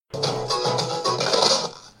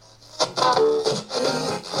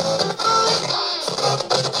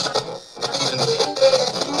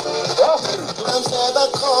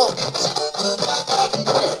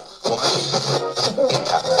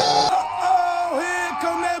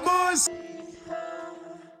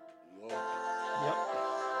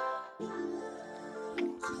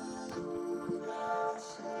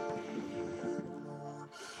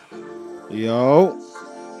Yo.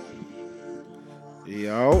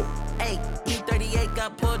 Hey, E38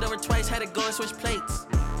 got pulled over twice, had to go and switch plates.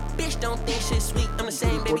 Bitch don't think shit sweet, I'm the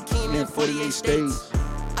same baby king in 48 states.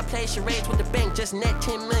 I play charades with the bank, just net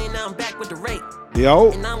 10 million, now I'm back with the rate.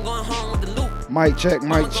 Yo. And I'm going home with the loop. Mic check.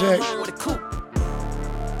 Going home with a coupe.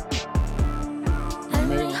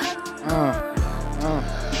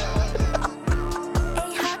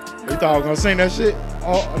 You thought I was gonna sing that shit?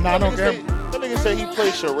 Oh, no, I don't care. That nigga said he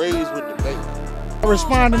played charades with the bank.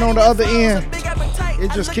 Responding on the other end.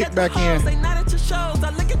 It just kicked back in.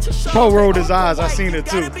 Poe rolled his eyes. I seen it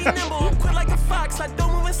too.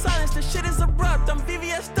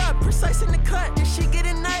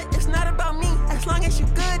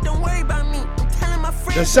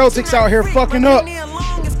 The Celtics out here fucking up.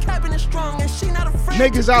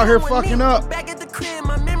 Niggas out here fucking up.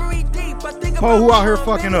 Poe, who out here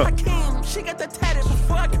fucking up?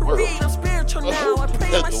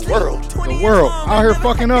 The world. The world out here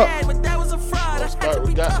fucking up. Start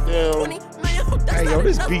with goddamn. Hey, yo,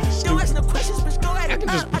 this beat stupid. I can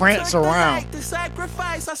just prance around. I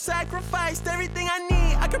sacrificed everything I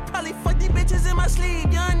need. I could probably fuck these bitches in my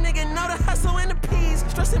sleeve. Young nigga know the hustle and the peas.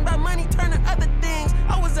 Stressing about money, turning other things.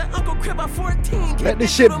 I was at Uncle Crib by 14. Let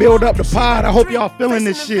this shit build up the pod. I hope y'all feeling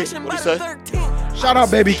this shit. What you say? Shout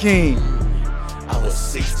out Baby King. I was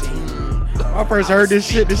 16. When I first heard this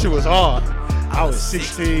shit was hard. I was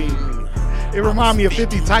 16. It reminded me of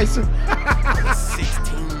 50 Tyson. I was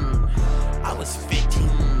 16. I was 15.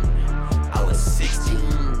 I was 16.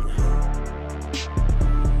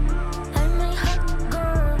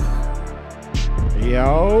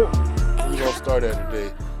 Yo. We gonna start that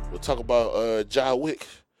today. We'll talk about John Wick.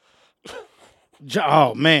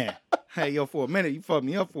 Oh, man. Hey, yo, for a minute. You fucked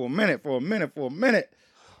me up for a minute.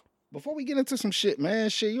 Before we get into some shit, man.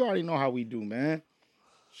 Shit, you already know how we do, man.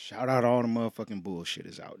 Shout out all the motherfucking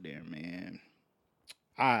bullshitters out there, man.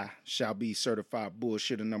 I shall be certified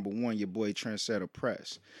bullshitter number 1, your boy Trendsetter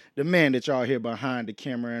Press. The man that y'all hear behind the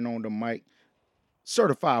camera and on the mic,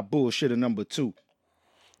 certified bullshitter number 2.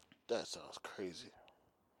 That sounds crazy.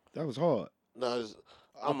 That was hard. No,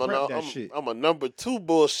 I'm I'm a number 2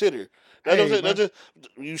 bullshitter. That's what I'm saying. That's just,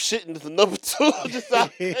 you shitting the number 2. Just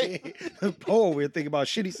out Poe, we're thinking about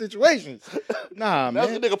shitty situations. Nah, man.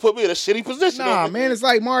 That's the nigga put me in a shitty position. Nah, man, it's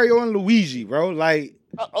like Mario and Luigi, bro. Like,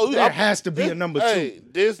 there has to be a number 2. Hey,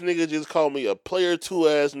 this nigga just called me a player 2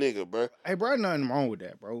 ass nigga, bro. Hey, bro, nothing wrong with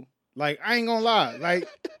that, bro. Like, I ain't gonna lie. Like,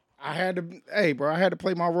 I had to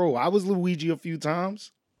play my role. I was Luigi a few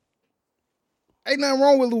times. Ain't nothing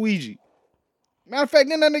wrong with Luigi. Matter of fact,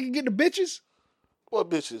 didn't that nigga get the bitches? What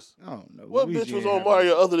bitches? I don't know. What Luigi bitch was on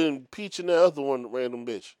Mario other than Peach and that other one random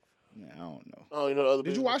bitch? Nah, I don't know. Oh, you know the other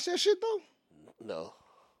Did bitch? you watch that shit, though? No.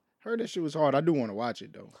 Heard that shit was hard. I do want to watch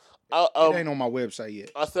it, though. It ain't on my website yet.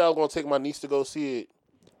 I said I was going to take my niece to go see it,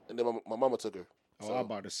 and then my mama took her. Oh, I was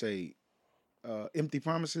about to say Empty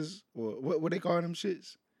Promises? Or what they call them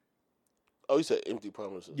shits? Oh, you said Empty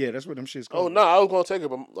Promises. Yeah, that's what them shits called. Oh, no, I was going to take her,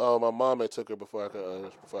 but my mom had took her before I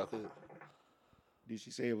could. Did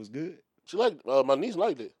she say it was good? She liked my niece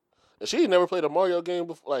liked it. And she never played a Mario game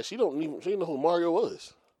before. Like, she didn't know who Mario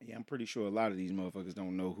was. Yeah, I'm pretty sure a lot of these motherfuckers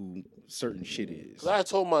don't know who certain shit is. 'Cause I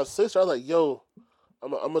told my sister, I was like, yo,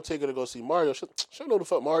 I'm going to take her to go see Mario. She don't know who the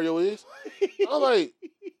fuck Mario is. I'm like,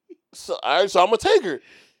 so I'm going to take her.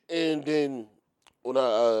 And then when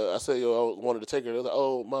I said, yo, I wanted to take her, they was like,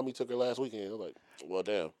 oh, mommy took her last weekend. I was like, well,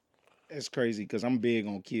 damn. It's crazy because I'm big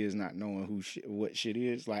on kids not knowing what shit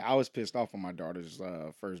is. Like, I was pissed off on my daughter's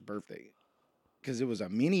first birthday because it was a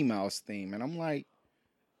Minnie Mouse theme. And I'm like,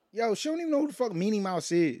 yo, she don't even know who the fuck Minnie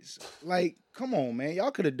Mouse is. Like, come on, man.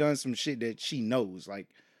 Y'all could have done some shit that she knows, like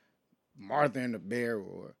Martha and the Bear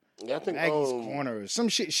or Maggie's Corner or some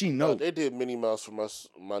shit she knows. They did Minnie Mouse for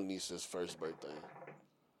my niece's first birthday.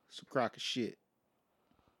 It's a crock of shit.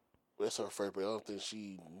 That's her first birthday. I don't think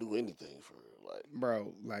she knew anything for her. Like,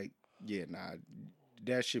 bro, like, yeah, nah,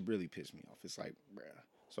 that shit really pissed me off. It's like, bruh.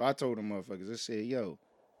 So I told them motherfuckers, I said, yo,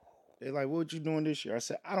 they're like, what you doing this year? I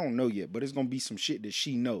said, I don't know yet, but it's going to be some shit that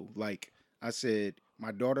she know. Like, I said,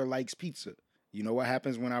 my daughter likes pizza. You know what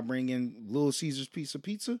happens when I bring in Little Caesar's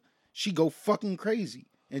pizza? She go fucking crazy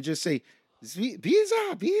and just say, pizza.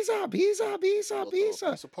 Pizza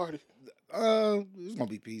party. There's going to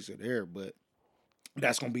be pizza there, but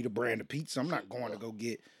that's going to be the brand of pizza. I'm not going to go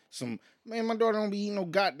get some, man, my daughter don't be eating no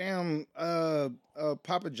goddamn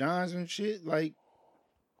Papa John's and shit. Like,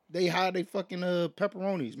 they hide they fucking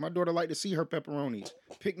pepperonis. My daughter like to see her pepperonis.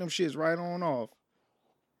 Pick them shits right on off.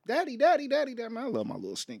 Daddy. Man, I love my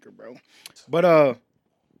little stinker, bro. But,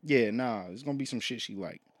 yeah, nah, it's gonna be some shit she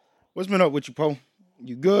like. What's been up with you, Poe?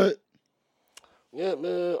 You good? Yeah,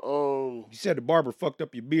 man. You said the barber fucked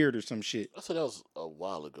up your beard or some shit. I said that was a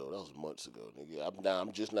while ago. That was months ago, nigga.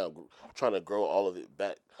 I'm just now trying to grow all of it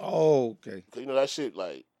back. Oh, okay. Cause you know that shit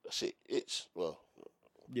itch. Well,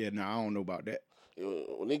 yeah, no, I don't know about that.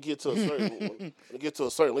 When they get to a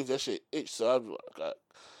certain length, that shit itch. So I'm like,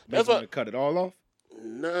 That's why cut it all off.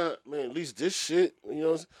 Nah, man. At least this shit, you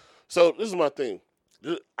know. So this is my thing.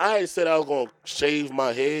 I said I was gonna shave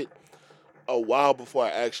my head a while before I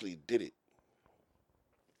actually did it.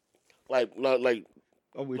 When I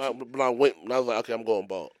went, when I was like, okay, I'm going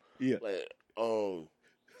bald. Yeah.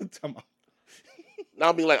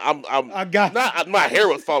 I mean, like I got my hair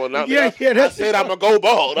was falling out. Yeah. I said I'm gonna go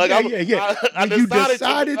bald. Like, yeah. You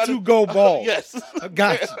decided to go bald. Yes. I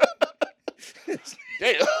got you.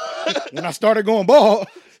 Damn. When I started going bald,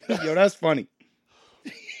 yo, that's funny.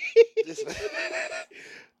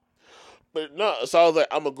 But no, so I was like,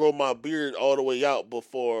 I'm gonna grow my beard all the way out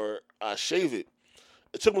before I shave it.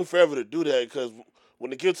 It took me forever to do that because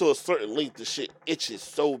when it gets to a certain length, the shit itches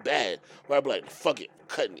so bad. Where I be like, fuck it,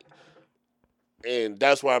 cutting it. And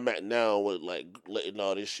that's where I'm at now with like letting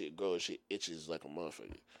all this shit grow. Shit itches like a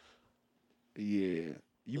motherfucker. Yeah.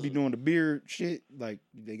 You be doing the beard shit? Like,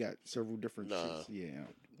 they got several different shits. Yeah.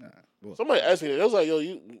 Nah. Well, somebody asked me that. They was like, yo,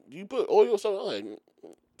 you put oil or something? I'm like,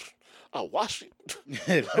 I wash it.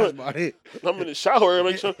 That's about it. I'm in the shower and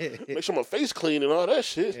make sure my face clean and all that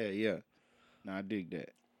shit. Yeah. Nah, I dig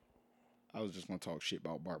that. I was just gonna talk shit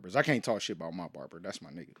about barbers. I can't talk shit about my barber. That's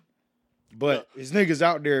my nigga. But there's niggas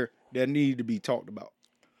out there that need to be talked about.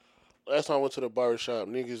 Last time I went to the barbershop,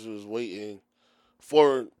 niggas was waiting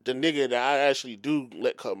for the nigga that I actually do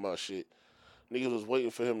let cut my shit. Niggas was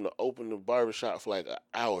waiting for him to open the barbershop for like an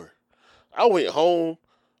hour. I went home.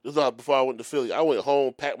 This was before I went to Philly. I went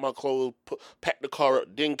home, packed my clothes, packed the car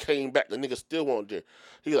up, then came back. The nigga still wasn't there.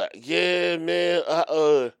 He like, yeah, man,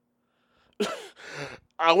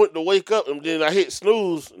 I went to wake up and then I hit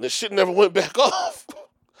snooze and the shit never went back off.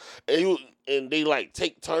 And they like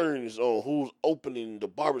take turns on who's opening the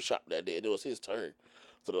barbershop that day. And it was his turn.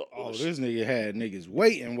 This nigga had niggas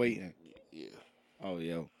waiting. Yeah. Oh,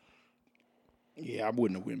 yo. Yeah, I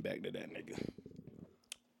wouldn't have went back to that nigga.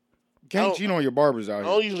 Can't cheat on your barbers out here. I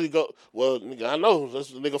don't usually go. Well, nigga, I know that's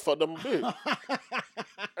the nigga fucked up my beard.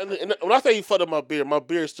 and when I say he fucked up my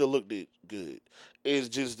beard still looked good. It's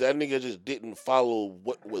just that nigga just didn't follow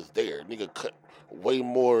what was there. Nigga cut way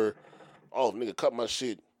more off. Nigga cut my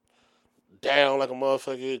shit down like a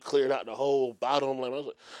motherfucker. Cleared out the whole bottom.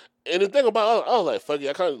 And the thing about it, I was like, fuck it,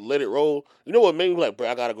 I kind of let it roll. You know what made me like, bro,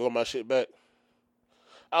 I gotta grow my shit back.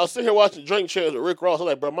 I was sitting here watching Drink Champs with Rick Ross. I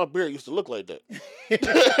was like, bro, my beard used to look like that.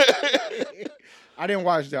 I didn't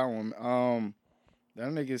watch that one.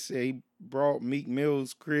 That nigga said he brought Meek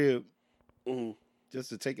Mill's crib just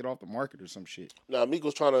to take it off the market or some shit. Nah, Meek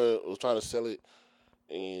was trying to sell it,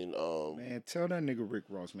 and man, tell that nigga Rick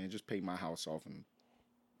Ross, man, just pay my house off and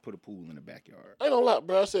put a pool in the backyard. I ain't gonna lie,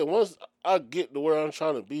 bro. I said once I get to where I'm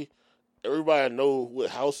trying to be, everybody know what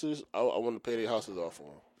houses I want to pay their houses off for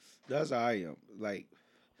them. That's how I am. Like,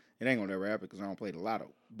 it ain't gonna ever happen because I don't play the lotto.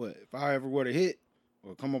 But if I ever were to hit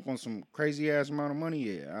or come up on some crazy ass amount of money,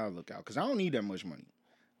 yeah, I'll look out because I don't need that much money.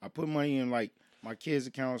 I put money in like my kids'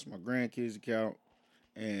 accounts, my grandkids' account,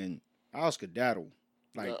 and I'll skedaddle.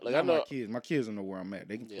 Like I know my kids don't know where I'm at.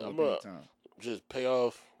 They can pull up anytime. Just pay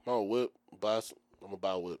off my whip, I'm gonna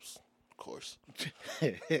buy whips, of course.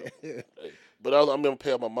 But I'm gonna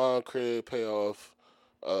pay off my mom's crib, pay off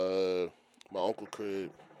my uncle's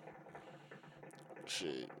crib.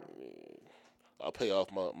 Shit. I'll pay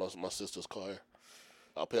off my sister's car.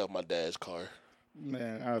 I'll pay off my dad's car.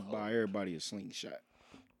 Man, I'll buy everybody a slingshot.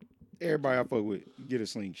 Everybody I fuck with, get a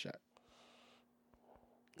slingshot.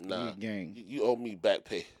 Nah, gang. You owe me back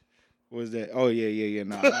pay. What's that? Oh, yeah.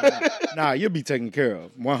 Nah, you'll be taken care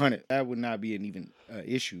of. 100. That would not be an even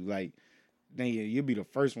issue. Like, then you'll be the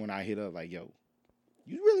first one I hit up. Like, yo,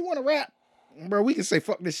 you really want to rap? Bro, we can say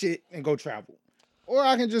fuck this shit and go travel. Or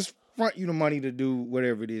I can just front you the money to do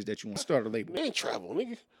whatever it is that you want. Start a label. Man, travel,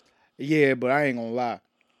 nigga. Yeah, but I ain't gonna lie.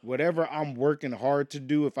 Whatever I'm working hard to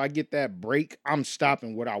do, if I get that break, I'm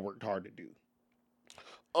stopping what I worked hard to do.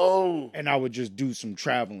 And I would just do some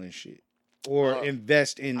traveling shit. Or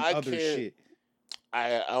invest in other shit.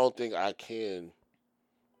 I don't think I can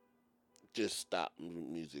just stop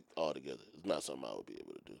music altogether. It's not something I would be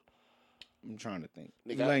able to do. I'm trying to think.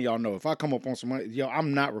 I'm letting y'all know. If I come up on some money, yo,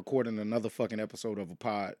 I'm not recording another fucking episode of a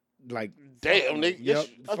pod. Like, damn, nigga. Yep,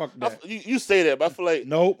 fuck that. You say that, but I feel like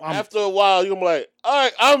after a while, you're gonna be like, all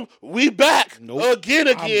right, we back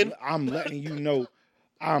again. I'm letting you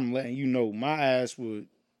know. My ass would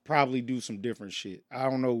probably do some different shit. I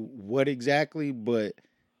don't know what exactly, but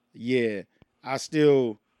yeah, I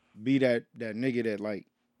still be that nigga that like,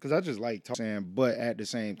 cause I just like talking, but at the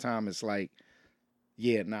same time, it's like,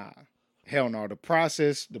 yeah, nah. Hell no. The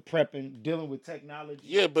process, the prepping, dealing with technology.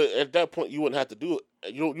 Yeah, but at that point, you wouldn't have to do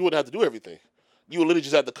it. You wouldn't have to do everything. You would literally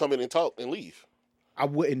just have to come in and talk and leave. I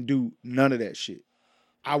wouldn't do none of that shit.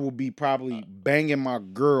 I would be probably banging my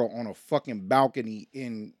girl on a fucking balcony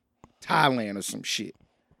in Thailand or some shit.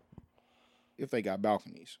 If they got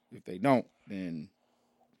balconies. If they don't, then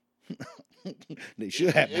they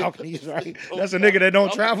should have balconies, right? That's a nigga that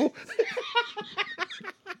don't travel.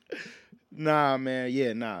 Nah, man.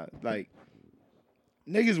 Yeah, nah. Like,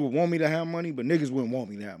 niggas would want me to have money, but niggas wouldn't want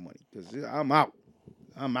me to have money. Because I'm out.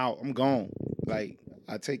 I'm gone. Like,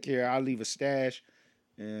 I take care. I leave a stash,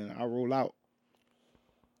 and I roll out.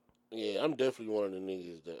 Yeah, I'm definitely one of the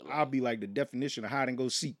niggas that... I'll be like the definition of hide and go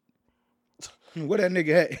seek. What that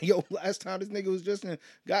nigga had? Yo, last time this nigga was just in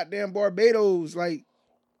goddamn Barbados, like,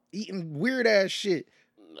 eating weird-ass shit.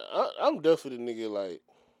 I'm definitely the nigga, like...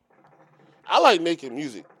 I like making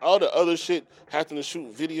music. All the other shit, having to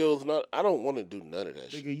shoot videos, I don't want to do none of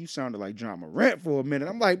that shit. Nigga, you sounded like John Morant for a minute.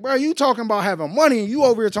 I'm like, bro, you talking about having money and you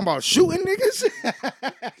over here talking about shooting niggas?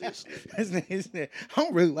 I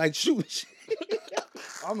don't really like shooting shit.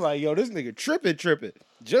 I'm like, yo, this nigga tripping.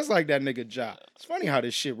 Just like that nigga Ja. It's funny how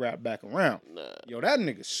this shit wrapped back around. Nah. Yo, that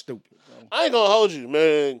nigga stupid, bro. I ain't gonna hold you,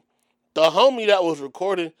 man. The homie that was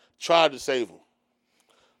recording tried to save him.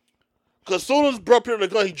 Because as soon as bro put in the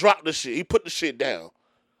gun, he dropped the shit. He put the shit down.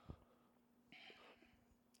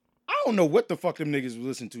 I don't know what the fuck them niggas was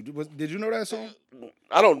listening to. Did you know that song?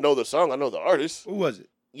 I don't know the song. I know the artist. Who was it?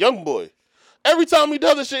 Youngboy. Every time he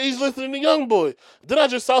does this shit, he's listening to Youngboy. Then I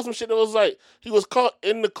just saw some shit that was like, he was caught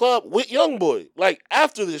in the club with Youngboy. Like,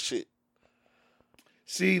 after this shit.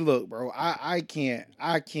 See, look, bro, I can't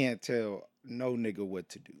tell no nigga what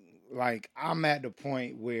to do. Like, I'm at the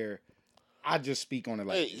point where I just speak on it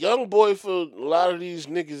like hey, Youngboy for a lot of these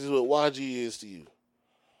niggas is what YG is to you.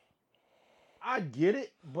 I get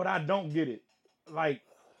it, but I don't get it. Like,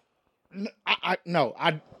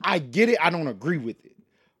 I get it. I don't agree with it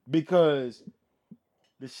because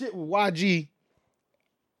the shit with YG,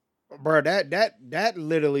 bro, that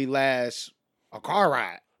literally lasts a car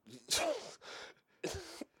ride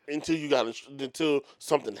until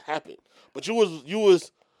something happened. But you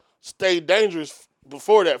was stay dangerous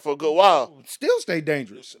before that for a good while. Still stay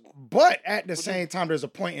dangerous, but at the same time, there's a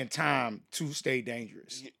point in time to stay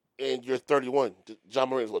dangerous. And you're 31. John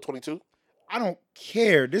Morant is what, 22? I don't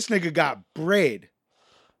care. This nigga got bread.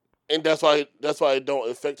 And that's why it don't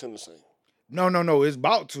affect him the same. No. It's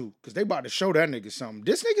about to. Because they about to show that nigga something.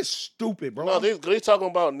 This nigga's stupid, bro. No, they talking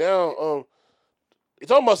about now, they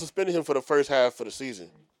talking about suspending him for the first half of the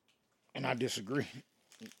season. And I disagree.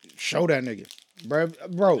 Show that nigga. Bro.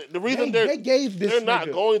 The reason they gave this they're nigga,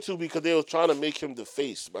 not going to because they was trying to make him the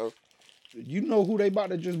face, bro. You know who they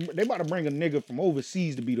about to bring a nigga from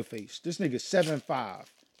overseas to be the face. This nigga 7'5".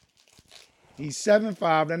 He's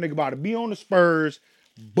 7'5". That nigga about to be on the Spurs,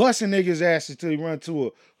 busting niggas' asses till he run to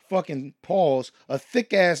a fucking pause, a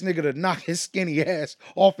thick ass nigga to knock his skinny ass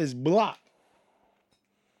off his block.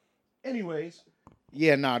 Anyways,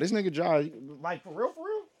 yeah, this nigga Ja, like for real,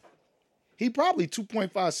 he probably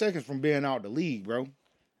 2.5 seconds from being out the league, bro.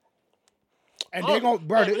 And they gonna,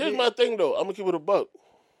 bro. Here's my thing though. I'm gonna keep it a buck.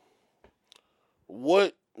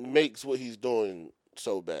 What makes what he's doing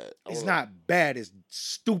so bad? It's not bad. It's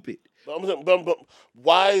stupid. But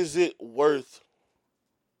why is it worth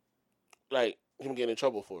like him getting in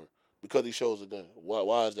trouble for it? Because he shows a gun.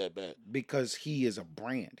 Why is that bad? Because he is a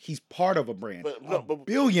brand. He's part of a brand. But $1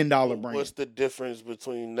 billion brand. What's the difference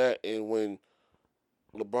between that and when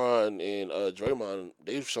LeBron and Draymond,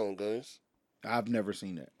 they've shown guns? I've never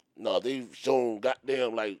seen that. No, they've shown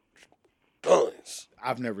goddamn like guns.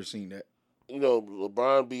 I've never seen that. You know,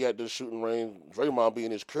 LeBron be at the shooting range, Draymond be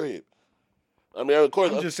in his crib. I mean, of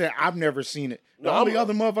course. I'm just saying, I've never seen it. The only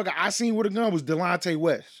other motherfucker I seen with a gun was Delonte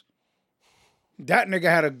West. That nigga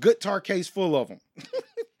had a guitar case full of them.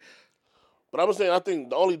 But I'm saying, I think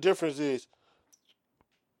the only difference is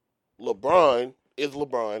LeBron is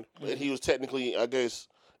LeBron, and he was technically, I guess,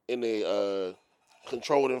 in a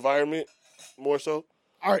controlled environment more so.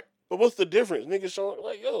 All right. But what's the difference? Niggas showing,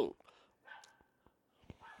 like, yo.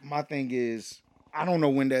 My thing is, I don't know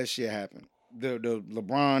when that shit happened. The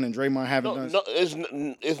LeBron and Draymond haven't done. No,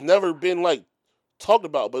 it's never been like talked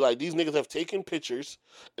about, but like these niggas have taken pictures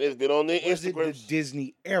and it's been on their Instagram. It the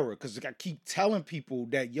Disney era? Because I keep telling people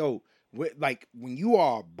that like when you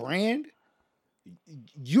are a brand,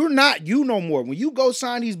 you're not you no more. When you go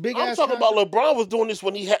sign these big ass. I'm talking about LeBron was doing this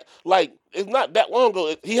when he had it's not that long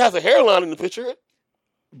ago. He has a hairline in the picture.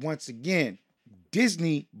 Once again,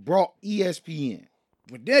 Disney brought ESPN.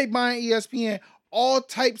 When they buying ESPN, all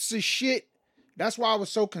types of shit. That's why I was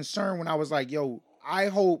so concerned when I was like, yo, I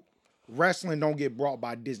hope wrestling don't get brought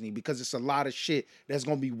by Disney because it's a lot of shit that's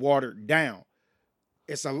going to be watered down.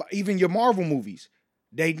 It's even your Marvel movies.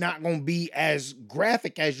 They not going to be as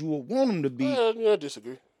graphic as you would want them to be. Yeah, I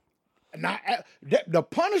disagree. Not the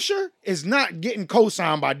Punisher is not getting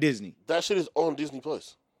co-signed by Disney. That shit is on Disney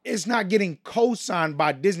Plus. It's not getting co-signed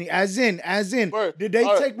by Disney. As in, Right. did they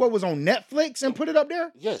take what was on Netflix and put it up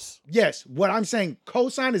there? Yes. Yes. What I'm saying,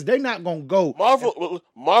 co-sign is they're not gonna go.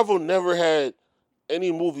 Marvel never had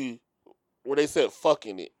any movie where they said fuck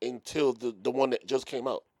in it until the one that just came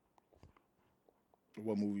out.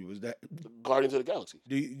 What movie was that? Guardians of the Galaxy.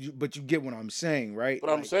 But you get what I'm saying, right? But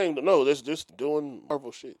I'm saying, no, they're just doing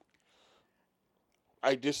Marvel shit.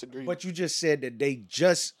 I disagree. But you just said that they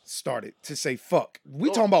just started to say fuck. We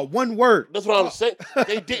talking about one word. That's what I'm saying.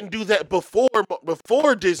 They didn't do that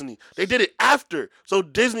before Disney. They did it after. So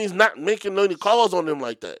Disney's not making any calls on them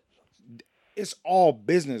like that. It's all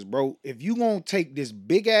business, bro. If you gonna take this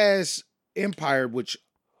big ass empire, which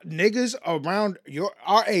niggas around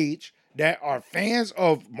our age that are fans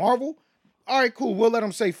of Marvel, all right, cool. We'll let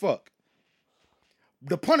them say fuck.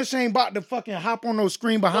 The Punisher ain't about to fucking hop on those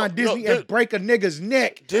screen behind Disney and break a nigga's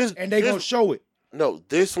neck, and they gonna show it. No,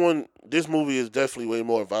 this movie is definitely way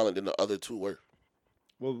more violent than the other two were.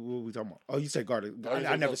 What we talking about? Oh, you said Guardians.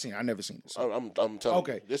 I never seen this. I'm telling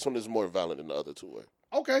you, this one is more violent than the other two were.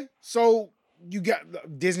 Okay, so you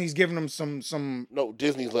got Disney's giving them some. No,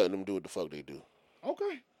 Disney's letting them do what the fuck they do.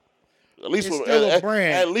 Okay, at least it's with still a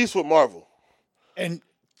brand. At least with Marvel, and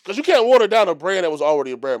because you can't water down a brand that was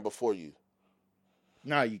already a brand before you.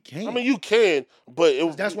 Nah, you can't. I mean, you can,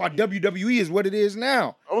 but that's why WWE is what it is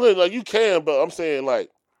now. I'm saying, like, you can, but I'm saying, like,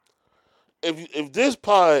 if this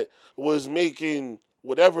pod was making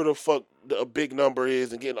whatever the fuck a big number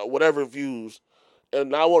is and getting whatever views,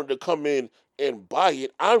 and I wanted to come in and buy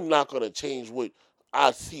it, I'm not gonna change what I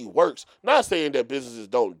see works. Not saying that businesses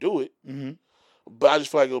don't do it, but I just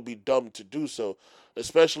feel like it would be dumb to do so.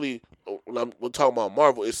 Especially when we're talking about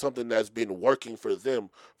Marvel, it's something that's been working for them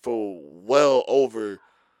for well over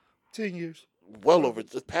 10 years. Well over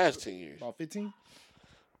the past 10 years. About 15?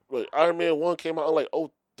 But Iron Man 1 came out in like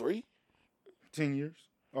 03? 10 years.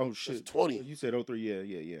 Oh, shit. It's 20. You said 03,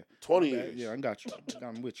 yeah. 20 years. Yeah, I got you.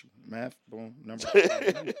 I'm with you. Math, boom, number.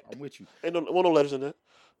 I'm with you. Ain't no letters in that.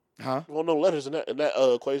 Huh? Well, no letters in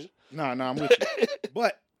that equation. Nah, I'm with you.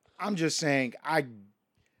 But I'm just saying,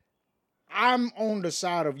 I'm on the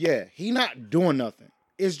side of, he not doing nothing.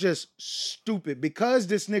 It's just stupid because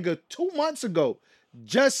this nigga 2 months ago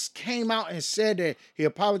just came out and said that he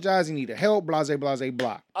apologized, he needed help, blah, blah, blah,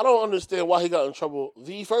 blah. I don't understand why he got in trouble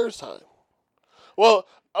the first time. Well,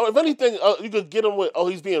 if anything, you could get him with,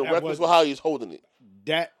 he's being reckless with how he's holding it.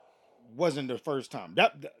 That wasn't the first time.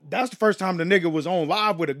 That's the first time the nigga was on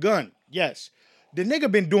live with a gun. Yes. The nigga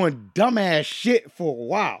been doing dumbass shit for a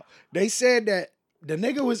while. They said that the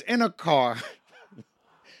nigga was in a car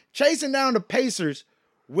chasing down the Pacers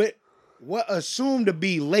with what assumed to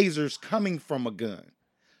be lasers coming from a gun.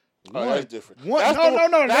 Oh, that's different. No.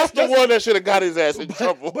 That's the one that should have got his ass in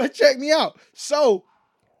trouble. But check me out. So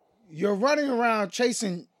you're running around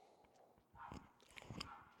chasing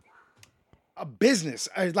a business.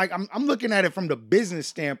 Like I'm looking at it from the business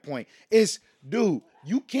standpoint. Dude,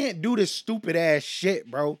 you can't do this stupid ass shit,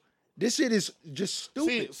 bro. This shit is just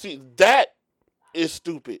stupid. See, that is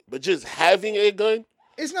stupid. But just having a gun?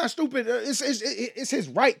 It's not stupid. It's his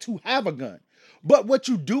right to have a gun. But what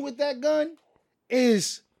you do with that gun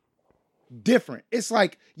is different. It's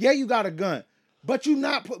like, you got a gun. But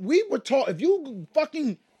we were taught, if you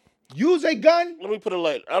fucking use a gun. I'm gonna put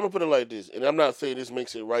it like this, and I'm not saying this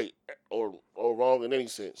makes it right or wrong in any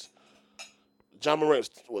sense. John Morant's,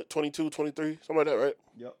 22, 23, something like that, right?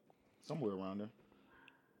 Yep. Somewhere around there.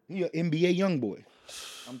 He an NBA young boy.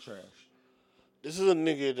 I'm trash. This is a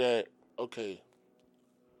nigga that, okay.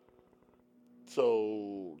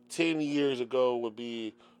 So 10 years ago would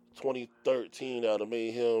be 2013. That would have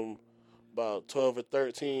made him about 12 or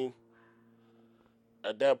 13.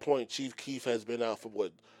 At that point, Chief Keef has been out for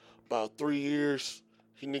about 3 years.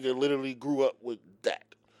 He nigga literally grew up with that.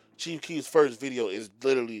 Chief Keef's first video is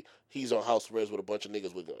literally he's on house arrest with a bunch of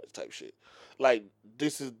niggas with guns type shit. Like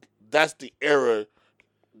that's the era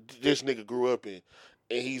this nigga grew up in,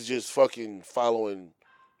 and he's just fucking following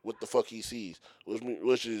what the fuck he sees,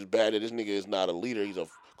 which is bad that this nigga is not a leader. He's a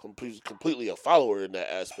completely a follower in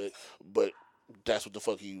that aspect, but that's what the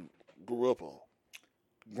fuck he grew up on.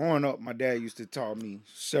 Growing up, my dad used to tell me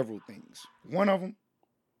several things. One of them,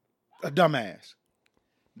 a dumbass.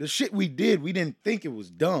 The shit we did, we didn't think it was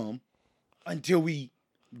dumb. until we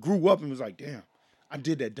grew up and was like, damn, I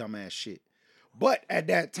did that dumbass shit. But at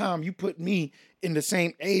that time, you put me in the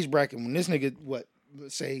same age bracket when this nigga,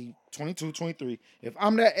 let's say 22, 23. If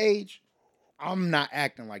I'm that age, I'm not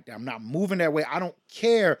acting like that. I'm not moving that way. I don't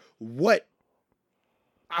care what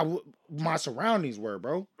my surroundings were,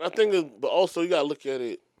 bro. I think, but also you gotta look at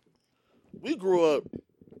it. We grew up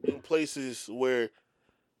in places where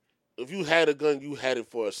if you had a gun, you had it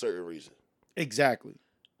for a certain reason. Exactly.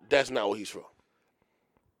 That's not where he's from.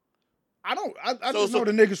 I just know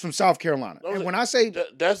the niggas from South Carolina. And when I say...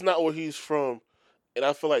 That's not where he's from. And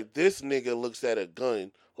I feel like this nigga looks at a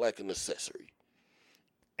gun like an accessory.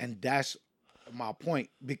 And that's my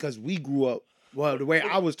point. Because we grew up... Well, the way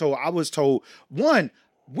I was told, one,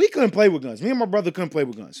 we couldn't play with guns. Me and my brother couldn't play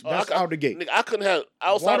with guns. That's out the gate. Nigga, I couldn't have...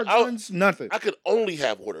 Outside, water guns, nothing. I could only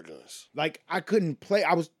have water guns. Like, I couldn't play...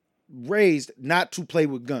 I was raised not to play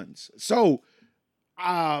with guns. So,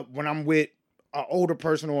 when I'm with an older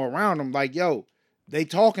person or around them, like, yo, they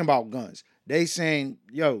talking about guns. They saying,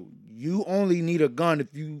 yo, you only need a gun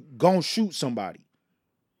if you gon' shoot somebody.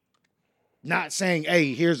 Not saying,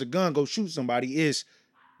 hey, here's a gun, go shoot somebody. Is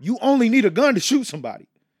you only need a gun to shoot somebody.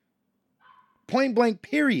 Point blank,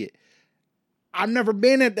 period. I've never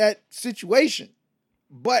been in that situation.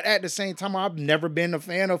 But at the same time, I've never been a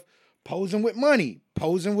fan of posing with money,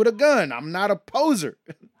 posing with a gun. I'm not a poser.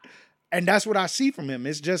 And that's what I see from him.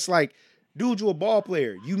 It's just like, dude, you a ball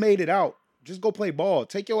player. You made it out. Just go play ball.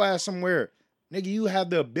 Take your ass somewhere. Nigga, you have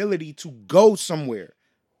the ability to go somewhere.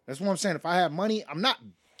 That's what I'm saying. If I have money, I'm not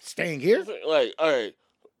staying here. Like, all right.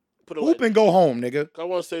 Hoop and go home, nigga. I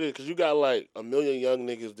want to say this because you got like a million young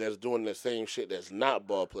niggas that's doing the same shit that's not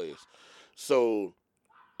ball players. So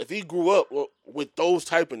if he grew up with those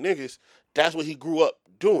type of niggas, that's what he grew up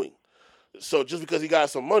doing. So just because he got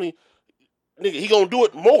some money, nigga, he gonna do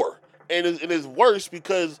it more. And it's worse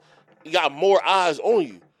because he got more eyes on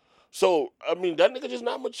you. So, I mean, that nigga just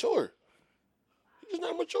not mature. He's just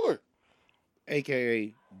not mature.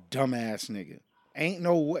 AKA dumbass nigga. Ain't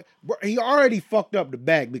no way. Bro, he already fucked up the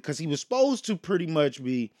bag because he was supposed to pretty much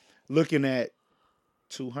be looking at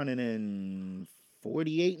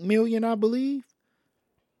 248 million, I believe,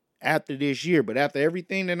 after this year. But after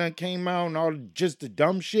everything that done came out and all just the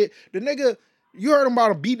dumb shit, the nigga, you heard him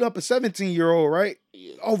about beating up a 17-year-old, right?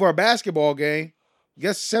 Yeah. Over a basketball game.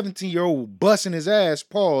 Guess 17-year-old busting his ass,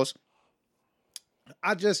 pause.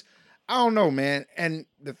 I don't know, man. And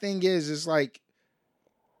the thing is, it's like,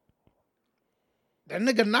 that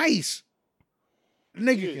nigga nice. The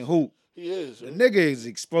nigga can hoop. He is. The nigga is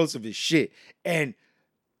explosive as shit. And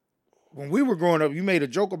when we were growing up, you made a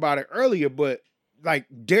joke about it earlier, but like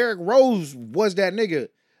Derrick Rose was that nigga.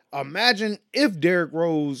 Imagine if Derrick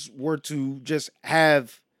Rose were to just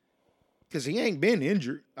have, because he ain't been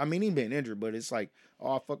injured. I mean, he been injured, but it's like,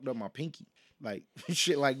 oh, I fucked up my pinky. Like,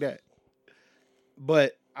 shit like that.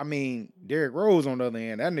 But, I mean, Derrick Rose, on the other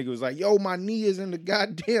hand, that nigga was like, yo, my knee is in the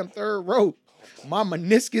goddamn third row. My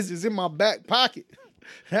meniscus is in my back pocket.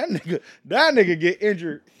 That nigga get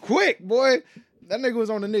injured quick, boy. That nigga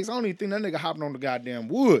was on the Knicks. I don't even think that nigga hopping on the goddamn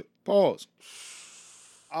wood. Pause.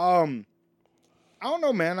 I don't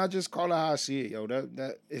know, man. I just call it how I see it, yo.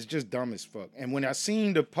 That it's just dumb as fuck. And when I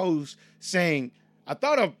seen the post saying, I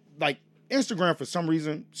thought of, like, Instagram for some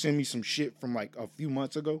reason sent me some shit from, like, a few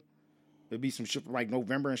months ago. There'd be some shit from, like,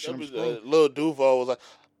 November and shit. Lil Duval was like,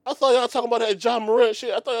 I thought y'all talking about that John Morant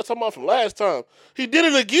shit. I thought y'all talking about from last time. He did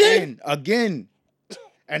it again. Again.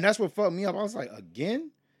 And that's what fucked me up. I was like, again?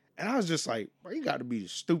 And I was just like, bro, you got to be the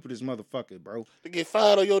stupidest motherfucker, bro. To get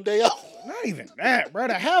fired on your day off. Not even that, bro.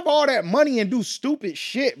 To have all that money and do stupid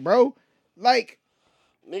shit, bro. Like,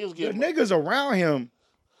 niggas around him.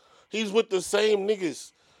 He's with the same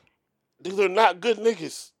niggas. These are not good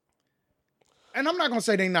niggas. And I'm not going to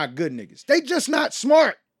say they not good niggas. They just not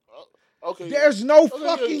smart. Okay. There's no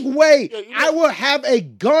fucking way I will have a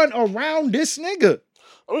gun around this nigga.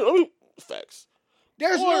 I mean, facts.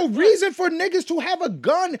 There's no reason for niggas to have a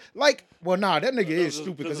gun. Like, well, nah, that nigga is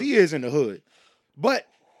stupid because he is in the hood. But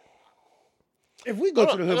if we go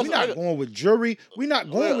to the hood, we're not going with jury. We're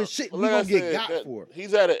not going with shit we're going to get got for.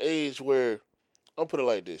 He's at an age where, I'll put it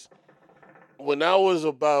like this. When I was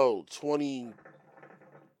about 20,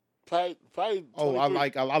 probably 23. Oh, I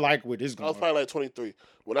like where this going. I was probably like 23.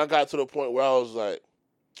 When I got to the point where I was like,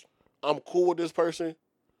 I'm cool with this person,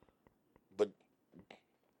 but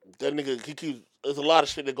that nigga, he keeps, there's a lot of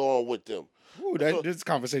shit that go on with them. Ooh, this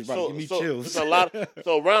conversation about to give me chills. It's a lot.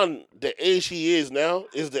 So around the age he is now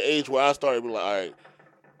is the age where I started being like, all right,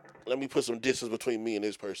 let me put some distance between me and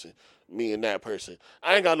this person, me and that person.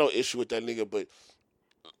 I ain't got no issue with that nigga, but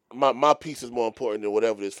my peace is more important than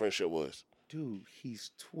whatever this friendship was. Dude,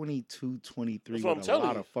 he's 22, 23 That's what I'm with a telling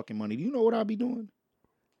lot you. of fucking money. Do you know what I'll be doing?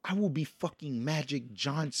 I will be fucking Magic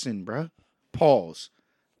Johnson, bruh. Pause.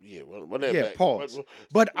 Yeah, run that Yeah, back. pause.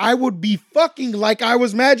 But I would be fucking like I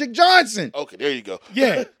was Magic Johnson. Okay, there you go.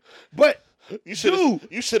 Yeah. But you should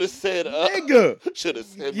have said nigga. Should have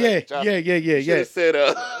said Yeah. You should have said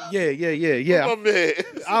Yeah. What's my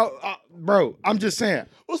man? Bro, I'm just saying.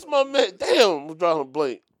 What's my man? Damn, I'm drawing a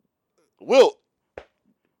blank. Wilt.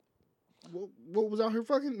 What was out here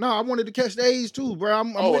fucking? No, I wanted to catch the A's too, bro.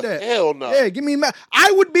 I'm with that. Hell no. Yeah, give me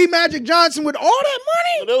I would be Magic Johnson with all that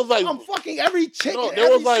money. There was like I'm fucking every chick. No, in there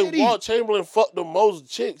every was like city. Walt Chamberlain fucked the most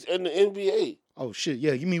chicks in the NBA. Oh shit,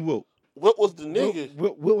 yeah, give me Wilt. What was the nigga?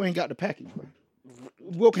 Wilt ain't got the package, bro.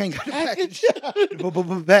 Wilt ain't got the package.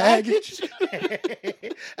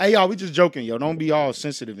 Package. Hey y'all, we just joking, yo. Don't be all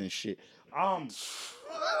sensitive and shit.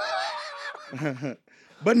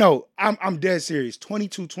 But no, I'm dead serious.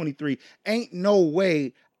 22, 23. Ain't no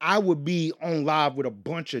way I would be on live with a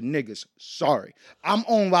bunch of niggas. Sorry. I'm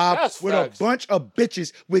on live with a bunch of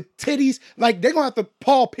bitches with titties. Like, they're going to have to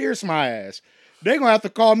Paul Pierce my ass. They're going to have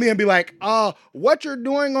to call me and be like, what you're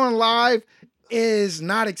doing on live is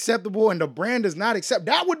not acceptable and the brand is not accept.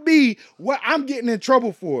 That would be what I'm getting in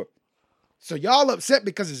trouble for. So y'all upset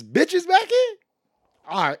because it's bitches back here?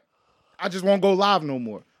 All right. I just won't go live no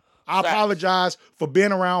more. I apologize for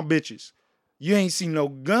being around bitches. You ain't seen no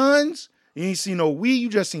guns. You ain't seen no weed. You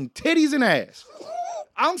just seen titties and ass.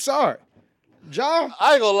 I'm sorry. Y'all.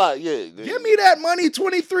 I ain't gonna lie. Yeah. Give me that money,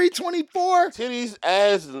 23, 24. Titties,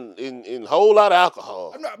 ass, and a whole lot of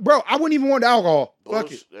alcohol. Bro, I wouldn't even want the alcohol.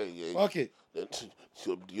 Fuck it. Yeah. Fuck it.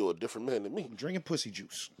 You're a different man than me. I'm drinking pussy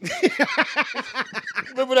juice.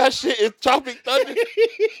 Remember that shit in Tropic Thunder?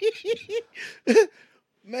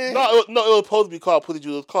 Man. No, it was supposed to be called pussy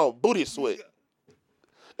juice. It was called booty sweat.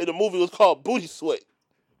 In the movie, it was called booty sweat.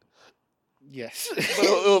 Yes. But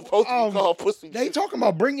it was supposed to be called pussy juice. They talking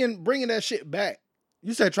about bringing that shit back.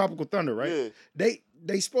 You said Tropical Thunder, right? Yeah.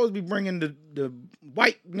 They supposed to be bringing the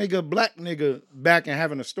white nigga, black nigga back and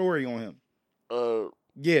having a story on him.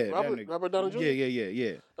 Yeah, Robert Downey Jr.?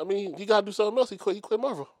 Yeah. I mean, he gotta do something else. He quit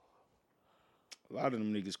Marvel. A lot of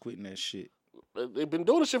them niggas quitting that shit. They've been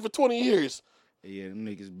doing this shit for 20 years. Yeah, them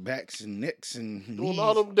niggas backs and necks and doing knees.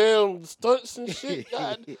 all them damn stunts and shit.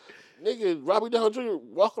 God, nigga, Robbie Downey Jr.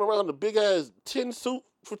 walking around the big ass tin suit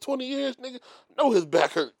for 20 years, nigga. Know his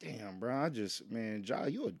back hurt. Damn, bro. I'm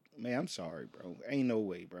sorry, bro. Ain't no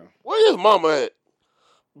way, bro. Where is mama at?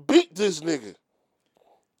 Beat this nigga.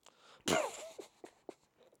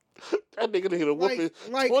 That nigga did a whooping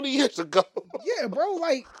 20 years ago. Yeah, bro.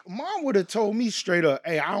 Like, mom would have told me straight up,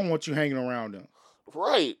 hey, I don't want you hanging around them.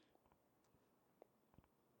 Right.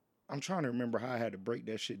 I'm trying to remember how I had to break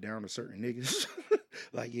that shit down to certain niggas.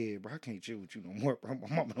 Like, yeah, bro, I can't chill with you no more, bro.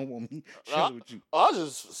 My mama don't want me chill with you. I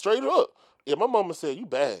just straight up. Yeah, my mama said, you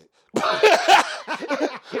bad.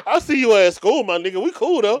 I see you at school, my nigga. We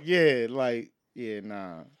cool, though. Yeah,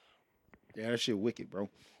 nah. Yeah, that shit wicked, bro.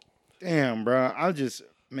 Damn, bro.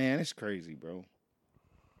 Man, it's crazy, bro.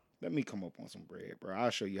 Let me come up on some bread, bro.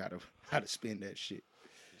 I'll show you how to spend that shit.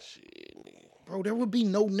 Shit, nigga. Bro, there would be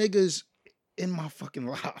no niggas in my fucking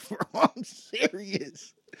life, bro. I'm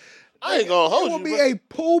serious. I ain't gonna hold you. It would be a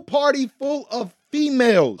pool party full of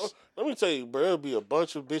females. Let me tell you, bro, it'll be a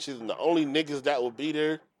bunch of bitches, and the only niggas that will be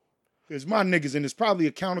there. It's my niggas, and it's probably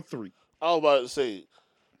a count of 3. I was about to say,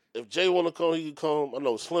 if Jay want to come, he can come. I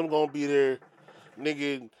know Slim gonna be there.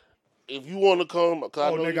 Nigga, if you want to come.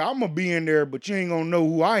 Nigga, I'm gonna be in there, but you ain't gonna know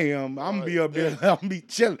who I am. I'm gonna be up there. I'm gonna be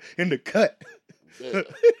chilling in the cut. Yeah.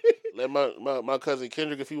 Let my cousin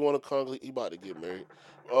Kendrick, if he want to come, he about to get married.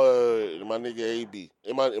 My nigga AB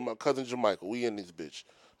and my cousin Jamaica, we in this bitch.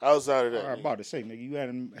 Outside of that, I'm about to say, nigga, you had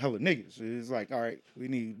hella niggas. It's like, all right, we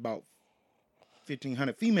need about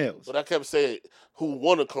 1,500 females. But I kept saying who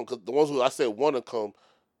want to come, because the ones who I said want to come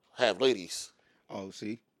have ladies. Oh,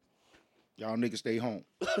 see, y'all niggas stay home.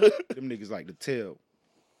 Them niggas like to tell.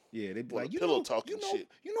 Yeah, they be like, pillow talking shit.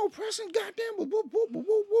 You know, Preston, goddamn, whoop, whoop, whoop, whoop,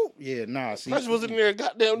 whoop. Yeah, nah, see. Preston was in there,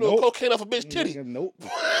 goddamn, doing cocaine off a bitch titty. Nope.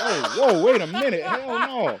 Whoa, wait a minute.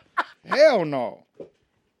 Hell no.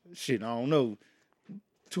 Shit, I don't know.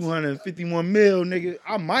 251 mil, nigga.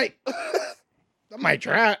 I might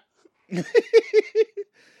try it.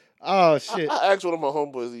 Oh, shit. I asked one of my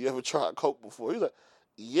homeboys, you ever tried coke before? He's like,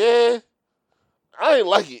 yeah. I ain't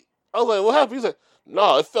like it. I was like, what happened? He's like,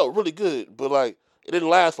 nah, it felt really good, but like, it didn't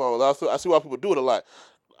last long. I see why people do it a lot.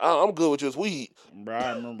 I'm good with just weed. Bro,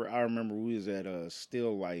 I remember we was at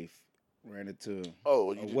Still Life, ran into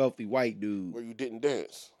a wealthy white dude. Where you didn't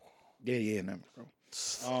dance. Yeah, no, bro.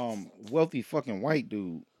 Wealthy fucking white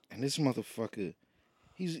dude. And this motherfucker,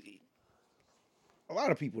 a lot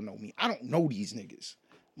of people know me. I don't know these niggas.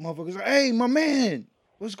 Motherfuckers like, hey, my man,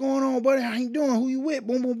 what's going on, buddy? How you doing? Who you with?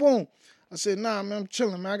 Boom, boom, boom. I said, nah, man, I'm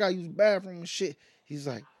chilling, man. I gotta use the bathroom and shit. He's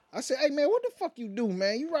like, I said, hey, man, what the fuck you do,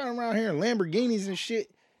 man? You riding around here in Lamborghinis and shit.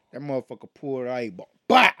 That motherfucker pulled out 8 ball.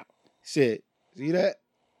 Bow! He said, see that?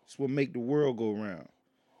 That's what make the world go round.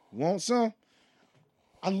 You want some?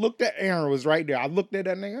 I looked at Aaron, was right there. I looked at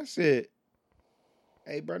that nigga. I said,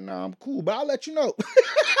 hey, bro, nah, I'm cool, but I'll let you know.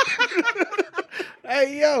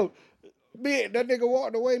 Hey, yo. Man, that nigga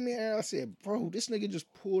walked away, man. I said, bro, this nigga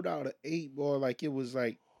just pulled out an 8 ball like it was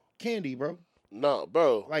like candy, bro. Nah,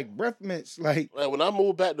 bro. Like breath mints. Like when I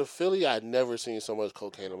moved back to Philly, I'd never seen so much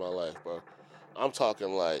cocaine in my life, bro. I'm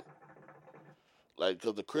talking like,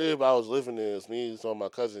 cause the crib I was living in is me and some of my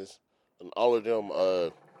cousins, and all of them,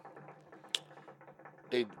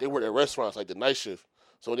 they work at restaurants like the night shift.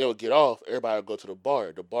 So when they would get off, everybody would go to the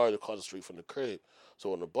bar. The bar is across the street from the crib.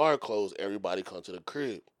 So when the bar closed, everybody come to the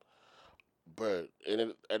crib. But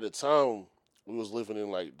at the time, we was living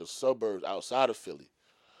in like the suburbs outside of Philly.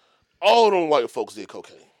 All them white folks did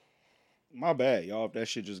cocaine. my bad, y'all. If that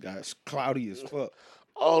shit just got cloudy as fuck.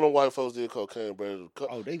 All them white folks did cocaine, bro.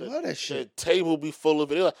 Oh, they love that shit. The table be full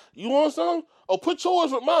of it. They're like, you want some? Oh, put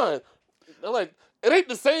yours with mine. They're like, it ain't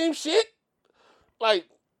the same shit. Like,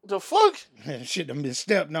 the fuck? That shit done been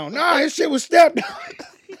stepped on. Nah, this shit was stepped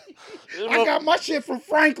on. I got my shit from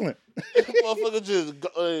Franklin. Motherfucker just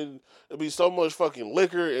it'd be so much fucking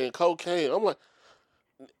liquor and cocaine. I'm like,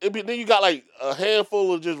 then you got like a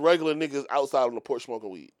handful of just regular niggas outside on the porch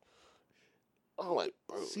smoking weed. I'm like,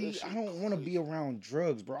 bro. See, I don't want to be around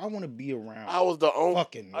drugs, bro. I want to be around. I was the only.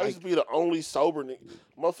 Fucking. I used to be the only sober nigga.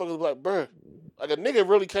 Motherfuckers was like, bro. Like a nigga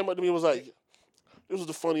really came up to me and was like, this was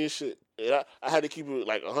the funniest shit. And I had to keep it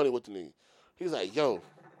like 100 with the nigga. He's like, yo,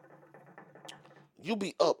 you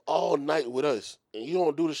be up all night with us and you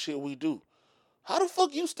don't do the shit we do. How the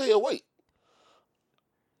fuck you stay awake?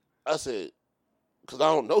 I said, because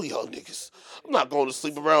I don't know y'all niggas. I'm not going to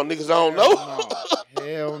sleep around niggas I don't know.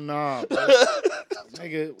 Hell nah, bro.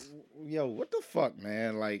 Nigga, yo, what the fuck,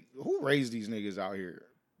 man? Like, who raised these niggas out here?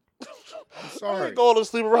 I'm sorry. I ain't going to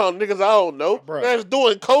sleep around niggas I don't know. Bruh. That's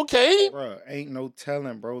doing cocaine. Bro, ain't no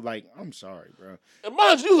telling, bro. Like, I'm sorry, bro. And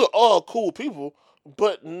mind you, these are all cool people,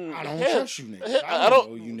 but I don't trust you niggas. I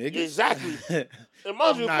don't know you niggas. Exactly. And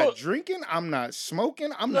mind I'm you, not drinking. I'm not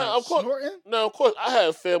smoking. I'm not snorting. Now, of course, I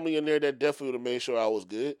had family in there that definitely would have made sure I was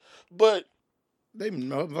good. But them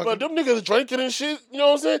niggas drinking and shit, you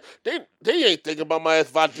know what I'm saying? They ain't thinking about my ass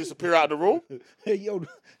if I disappear out the room. Hey, yo,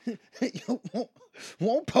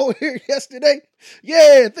 won't Poe here yesterday?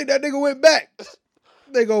 Yeah, I think that nigga went back.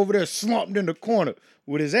 Nigga over there slumped in the corner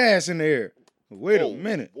with his ass in the air. Wait a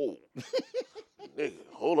minute. Whoa. Nigga,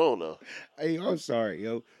 hold on now. Hey, I'm sorry,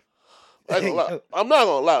 yo. I'm not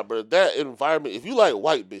gonna lie, bro. That environment, if you like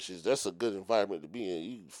white bitches, that's a good environment to be in.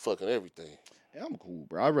 You fucking everything. Yeah, I'm cool,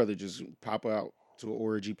 bro. I'd rather just pop out to an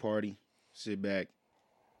orgy party, sit back,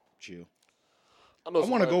 chill. I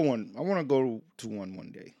want to go one. I want to go to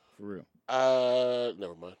one day, for real.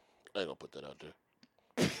 Never mind. I ain't gonna put that out there.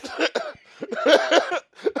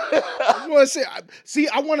 I want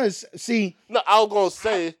to see. No, I was gonna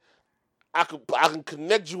say. I can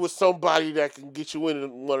connect you with somebody that can get you in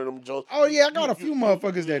one of them joints. Oh yeah, I got a few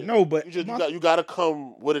motherfuckers that know, but you gotta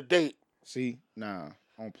come with a date. See, nah,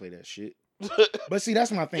 I don't play that shit. But see,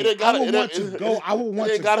 that's my thing. It It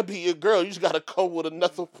gotta be your girl. You just gotta come with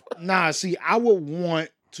another. Nah, see, I would want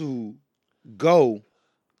to go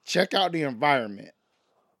check out the environment.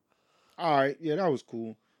 All right, yeah, that was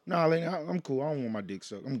cool. Nah, I'm cool. I don't want my dick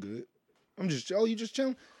sucked. I'm good. You just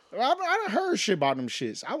chilling? I done heard shit about them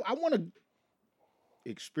shits. I want to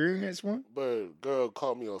experience one. But girl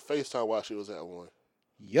called me on FaceTime while she was at one.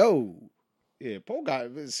 Yo. Yeah, Poe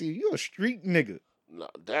see, you a street nigga. No,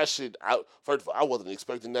 that shit, first of all, I wasn't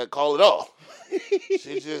expecting that call at all.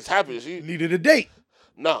 She just happened. She needed a date.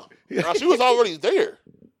 No, she was already there.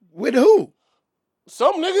 With who?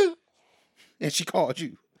 Some nigga. And she called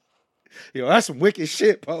you. Yo, that's some wicked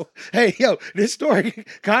shit, Poe. Hey, yo, this story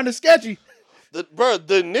kind of sketchy. The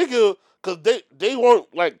nigga, cause they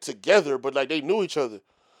weren't like together, but like they knew each other.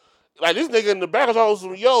 Like this nigga in the back was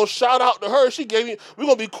like, yo, shout out to her. She gave me, we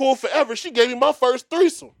gonna be cool forever. She gave me my first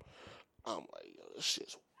threesome. I'm like, yo, this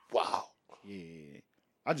shit's wow. Yeah,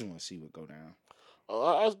 I just want to see what go down.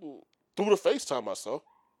 I through the FaceTime I saw.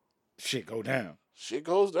 Shit go down. Shit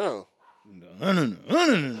goes down.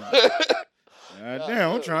 God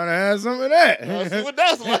damn, I'm trying to have some of that. See what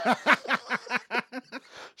that's like.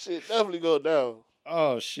 Shit definitely go down.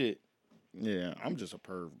 Oh shit. Yeah, I'm just a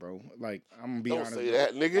perv, bro. Like, I'm gonna be honest. Don't say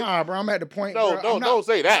that, nigga. Nah, bro, I'm at the point. Don't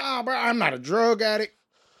say that. Nah, bro, I'm not a drug addict.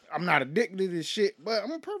 I'm not addicted to this shit, but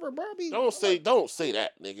I'm a pervert, bro. Don't say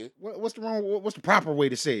that, nigga. What's the proper way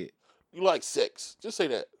to say it? You like sex. Just say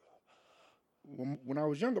that. When I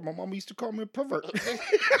was younger, my mama used to call me a pervert.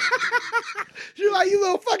 She was like, "You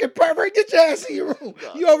little fucking pervert, get your ass in your room.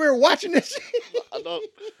 You over here watching this shit." I know.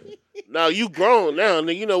 Now you grown now, and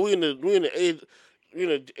you know we in the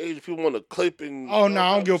age people want to clip and. Oh no,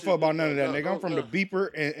 I don't give a fuck about none of that, nigga. I'm from the beeper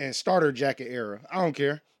and starter jacket era. I don't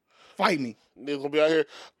care. Fight me. Niggas gonna be out here.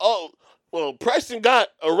 Oh, well, Preston got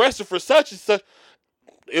arrested for such and such.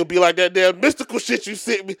 It'll be like that damn mystical shit you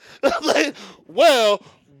sent me. I'm like, well,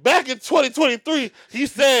 back in 2023, he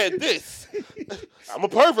said this. I'm a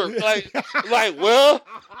pervert. Like, well,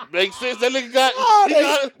 makes sense. That nigga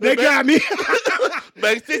got me.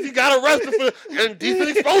 Makes sense. He got arrested for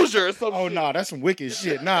indecent exposure or something. Oh no, that's some wicked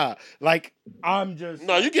shit. Nah, like I'm just.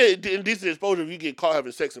 No, you get indecent exposure if you get caught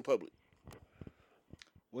having sex in public.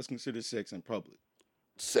 What's considered sex in public?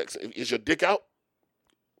 Sex. Is your dick out?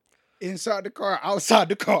 Inside the car, outside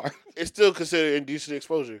the car. It's still considered indecent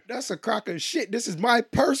exposure. That's a crock of shit. This is my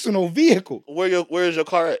personal vehicle. Where is your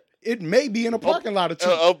car at? It may be in a parking lot or two.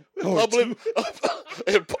 On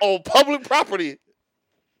public property.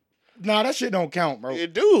 Nah, that shit don't count, bro.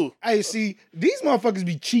 It do. Hey, see, these motherfuckers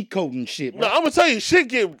be cheat coding shit, bro. No, I'm gonna tell you,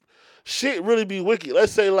 shit really be wicked.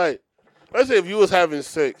 Let's say if you was having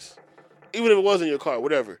sex, even if it wasn't your car,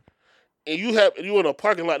 whatever, and you in a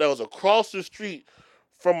parking lot that was across the street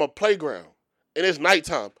from a playground, and it's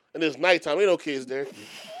nighttime, ain't no kids there,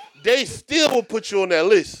 they still will put you on that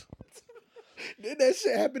list. Did that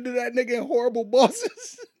shit happen to that nigga in Horrible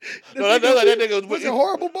Bosses? No, that nigga was in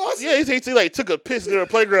Horrible Bosses? Yeah, he like took a piss in a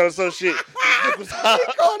playground or some shit. He called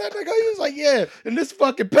that nigga. He was like, yeah, and this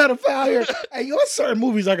fucking pedophile here. Hey, yo, certain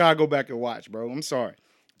movies I gotta go back and watch, bro. I'm sorry.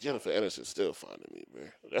 Jennifer Aniston's still finding me,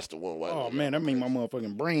 man. That's the one white. Oh man, that made my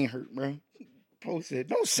motherfucking brain hurt, bro. Post said,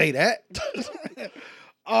 don't say that.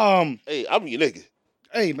 Hey, I'm your nigga.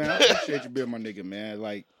 Hey man, I appreciate you being my nigga, man.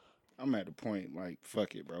 Like, I'm at the point, like,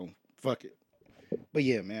 fuck it, bro. Fuck it. But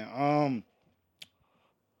yeah, man.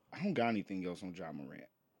 I don't got anything else on Ja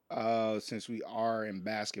Morant. Since we are in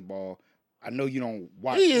basketball, I know you don't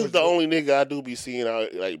watch. He is the only nigga I do be seeing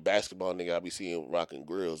out, like basketball nigga I be seeing rocking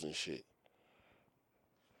grills and shit.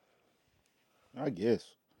 I guess.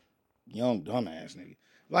 Young dumbass nigga.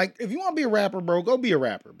 Like, if you want to be a rapper, bro, go be a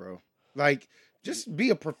rapper, bro. Like, just be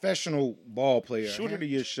a professional ball player. Shooter to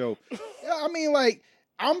your show. Yeah, I mean, like,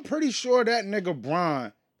 I'm pretty sure that nigga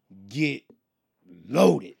Bron get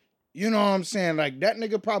loaded. You know what I'm saying? Like, that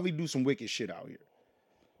nigga probably do some wicked shit out here.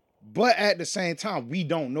 But at the same time, we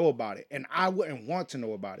don't know about it. And I wouldn't want to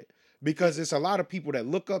know about it. Because it's a lot of people that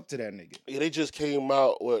look up to that nigga. Yeah, they just came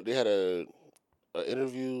out, they had a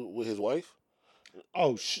interview with his wife.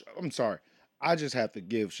 Oh, I'm sorry. I just have to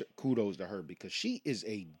give kudos to her because she is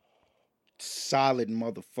a solid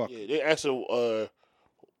motherfucker. Yeah, they asked her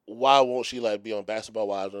why won't she like be on Basketball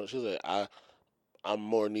Wives. She said, I'm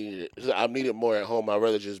more needed. I'm needed more at home. I'd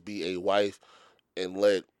rather just be a wife and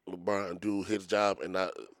let LeBron do his job and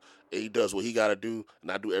he does what he got to do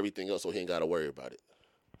and I do everything else so he ain't got to worry about it.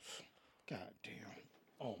 God damn.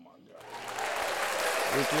 Oh my God.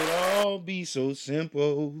 It could all be so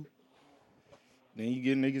simple. Then you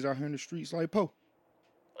get niggas out here in the streets like Poe.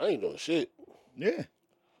 I ain't doing shit. Yeah.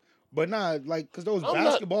 But nah, like, because those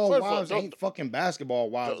basketball wives ain't fucking basketball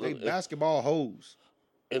wives. They basketball hoes.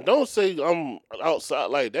 And don't say I'm outside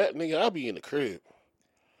like that, nigga. I'll be in the crib.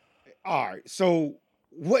 All right. So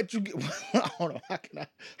what you get? Hold on.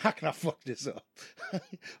 How can I fuck this up?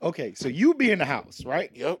 Okay. So you be in the house,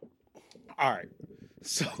 right? Yep. All right.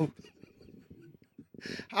 So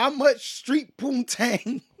how much street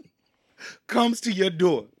poontang comes to your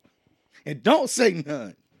door? And don't say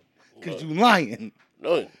none. Because you lying.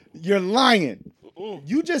 No. You're lying.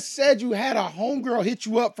 You just said you had a homegirl hit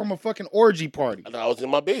you up from a fucking orgy party. And I was in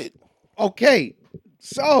my bed. Okay.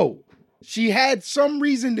 So, she had some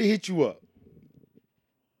reason to hit you up.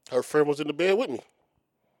 Her friend was in the bed with me.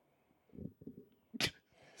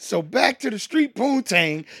 So, back to the street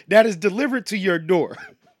poontang that is delivered to your door.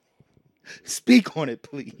 Speak on it,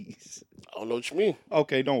 please. I don't know what you mean.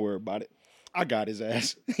 Okay, don't worry about it. I got his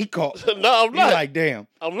ass. He caught. No, I'm not. He like, damn.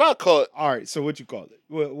 I'm not caught. All right, so what you call it?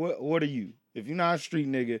 What are you? If you're not a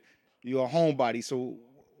street nigga, you're a homebody. So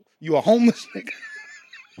you a homeless nigga?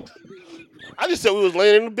 I just said we was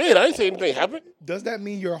laying in the bed. I didn't say anything happened. Does that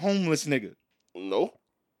mean you're a homeless nigga? No.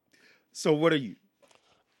 So what are you?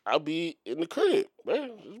 I'll be in the crib,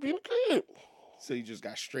 man. Just be in the crib. So you just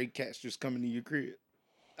got stray cats just coming to your crib?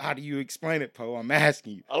 How do you explain it, Poe? I'm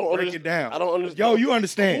asking you. I don't Break it down. I don't understand. Yo, you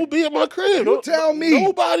understand? Who be in my crib? You tell me.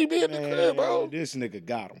 Nobody be in the crib, bro. This nigga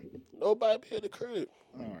got him. Nobody be at the crib.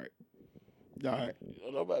 All right.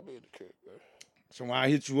 Nobody be at the crib, bro. So when I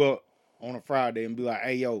hit you up on a Friday and be like,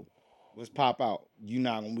 hey, yo, let's pop out. You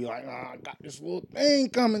not going to be like, I got this little thing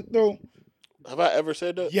coming through. Have I ever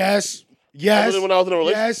said that? Yes. Other than when I was in a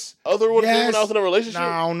relationship? Yes. Other than when I was in a relationship?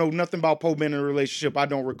 Nah, I don't know nothing about Poe being in a relationship. I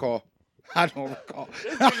don't recall. This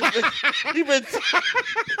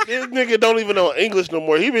nigga don't even know English no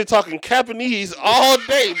more. He been talking Japanese all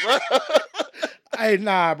day, bro. Hey,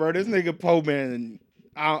 nah, bro. This nigga Poe man.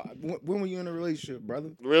 When were you in a relationship,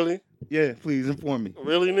 brother? Really? Yeah, please inform me.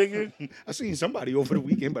 Really, nigga? I seen somebody over the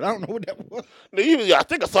weekend, but I don't know what that was. Nigga, I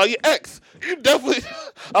think I saw your ex. You definitely.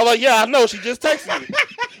 I'm like, yeah, I know. She just texted me.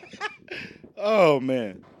 Oh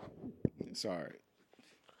man, it's all right.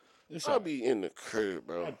 I'll be in the crib,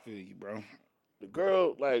 bro. I feel you, bro. The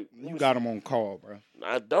girl, like, you got them on call, bro.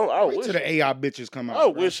 I don't. I Wait wish till the AI bitches come out.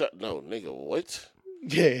 I bro. wish. No, nigga, what?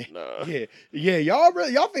 Yeah, Nah. yeah.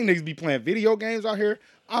 Y'all think niggas be playing video games out here?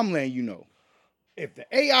 I'm letting you know. If the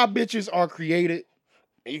AI bitches are created,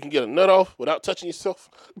 and you can get a nut off without touching yourself.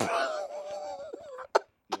 Yo,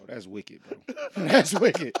 that's wicked, bro. That's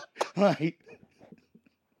wicked. Like.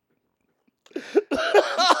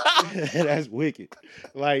 That's wicked.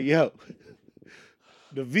 Like, yo,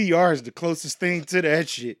 the VR is the closest thing to that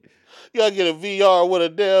shit. You gotta get a VR with a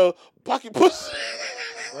damn pocket pussy.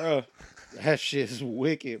 Bro, that shit is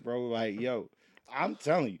wicked, bro. Like, yo, I'm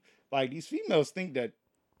telling you. Like, these females think that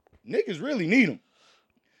niggas really need them.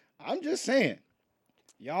 I'm just saying.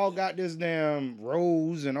 Y'all got this damn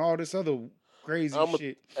rose and all this other crazy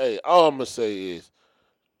shit. Hey, all I'm gonna say is,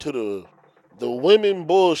 to the women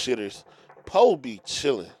bullshitters, Poe be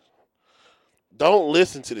chilling. Don't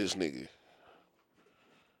listen to this nigga.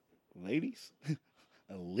 Ladies,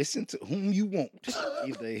 listen to whom you want.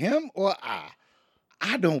 Either him or I.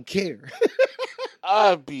 I don't care.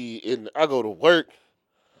 I go to work.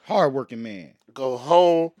 Hardworking man. Go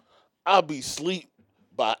home. I'll be asleep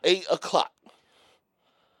by 8:00.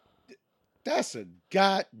 That's a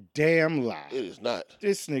goddamn lie. It is not.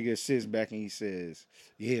 This nigga sits back and he says,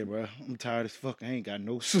 yeah, bro, I'm tired as fuck. I ain't got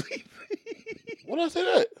no sleep. When I say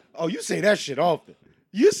that? Oh, you say that shit often.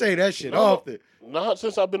 You say that shit often. Not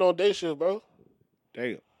since I've been on day shift, bro.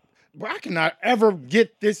 Damn. Bro, I cannot ever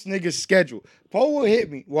get this nigga's schedule. Poe will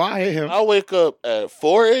hit me. Well, I hit him. I wake up at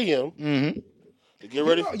 4 a.m. Mm-hmm. to get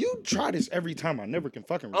ready. You try this every time. I never can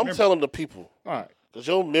fucking remember. I'm telling the people. All right. Because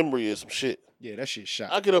your memory is some shit. Yeah, that shit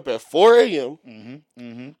shot. I get up at 4 a.m. Mm-hmm.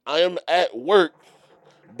 Mm-hmm. I am at work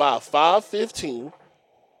by 5:15.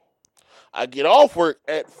 I get off work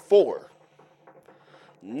at 4.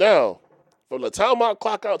 Now, from the time I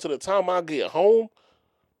clock out to the time I get home,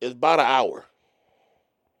 it's about an hour.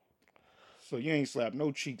 So you ain't slapped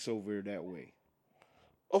no cheeks over that way.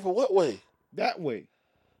 Over what way? That way.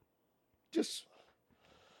 Just.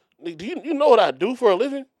 Do you know what I do for a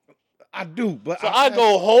living? I do, but so I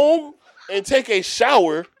go home and take a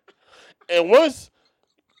shower, and once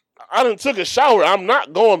I done took a shower, I'm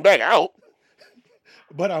not going back out.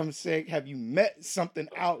 But I'm saying, have you met something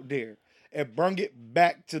out there and brung it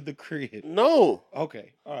back to the crib? No.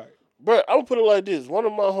 Okay, all right. Bro, I'm gonna put it like this. One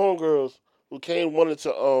of my homegirls who came wanted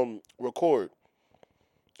to record.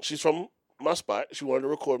 She's from my spot. She wanted to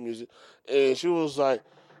record music. And she was like,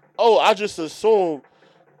 oh, I just assumed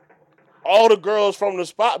all the girls from the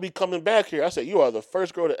spot be coming back here. I said, you are the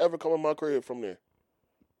first girl to ever come in my crib from there.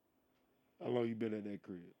 How long you been at that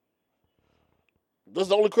crib? This is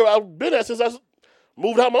the only crib I've been at since I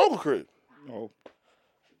moved out my uncle's crib. Oh.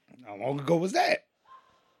 How long ago was that?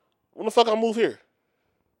 When the fuck I moved here?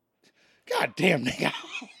 God damn, nigga.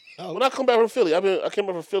 When I come back from Philly, I came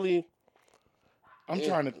back from Philly. I'm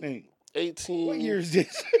trying to think. 18. What year is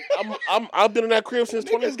this? I've been in that crib since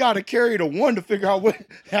 20. Niggas got to carry the one to figure out what.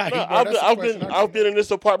 I've been in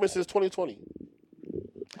this apartment since 2020.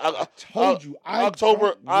 I told you.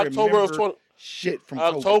 October of 20. Shit from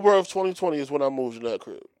October of 2020 is when I moved in that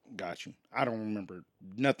crib. Got you. I don't remember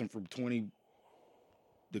nothing from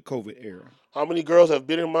the COVID era. How many girls have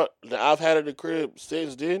been that I've had in the crib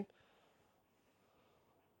since then?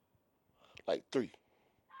 Like 3.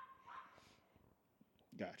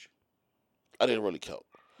 Got you. I didn't really count.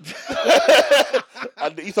 You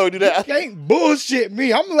thought we do that? You can't bullshit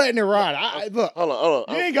me. I'm letting it ride. Look, hold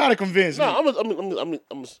on. You ain't gotta convince me. I'm all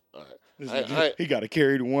right. He gotta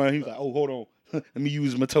carry the one. He's like, oh, hold on. Let me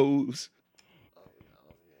use my toes.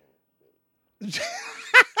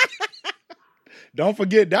 Don't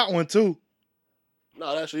forget that one too.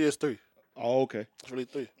 No, that actually is 3. Oh, okay. It's really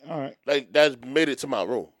 3. All right. Like, that's made it to my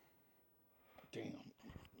room. Damn.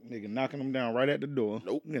 Nigga knocking them down right at the door.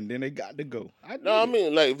 Nope. And then they got to go. I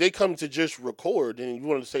mean, like, if they come to just record, then you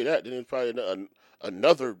want to say that, then it's probably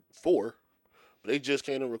another 4. But they just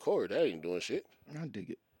can't record. That ain't doing shit. I dig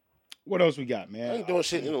it. What else we got, man? I ain't doing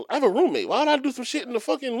shit. I have a roommate. Why would I do some shit in the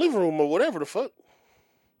fucking living room or whatever the fuck?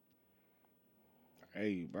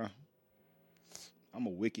 Hey, bro. I'm a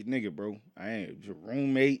wicked nigga, bro. I ain't your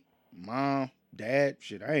roommate, mom, dad.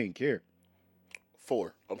 Shit, I ain't care.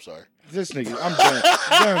 4. I'm sorry. This nigga, I'm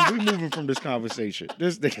done. We moving from this conversation.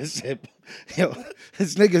 This nigga said, yo,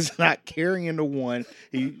 this nigga's not carrying the one.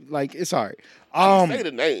 He like it's all right. I can say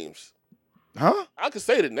the names. Huh? I can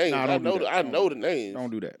say the names. Nah, I know the names. Don't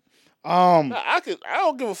do that. I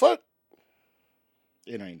don't give a fuck.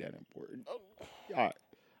 It ain't that important. All right.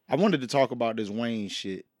 I wanted to talk about this Wayne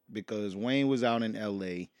shit because Wayne was out in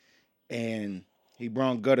LA and he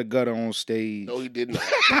brought Gutter Gutter on stage. No, he did not.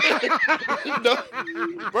 No.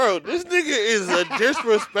 Bro, this nigga is a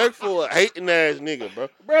disrespectful, hating ass nigga, bro.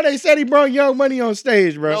 Bro, they said he brought Young Money on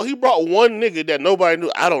stage, bro. No, he brought one nigga that nobody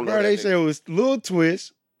knew. I don't know. Bro, they said it was Lil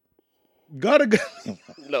Twist, Gutter Gutter.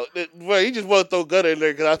 No, bro, he just want to throw Gutter in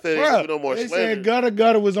there because I said there's no more they slander. said Gutter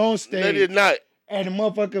Gutter was on stage. They did not. And the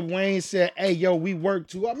motherfucker Wayne said, hey, yo, we work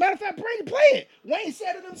too hard. Matter of fact, play it. Wayne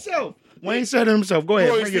said it himself. Go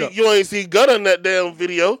ahead, bring it up. You ain't see Gutter in that damn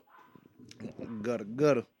video. Gutter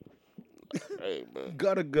Gutter. Hey, man.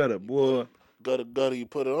 Gutter Gutter, boy. Gutter, you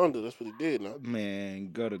put it under. That's what he did now.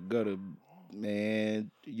 Man, Gutter,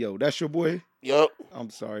 man. Yo, that's your boy? Yup. I'm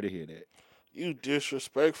sorry to hear that. You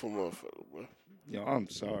disrespectful motherfucker, bro. Yo, I'm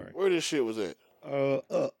sorry. Where this shit was at?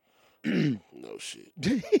 No shit.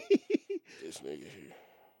 This nigga here.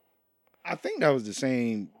 I think that was the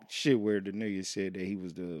same shit where the nigga said that he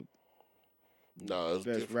was the best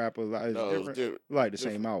different. rapper. Like, It was different. Like the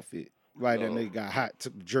same outfit. Like that nigga got hot,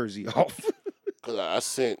 took the jersey off. Cause I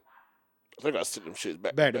think I sent them shits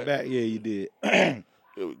back to back. Yeah, you did. Here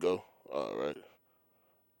we go. All right.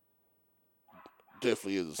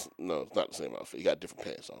 Definitely is. No, it's not the same outfit. He got different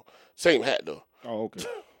pants on. Same hat though. Oh, okay.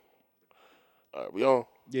 All right, we on?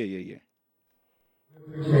 Yeah.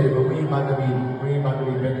 Appreciate it, but we ain't about to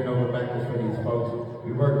be bending over backwards for these folks.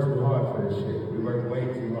 We work too hard for this shit. We work way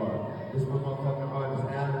too hard. This motherfucking artist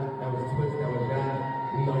Allen, that was Twist, that was John.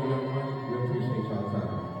 We on Young Money. We appreciate y'all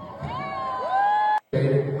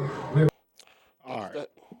time. All right.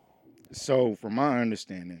 So, from my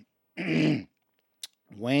understanding,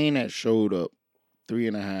 Wayne had showed up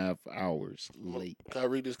 3.5 hours late. Can I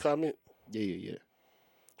read this comment? Yeah.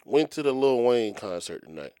 Went to the Lil Wayne concert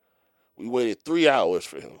tonight. We waited 3 hours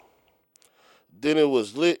for him. Then it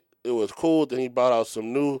was lit. It was cool. Then he brought out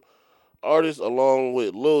some new artists along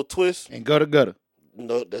with Lil Twist. And Gutter.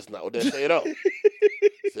 No, that's not what that said out.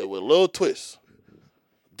 It said with Lil Twist.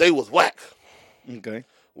 They was whack. Okay.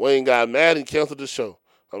 Wayne got mad and canceled the show.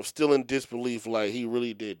 I'm still in disbelief like he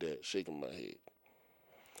really did that, shaking my head.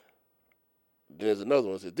 Then there's another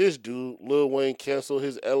one. It said, this dude, Lil Wayne, canceled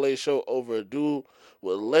his LA show over a dude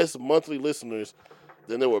with less monthly listeners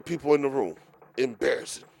than there were people in the room.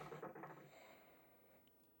 Embarrassing.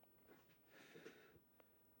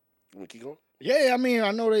 You want to keep going? Yeah, I mean,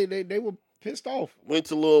 I know they were pissed off. Went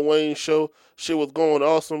to Lil Wayne's show. Shit was going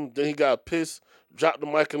awesome. Then he got pissed, dropped the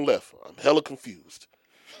mic, and left. I'm hella confused.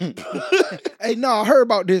 Hey, no, I heard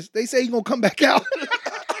about this. They say he gonna come back out.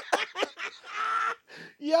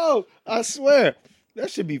 Yo, I swear, that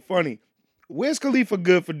should be funny. Wiz Khalifa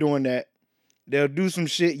good for doing that. They'll do some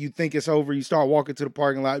shit, you think it's over, you start walking to the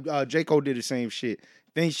parking lot. J. Cole did the same shit.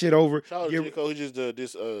 Think shit over. Shout out to J. Cole, he just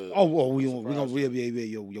this we gonna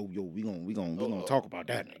talk about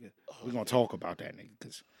that nigga. We gonna talk about that nigga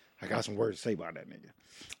because I got some words to say about that nigga.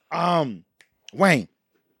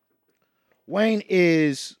 Wayne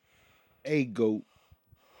is a GOAT.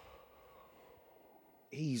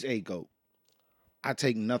 He's a GOAT. I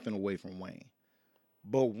take nothing away from Wayne.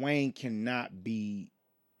 But Wayne cannot be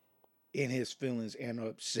in his feelings and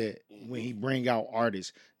upset when he bring out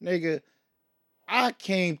artists. Nigga, I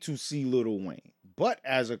came to see Lil Wayne. But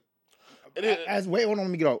hold on, let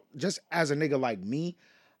me get out. Just as a nigga like me,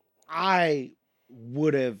 I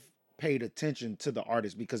would have paid attention to the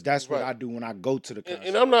artist because that's what I do when I go to the concert.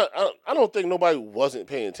 And I don't think nobody wasn't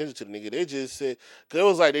paying attention to the nigga. They just said, cause it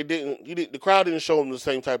was like the crowd didn't show him the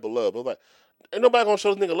same type of love. It was like, ain't nobody gonna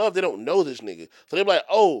show this nigga love. They don't know this nigga. So they be like,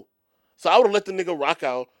 oh. So I would have let the nigga rock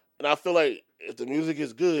out. And I feel like if the music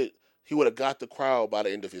is good, he would have got the crowd by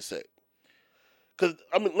the end of his set. Cause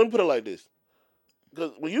I mean, let me put it like this.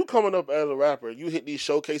 Cause when you coming up as a rapper, you hit these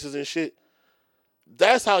showcases and shit.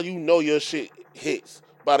 That's how you know your shit hits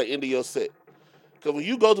by the end of your set. Cause when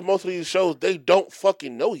you go to most of these shows, they don't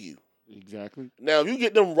fucking know you. Exactly. Now, if you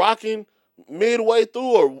get them rocking midway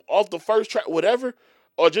through or off the first track, whatever,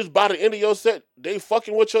 or just by the end of your set, they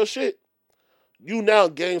fucking with your shit, you now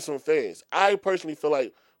gain some fans. I personally feel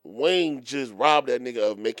like Wayne just robbed that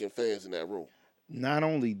nigga of making fans in that room. Not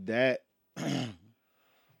only that,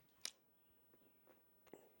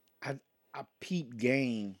 I peep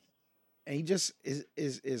game, and he just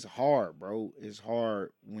is hard, bro. It's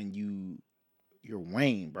hard when you're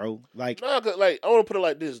Wayne, bro. Like, Nah, like I want to put it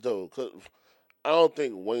like this though, cause I don't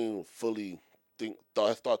think Wayne fully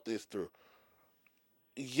thought this through.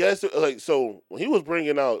 Yes, like so when he was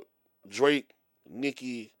bringing out Drake,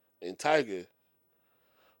 Nicki, and Tiger,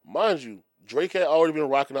 mind you, Drake had already been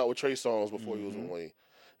rocking out with Trey Songz before he was with Wayne.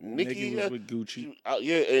 Nicki was with Gucci.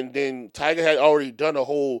 Yeah, and then Tiger had already done a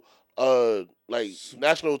whole like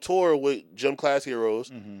national tour with Gym Class Heroes.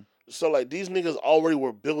 Mm-hmm. So like these niggas already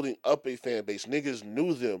were building up a fan base. Niggas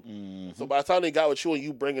knew them. Mm-hmm. So by the time they got with you and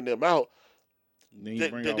you bringing them out, Then you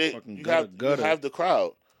bring out fucking you Gutter. have the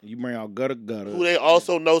crowd. You bring out Gutter. Who they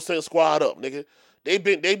also know sent Squad up, nigga. They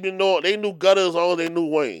knew Gutter as long as they knew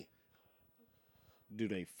Wayne. Do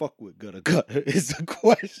they fuck with Gutter? Is the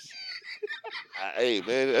question. Hey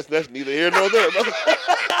man, that's neither here nor there, brother.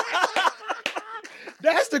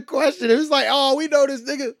 That's the question. It was like, oh, we know this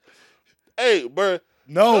nigga. Hey, bro.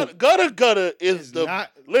 No, Gutter is Gutter is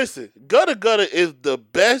the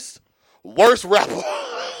best, worst rapper.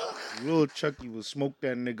 Lil Chucky will smoke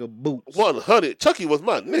that nigga boots. 100. Chucky was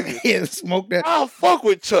my nigga. Yeah, smoke that. I'll fuck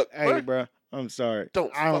with Chuck. Hey, bro, I'm sorry.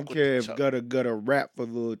 I don't care if Chuck. Gutter rap for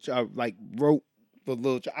Lil Chuck, like wrote for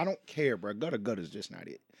Lil Chuck. I don't care, bro. Gutter's just not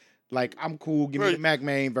it. Like, I'm cool. Give me the Mac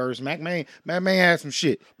Main verse. Mac Main has some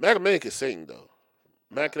shit. Mac Main can sing though.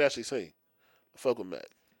 Mac can actually sing. Fuck with Mac.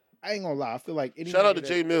 I ain't gonna lie. I feel like shout out to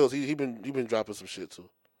Jay Mills. He been dropping some shit too.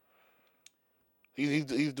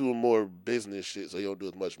 He's doing more business shit, so he don't do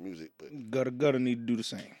as much music. But Gutter need to do the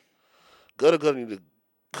same. Gutter need to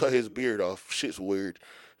cut his beard off. Shit's weird.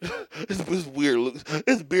 His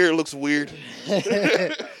beard looks weird.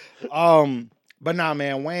 But nah,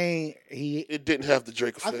 man, Wayne, it didn't have the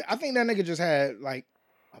Drake effect. I think that nigga just had like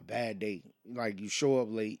a bad day. Like you show up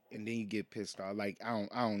late and then you get pissed off. Like I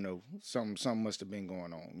don't know. Something must have been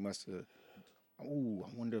going on. Must have. Ooh, I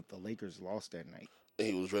wonder if the Lakers lost that night.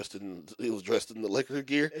 He was dressed in the Laker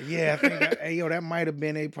gear. Yeah, I think that might have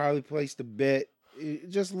been. They probably placed a bet.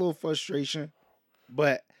 Just a little frustration,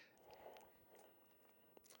 but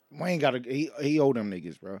Wayne he owed them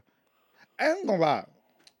niggas, bro. I ain't gonna lie.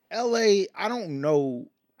 LA, I don't know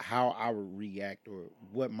how I would react or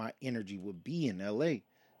what my energy would be in LA.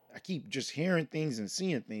 I keep just hearing things and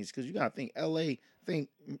seeing things because you gotta think LA. Think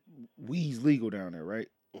weed's legal down there, right?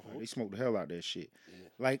 Mm-hmm. They smoke the hell out of that shit. Yeah.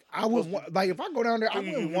 Like I would if I go down there, I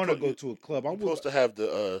wouldn't want to go to a club. I would supposed to have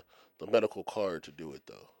the medical card to do it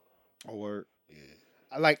though. Oh, word.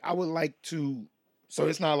 Yeah. I would like to. So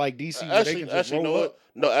it's not like DC where actually, they can just roll no, up.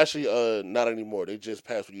 No, actually, not anymore. They just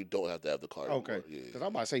passed where you don't have to have the card. Okay. Anymore. Yeah. Because I'm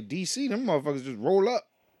about to say DC, them motherfuckers just roll up.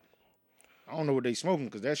 I don't know what they smoking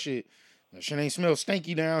because that shit ain't smell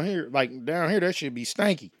stinky down here. Like down here, that shit be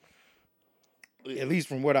stanky. At least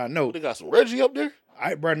from what I know. They got some Reggie up there.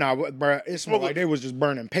 It smelled like they was just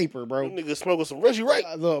burning paper, bro. Them niggas smoking some Reggie,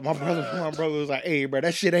 right? Look, my brother was like, "Hey, bro,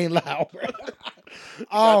 that shit ain't loud,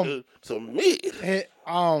 bro." Some meat.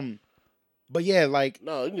 But yeah, like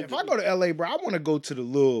if I go to LA, bro, I want to go to the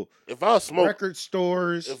little record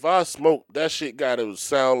stores. If I smoke, that shit gotta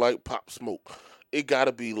sound like Pop Smoke. It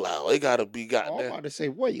gotta be loud. It gotta be goddamn. I'm about to say,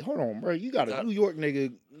 wait, hold on, bro. You got a New York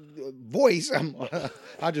nigga voice.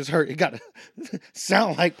 I just heard it gotta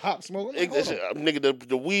sound like Pop Smoke. Like, nigga,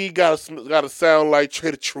 the weed gotta sound like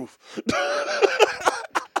Trader Truth.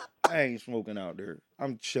 I ain't smoking out there.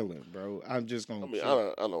 I'm chilling, bro. I'm just gonna.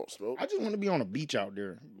 I don't smoke. I just want to be on a beach out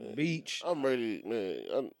there. Man, beach. I'm ready,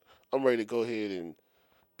 man. I'm ready to go ahead and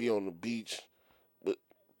be on the beach, but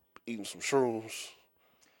eating some shrooms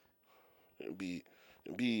and be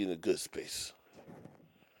in a good space.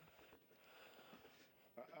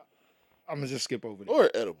 I'm gonna just skip over that. Or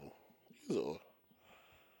edible. Either or.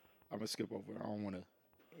 I'm gonna skip over it. I don't want to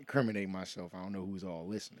incriminate myself. I don't know who's all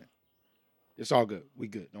listening. It's all good. We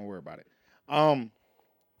good. Don't worry about it.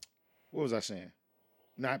 What was I saying?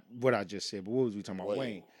 Not what I just said, but what was we talking about?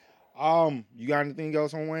 Wayne. You got anything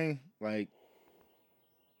else on Wayne? Like,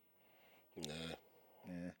 nah.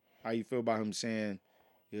 Yeah. How you feel about him saying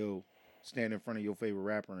he'll stand in front of your favorite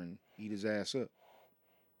rapper and eat his ass up?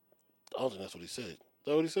 I don't think that's what he said. Is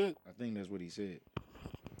that what he said? I think that's what he said.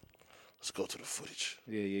 Let's go to the footage.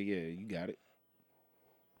 Yeah. You got it.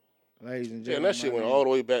 Ladies and Yeah, gentlemen. and that shit went all the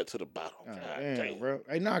way back to the bottom. God damn, bro.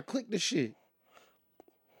 Hey, click the shit.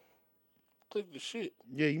 Click the shit.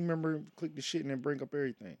 Yeah, you remember click the shit and then bring up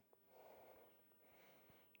everything.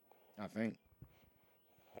 I think.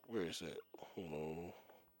 Where is that? Hold on.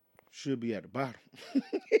 should be at the bottom.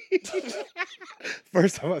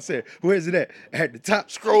 First time I said, where's it at the top.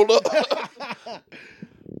 Scroll up. I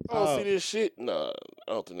don't see this shit. Nah,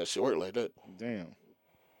 I don't think that shit work like that. Damn.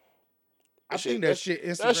 That I think that shit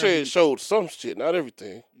Instagram. That shit showed some shit, not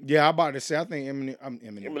everything. Yeah, I'm about to say. I think Eminem.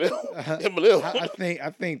 I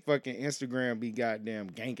think fucking Instagram be goddamn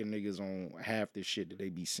ganking niggas on half the shit that they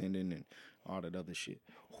be sending and all that other shit.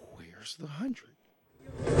 Where's the 100?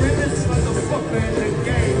 Realest motherfucker in the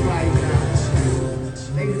game right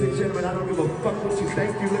now. Ladies and gentlemen, I don't give a fuck what you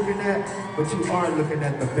think you're looking at, but you are looking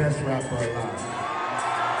at the best rapper alive.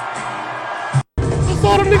 That's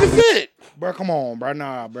all the nigga said. Bro, come on, bro.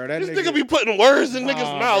 Nah, bro. That This nigga be putting words in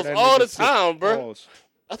niggas' mouths all the time, bro. Pause.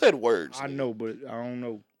 I said words. I know, but I don't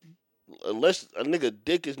know. Unless a nigga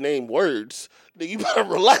dick is named Words, nigga, you better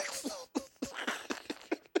relax.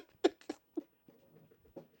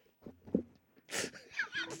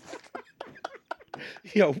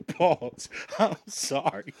 Yo, pause. I'm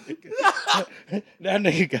sorry, nigga. That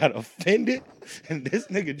nigga got offended, and this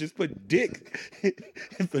nigga just put dick.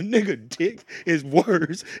 If a nigga dick is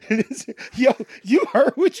words, and it's, yo, you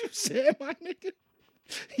heard what you said, my nigga?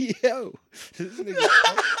 Yo, this nigga.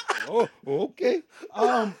 Oh, okay.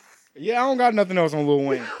 Yeah, I don't got nothing else on Lil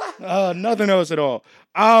Wayne. Nothing else at all.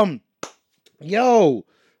 Yo,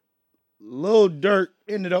 Lil Durk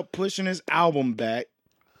ended up pushing his album back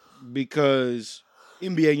because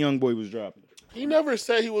NBA YoungBoy was dropping. He never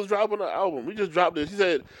said he was dropping an album. He just dropped it. He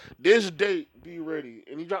said, this date, be ready.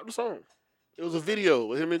 And he dropped the song. It was a video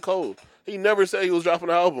with him and Cole. He never said he was dropping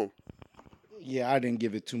an album. Yeah, I didn't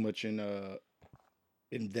give it too much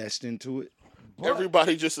invest into it. But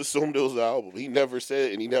everybody just assumed it was an album. He never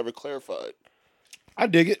said and he never clarified. I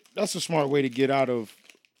dig it. That's a smart way to get out of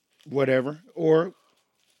whatever. Or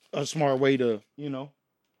a smart way to,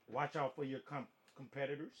 watch out for your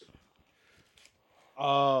competitors.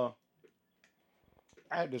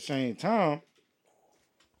 At the same time,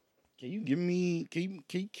 can you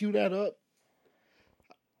cue that up?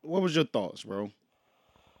 What was your thoughts, bro?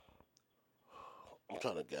 I'm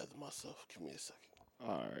trying to gather myself. Give me a second.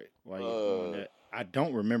 All right. While you're doing that, I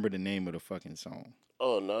don't remember the name of the fucking song.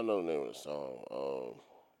 Oh, no, I know the name of the song.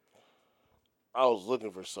 I was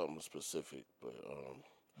looking for something specific, but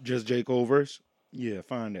just J. Cole verse? Yeah,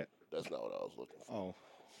 find that. That's not what I was looking for. Oh.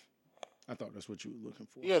 I thought that's what you were looking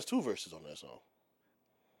for. He has 2 verses on that song.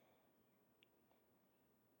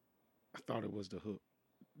 I thought it was the hook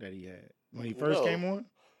that he had when he first came on.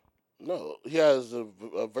 No, he has a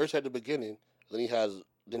verse at the beginning. Then he has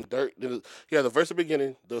he has a verse at the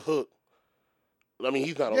beginning, the hook. I mean,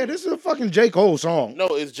 he's not on. Yeah, this is a fucking J. Cole song. No,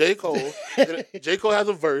 it's J. Cole. J. Cole has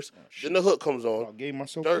a verse. Then the hook comes on. I gave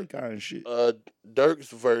myself pink eye and shit. Dirk's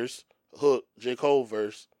verse, hook. J. Cole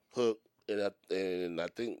verse, hook. And I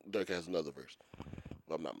think Dirk has another verse,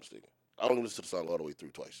 if I'm not mistaken. I only listened to the song all the way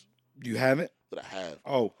through twice. You haven't? That I have.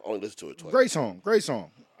 Oh. I only listened to it twice. Great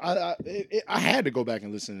song. I had to go back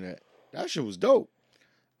and listen to that. That shit was dope.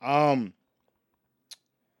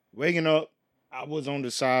 Waking up, I was on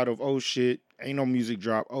the side of, oh shit, ain't no music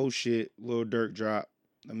drop. Oh shit, Lil Durk drop.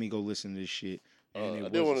 Let me go listen to this shit.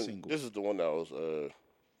 And it was a single. This is the one that I was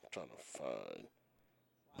trying to find.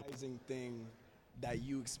 Surprising thing that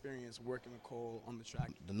you experienced working with Cole on the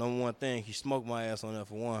track. The number one thing, he smoked my ass on that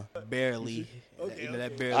for one. Barely.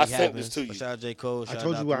 That barely I happens. sent this to you. Shout out J. Cole. I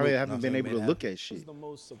told you I haven't been able to look at shit. What was the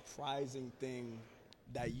most surprising thing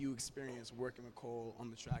that you experienced working with Cole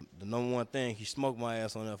on the track? The number one thing, he smoked my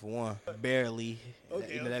ass on that for one. Barely.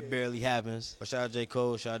 That barely happens. But shout out J.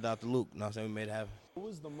 Cole, shout out Dr. Luke. You know what I'm saying? We made it happen. What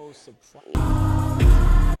was the most surprising?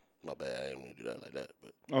 My bad, I didn't mean to do that like that.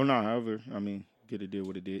 But Oh no, however, I mean, get it did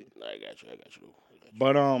what it did. I got you.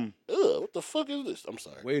 But what the fuck is this? I'm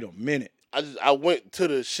sorry. Wait a minute. I went to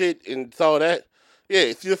the shit and saw that.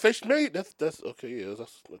 Yeah, see the face made? That's okay, yeah,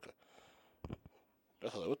 that's okay.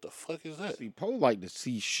 That's like, what the fuck is that? See, Poe like to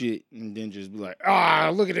see shit and then just be like,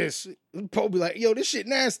 look at this. Poe be like, yo, this shit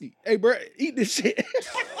nasty. Hey, bro, eat this shit.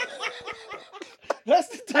 That's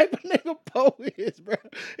the type of nigga Poe is, bro.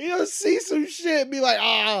 He'll see some shit and be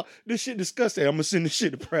like, this shit disgusting. I'm going to send this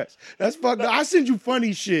shit to press. That's fucked up. I send you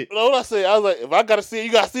funny shit. You know what I say? I was like, if I got to see it,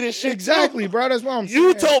 you got to see this shit. Exactly, bro. That's what I'm saying.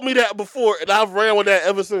 You told me that before, and I've ran with that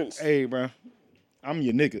ever since. Hey, bro. I'm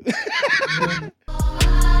your nigga.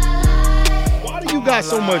 Why do you got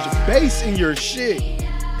so much bass in your shit?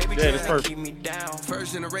 Yeah, that's perfect.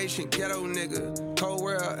 First generation ghetto nigga. Cold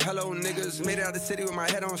world, hello niggas. Made it out the city with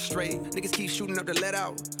my head on straight. Niggas keep shooting up to let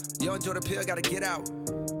out. Yo, enjoy the pill, gotta get out.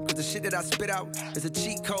 Cause the shit that I spit out is a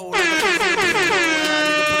cheat code.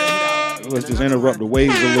 Let's just interrupt the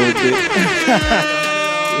waves a little bit.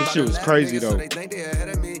 This shit was crazy though. They think they ahead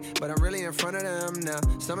of me, but I'm really in front of them now.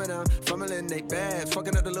 Some of them fumbling they bad,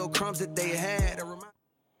 fucking up the little crumbs that they had.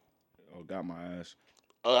 Oh, got my ass.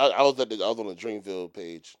 I was on the Dreamville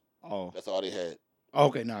page. Oh. That's all they had.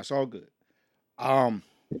 Okay, nah, it's all good.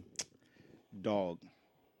 Dog.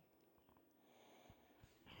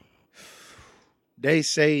 They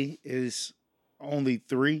say it's only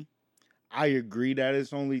 3. I agree that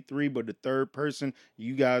it's only 3, but the third person,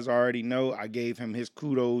 you guys already know, I gave him his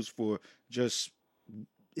kudos for just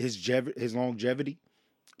his longevity.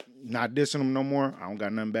 Not dissing him no more. I don't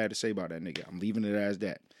got nothing bad to say about that nigga. I'm leaving it as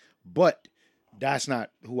that. But that's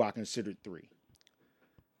not who I considered 3.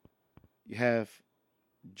 You have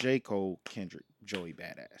J. Cole, Kendrick, Joey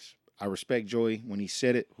Badass. I respect Joey when he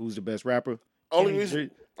said it. Who's the best rapper? Only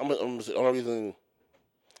reason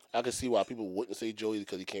I can see why people wouldn't say Joey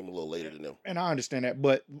because he came a little later than them. And I understand that,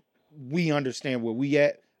 but we understand where we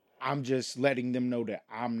at. I'm just letting them know that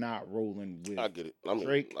I'm not rolling with I get it.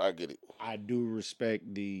 Drake. I get it. I do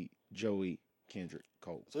respect the Joey, Kendrick,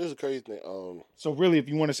 Cole. So here's a crazy thing. So really, if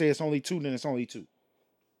you want to say it's only 2, then it's only 2.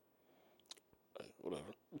 Whatever.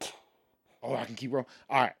 Oh, I can keep rolling.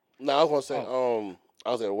 All right. No, I was gonna say,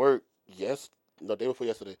 I was at work day before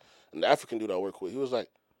yesterday, and the African dude I work with, he was like,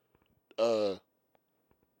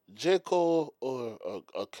 J. Cole or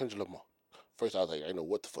Kendrick Lamar. First, I was like, I didn't know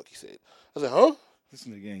what the fuck he said. I was like, huh? This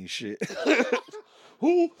nigga ain't shit.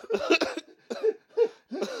 Who?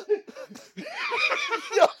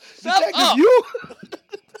 Yo, Detective, you?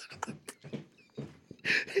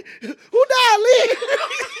 Who died, Lee?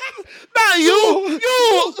 Not you.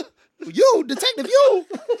 You, Detective, you.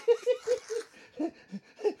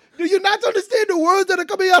 Do you not understand the words that are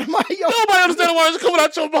coming out of my mouth? Nobody understands the words coming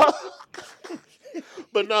out your mouth.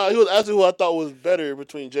 But nah, he was asking who I thought was better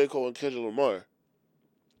between J. Cole and Kendrick Lamar.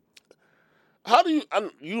 How do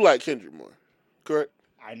you like Kendrick more? Correct?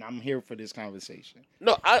 I'm here for this conversation.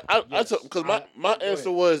 No, because my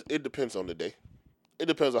answer was it depends on the day. It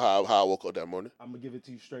depends on how I woke up that morning. I'm gonna give it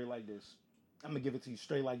to you straight like this. And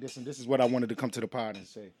this is what I wanted to come to the pod and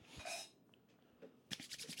say.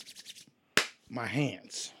 My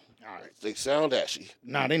hands. All right. They sound ashy.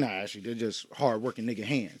 Nah, they not ashy. They're just hard-working nigga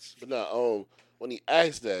hands. But nah, when he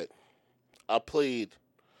asked that, I played,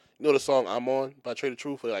 you know the song I'm On by Trey the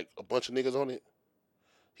Truth with like a bunch of niggas on it?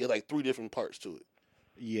 He had like 3 different parts to it.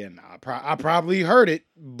 Yeah, nah. I probably heard it,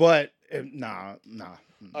 but nah. All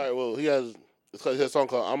right, well, he has a song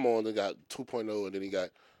called I'm On, then got 2.0, and then he got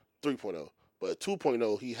 3.0. But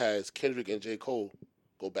 2.0, he has Kendrick and J. Cole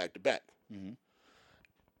go back to back. Mm-hmm.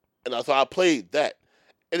 And so I played that.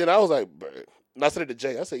 And then I was like, and I said it to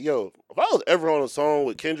Jay, I said, yo, if I was ever on a song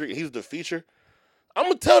with Kendrick and he's the feature, I'm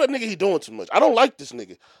going to tell that nigga he doing too much. I don't like this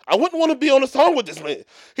nigga. I wouldn't want to be on a song with this man.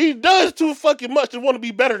 He does too fucking much to want to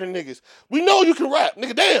be better than niggas. We know you can rap,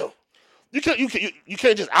 nigga, damn. You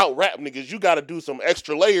can't just out-rap niggas. You got to do some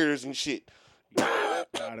extra layers and shit.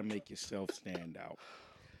 Gotta make yourself stand out.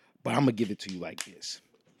 But I'm going to give it to you like this.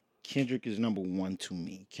 Kendrick is number 1 to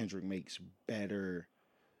me. Kendrick makes better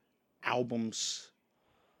albums.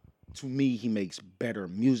 To me, he makes better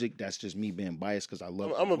music. That's just me being biased because I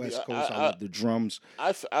love the West Coast. I love the drums.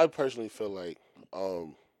 I personally feel like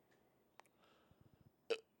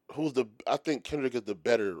I think Kendrick is the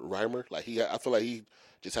better rhymer. Like I feel like he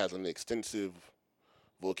just has an extensive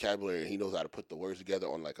vocabulary and he knows how to put the words together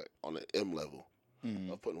on an M level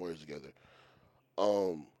of putting words together.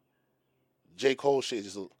 J. Cole shit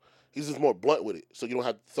he's just more blunt with it. So you don't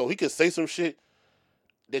have so he could say some shit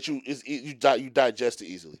that you digest it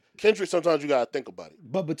easily. Kendrick, sometimes you gotta think about it.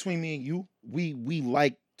 But between me and you, we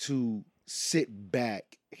like to sit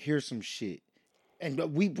back, hear some shit, and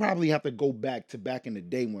we probably have to go back in the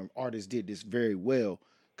day when artists did this very well,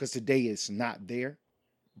 because today it's not there.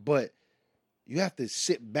 But you have to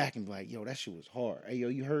sit back and be like, yo, that shit was hard. Hey, yo,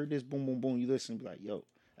 you heard this? Boom, boom, boom. You listen, and be like, yo,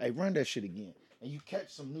 hey, run that shit again, and you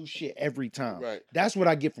catch some new shit every time. Right. That's what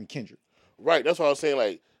I get from Kendrick. Right. That's what I was saying.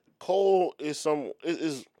 Like. Cole is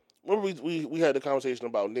remember we had the conversation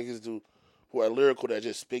about niggas who are lyrical that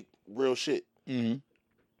just speak real shit. Mm-hmm.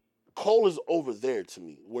 Cole is over there to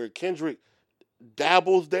me, where Kendrick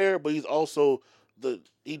dabbles there, but he's also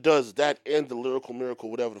he does that and the lyrical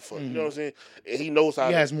miracle, whatever the fuck. Mm-hmm. You know what I'm saying? And he knows how.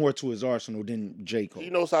 He has more to his arsenal than J. Cole.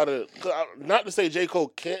 He knows how to. Not to say J. Cole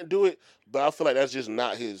can't do it, but I feel like that's just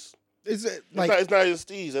not his. It's not his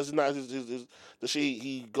steez. That's not his the shit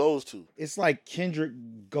he goes to. It's like Kendrick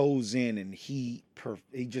goes in and he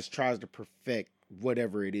just tries to perfect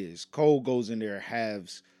whatever it is. Cole goes in there,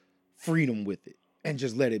 has freedom with it, and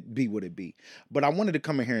just let it be what it be. But I wanted to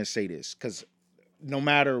come in here and say this, because no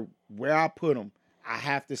matter where I put him, I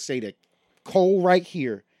have to say that Cole right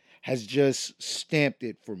here has just stamped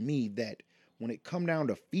it for me that when it come down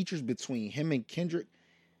to features between him and Kendrick,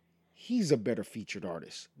 he's a better featured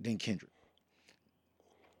artist than Kendrick.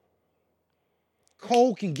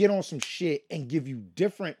 Cole can get on some shit and give you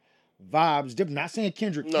different vibes. Not saying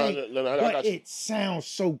Kendrick can't, but it sounds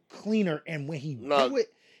so cleaner. And when he do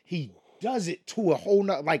it, he does it to a whole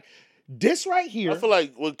nother, like this right here. I feel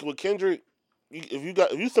like with Kendrick,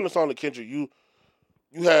 if you send a song to Kendrick, you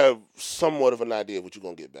have somewhat of an idea of what you're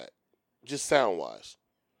gonna get back, just sound wise.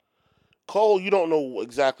 Cole, you don't know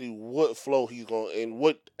exactly what flow he's going and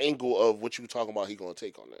what angle of what you're talking about he's gonna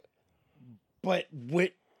take on that. But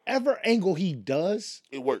whatever angle he does,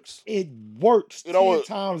 it works. It works 10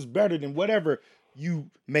 times better than whatever you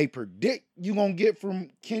may predict you're gonna get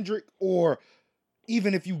from Kendrick, or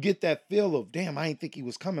even if you get that feel of, damn, I didn't think he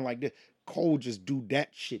was coming like this. Cole just do that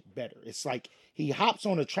shit better. It's like he hops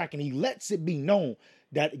on a track and he lets it be known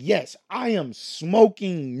that, yes, I am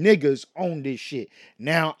smoking niggas on this shit.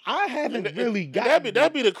 Now, I haven't really got...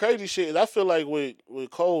 That'd be the crazy shit. I feel like with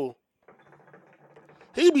Cole,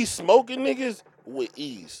 he be smoking niggas with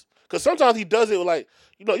ease. Because sometimes he does it with like,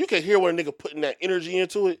 you can hear when a nigga putting that energy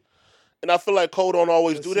into it. And I feel like Cole don't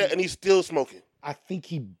always do that, and he's still smoking. I think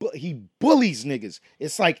he bullies niggas.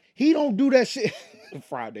 It's like, he don't do that shit...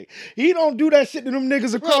 Friday. He don't do that shit to them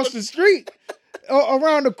niggas across the street.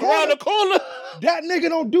 Around the corner. That nigga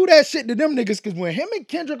don't do that shit to them niggas, because when him and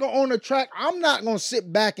Kendrick are on the track, I'm not going to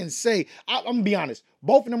sit back and say, I'm going to be honest,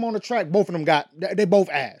 both of them on the track, both of them they both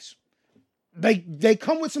ass. They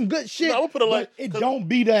come with some good shit, no, put it like, it don't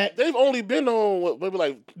be that. They've only been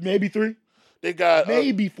on, maybe 3? They got...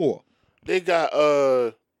 maybe 4. They got,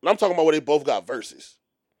 I'm talking about where they both got verses.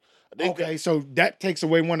 So that takes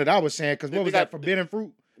away one that I was saying, because what was that, Forbidden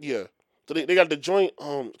Fruit? Yeah. So they got the joint,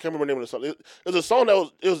 can't remember the name of the song. It was a song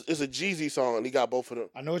it's a Jeezy song, and he got both of them.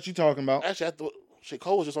 I know what you're talking about. Actually, I thought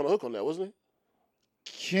Cole was just on the hook on that, wasn't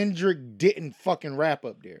he? Kendrick didn't fucking rap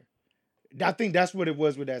up there. I think that's what it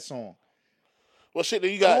was with that song. Well, shit,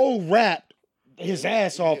 then you got... Cole rapped his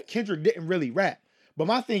ass off. Kendrick didn't really rap. But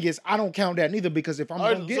my thing is, I don't count that neither, because if I'm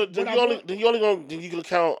going to get... Then you can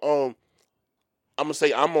count... I'm gonna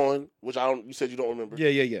say I'm on, which I don't. You said you don't remember.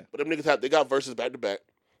 Yeah. But them niggas they got verses back to back.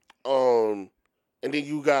 And then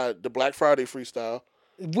you got the Black Friday freestyle,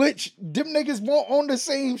 which them niggas won't on the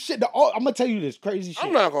same shit. I'm gonna tell you this crazy shit.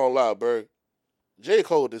 I'm not gonna lie, bro. J.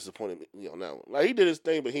 Cole disappointed me on that one. Like, he did his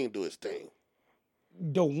thing, but he didn't do his thing.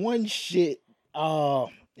 The one shit,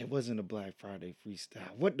 it wasn't a Black Friday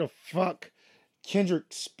freestyle. What the fuck? Kendrick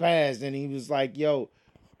spazzed and he was like, "Yo,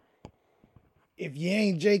 if you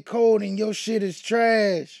ain't J. Cole, then your shit is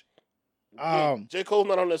trash." J. Cole's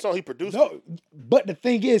not on that song. He produced it. But the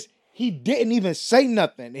thing is, he didn't even say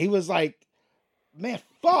nothing. He was like, man,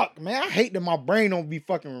 fuck, man. I hate that my brain don't be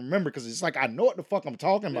fucking remember, because it's like, I know what the fuck I'm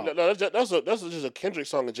talking about. No, that's just a Kendrick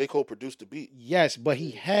song, and J. Cole produced the beat. Yes, but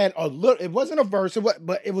he had a little, it wasn't a verse,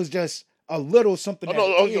 but it was just a little something.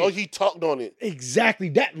 He talked on it. Exactly.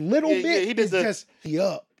 That little bit he did just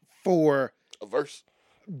up for a verse.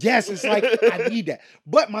 Yes, it's like, I need that.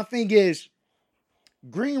 But my thing is,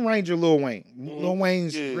 Green Ranger, Lil Wayne. Mm-hmm. Lil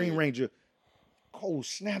Wayne's Green Ranger. Cole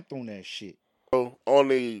snapped on that shit. On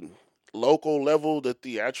the local level, the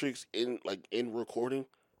theatrics in recording,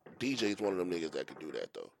 DJ's one of them niggas that could do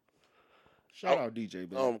that though. Shout out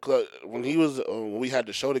DJ, man. Cause when he was when we had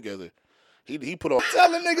the show together, he put on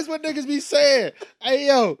telling niggas what niggas be saying. Hey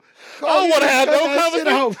yo, I don't want to have no conversation.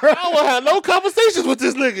 I don't want to have no conversations with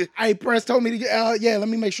this nigga. Hey, Press told me to get. Let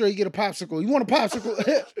me make sure you get a popsicle. You want a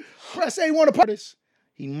popsicle? Press ain't want a popsicle.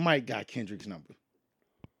 He might got Kendrick's number.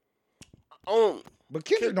 But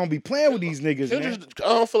Kendrick don't be playing with these niggas, man. I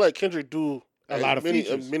don't feel like Kendrick do a lot of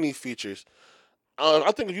many features.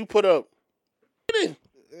 I think if you put up,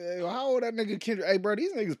 how old that nigga Kendrick? Hey, bro,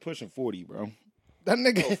 these niggas pushing 40, bro. That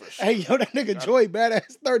nigga, sure. That nigga Joey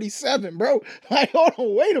Badass 37, bro. Like, hold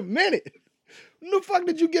on, wait a minute. When the fuck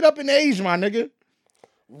did you get up in age, my nigga?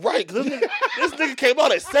 Right, because this nigga came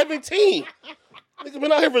out at 17. Nigga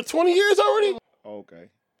been out here for 20 years already. Okay.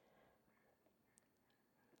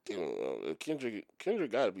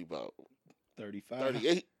 Kendrick got to be about 35,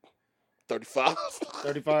 38, 35.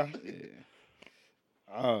 35? Yeah.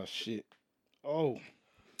 Oh, shit. Oh.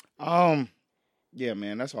 Yeah,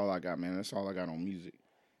 man, that's all I got, man. That's all I got on music.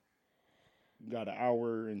 You got an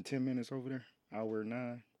hour and 10 minutes over there? Hour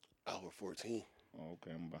 9? Hour 14. Oh,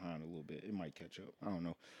 okay, I'm behind a little bit. It might catch up. I don't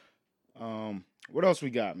know. What else we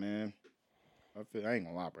got, man? I ain't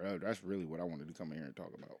gonna lie, bro. That's really what I wanted to come in here and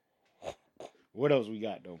talk about. What else we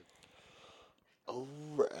got, though? All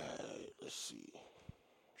right. Let's see.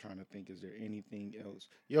 Trying to think, is there anything else?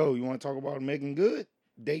 Yo, you want to talk about Megan Good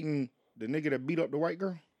dating the nigga that beat up the white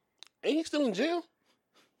girl? Ain't he still in jail?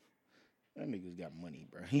 That nigga's got money,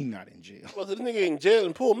 bro. He not in jail. Well, this nigga in jail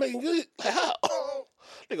and pulled making good. Like, how?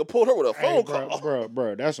 Nigga pulled her with a phone call.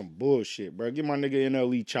 Bro, that's some bullshit, bro. Give my nigga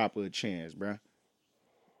NLE Chopper a chance, bro.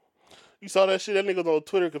 You saw that shit? That nigga was on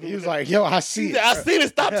Twitter. He was like, yo, I see it. I seen it.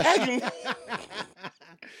 Stop tagging me.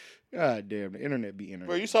 God damn, the internet be internet.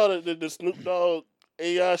 Bro, you saw the Snoop Dogg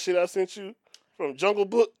AI shit I sent you from Jungle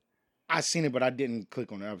Book? I seen it, but I didn't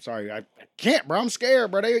click on it. I'm sorry. I can't, bro. I'm scared,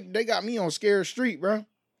 bro. They got me on Scared Street, bro.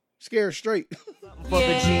 Scared straight. For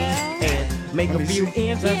the G and make a few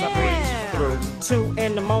ends as I breeze through. 2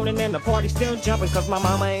 in the morning and the party still jumping cause my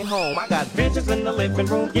mama ain't home. I got bitches in the living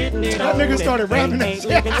room getting it That on. nigga started rapping that shit.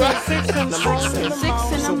 Leaving till 6 in the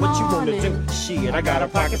morning. So what you wanna do? Shit, I got a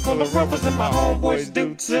pocket full of rubbers and my homeboys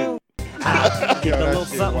do too. Yo, that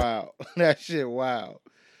shit wild. That shit wild.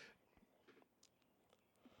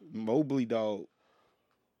 Mowgli dog.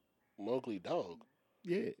 Mowgli dog?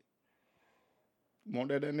 Yeah. Want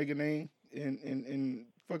that nigga name in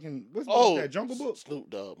fucking what's that Jungle Book?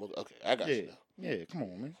 Snoop Dogg. Okay, I got you now. Yeah, come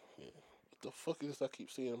on, man. Yeah. What the fuck is this I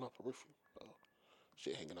keep seeing in my periphery?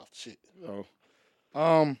 Shit hanging off the shit.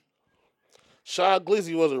 Shy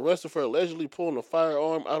Glizzy was arrested for allegedly pulling a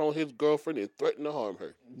firearm out on his girlfriend and threatening to harm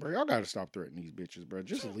her. Bro, y'all gotta stop threatening these bitches, bro.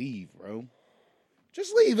 Just leave, bro.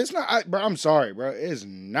 Just leave. It's not, bro. I'm sorry, bro. It's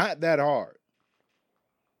not that hard.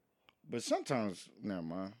 But sometimes, never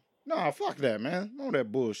mind. Nah, fuck that, man. All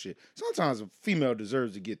that bullshit. Sometimes a female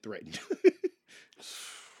deserves to get threatened.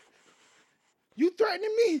 You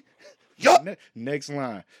threatening me? Yup. Next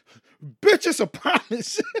line. Bitch, it's a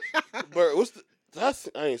promise. Bro, I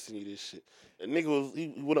ain't seen this shit. A nigga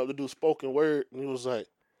he went up to do spoken word and he was like,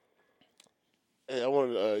 hey,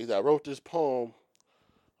 I wrote this poem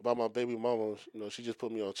about my baby mama. You know, she just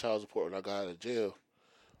put me on child support when I got out of jail.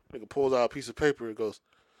 Nigga pulls out a piece of paper and goes,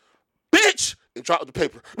 bitch! And dropped the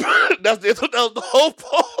paper. That was the whole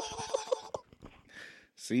poem.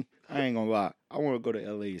 See, I ain't gonna lie. I want to go to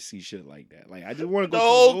LA and see shit like that. Like, I just want to go. The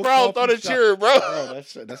whole crowd started cheering, bro.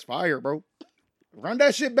 That's fire, bro. Run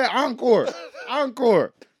that shit back. Encore.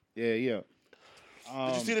 Yeah.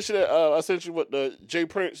 Did you see the shit that I sent you with the Jay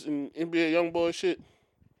Prince and NBA Youngboy shit?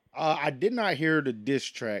 I did not hear the diss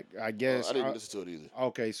track. I guess I didn't listen to it either.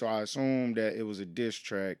 Okay, so I assumed that it was a diss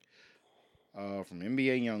track from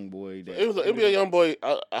NBA Youngboy. It was an NBA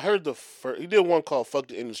Youngboy. I heard he did one called "Fuck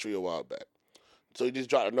the Industry" a while back. So he just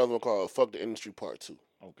dropped another one called "Fuck the Industry Part 2."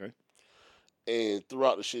 Okay. And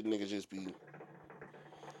throughout the shit, niggas just be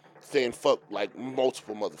saying fuck like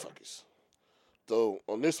multiple motherfuckers. So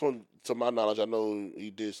on this one, to my knowledge, I know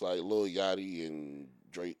he did like Lil Yachty and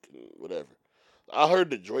Drake and whatever. I heard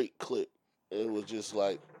the Drake clip, and it was just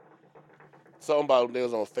like something about they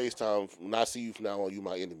was on FaceTime. When I see you from now on, you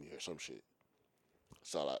my enemy or some shit.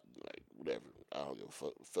 So like whatever. I don't give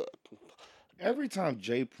a fuck. Every time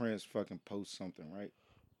Jay Prince fucking posts something, right?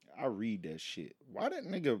 I read that shit. Why that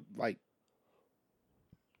nigga like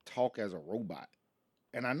talk as a robot?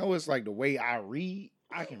 And I know it's like the way I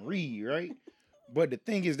can read, right? But the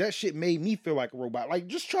thing is, that shit made me feel like a robot. Like,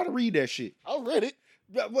 just try to read that shit. I read it.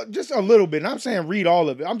 Just a little bit. And I'm saying read all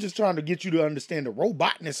of it. I'm just trying to get you to understand the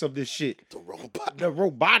robotness of this shit. The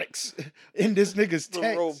robotics in this nigga's text.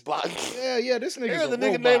 The robotics. Yeah, this nigga's Here's a the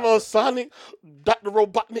nigga robot. name on Sonic, Dr.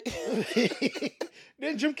 Robotnik.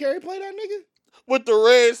 Didn't Jim Carrey play that nigga? With the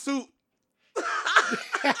red suit.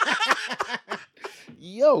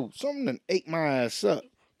 Yo, something done ate my ass up.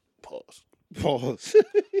 Pause.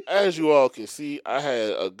 As you all can see, I had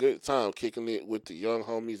a good time kicking it with the young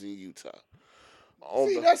homies in Utah.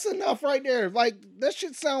 See, that's enough right there. Like, that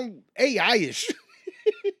shit sound AI-ish.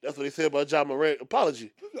 That's what they said about John Morant.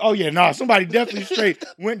 Apology. Oh, yeah, nah. Somebody definitely straight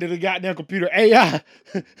went to the goddamn computer. AI,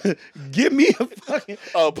 give me a fucking...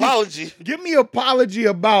 apology. Give me an apology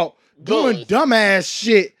about doing dumbass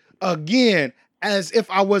shit again as if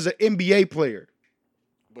I was an NBA player.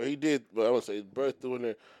 But he did, but I would say, bro, threw in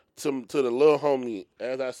there to the little homie,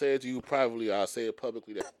 as I said to you privately, I'll say it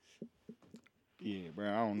publicly. That yeah, bro,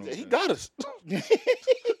 I don't know. Yeah, he got us. Damn,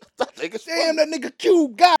 that nigga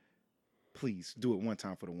Cube got. Please do it one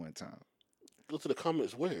time for the one time. Go to the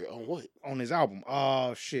comments where? On what? On his album.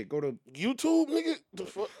 Oh, shit. Go to YouTube, nigga? The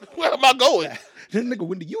fuck? Where am I going? This nigga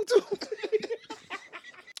went to YouTube.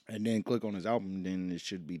 And then click on his album, then it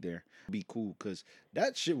should be there. Be cool, because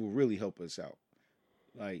that shit will really help us out.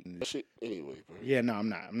 Like that shit anyway, bro. Yeah, no,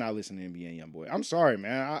 I'm not listening to NBA Youngboy. I'm sorry,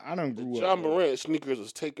 man. I done grew up. John Morant sneakers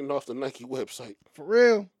was taken off the Nike website. For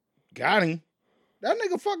real. Got him. That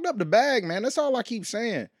nigga fucked up the bag, man. That's all I keep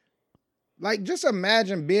saying. Like, just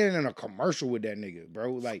imagine being in a commercial with that nigga,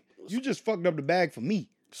 bro. Like, you just fucked up the bag for me.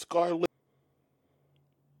 Scarlet.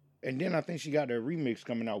 And then I think she got that remix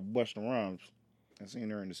coming out with Busta Rhymes. I seen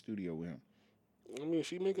her in the studio with him. I mean,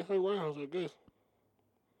 she making her rounds, I guess.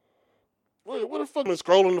 What the fuck?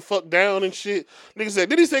 Scrolling the fuck down and shit. Nigga said,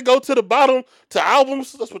 did he say go to the bottom to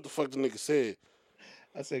albums? That's what the fuck the nigga said.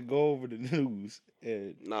 I said go over the news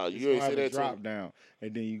and nah, you ain't say that. Drop down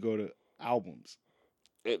and then you go to albums.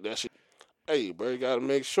 That shit. Hey, bro, you gotta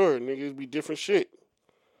make sure niggas be different shit.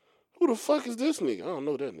 Who the fuck is this nigga? I don't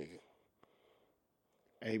know that nigga.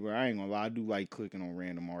 Hey, bro, I ain't gonna lie. I do like clicking on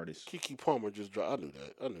random artists. Keke Palmer just dropped. I knew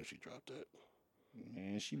that. I knew she dropped that.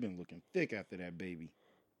 Man, she been looking thick after that baby.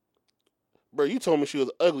 Bro, you told me she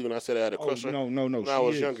was ugly when I said I had a crush on her. No. When I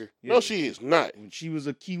was younger. Yeah. No, she is not. When she was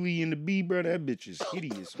a kiwi in the bee, bro, that bitch is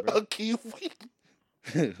hideous, bro. A kiwi?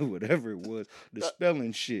 Whatever it was. The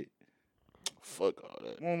spelling shit. Fuck all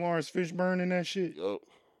that. On Lawrence Fishburne and that shit? Yup.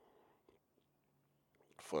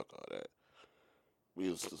 Fuck all that. We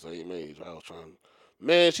was the same age. I was trying.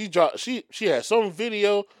 Man, she had some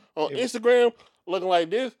video on Instagram looking like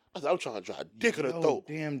this. I said, I'm trying to drive dick in her throat.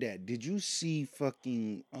 Damn that. Did you see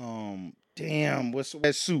fucking damn, what's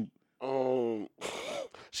that suit?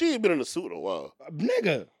 She ain't been in a suit in a while.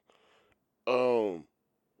 Nigga.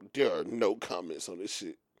 There are no comments on this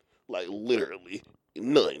shit. Like literally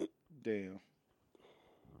none. Damn.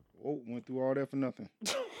 Oh, went through all that for nothing.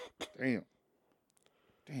 Damn.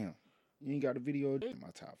 You ain't got a video of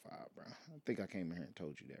my top 5, bro. I think I came in here and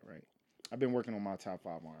told you that, right? I've been working on my top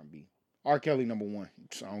 5 R&B. R. Kelly number 1,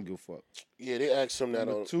 so I don't give a fuck. Yeah, they asked him that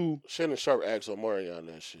number on 2. Shannon Sharp asked Omarion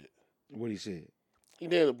that shit. What he said? He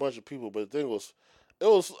named a bunch of people, but the thing was, I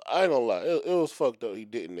ain't gonna lie, it was fucked up. He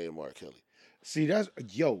didn't name R. Kelly. See,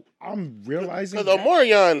 I'm realizing because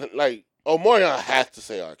Omarion has to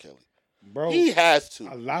say R. Kelly. Bro, he has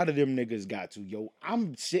to. A lot of them niggas got to. Yo,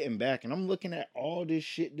 I'm sitting back and I'm looking at all this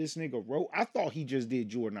shit this nigga wrote. I thought he just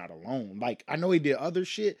did You Are Not Alone. Like, I know he did other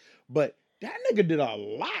shit, but that nigga did a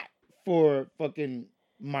lot for fucking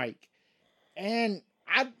Mike. And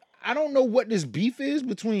I don't know what this beef is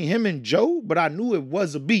between him and Joe, but I knew it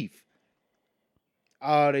was a beef.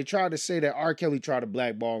 They tried to say that R. Kelly tried to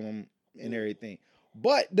blackball him and everything.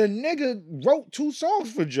 But the nigga wrote 2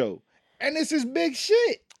 songs for Joe. And this is big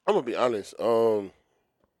shit. I'm gonna be honest. I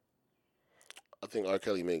think R.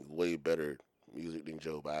 Kelly make way better music than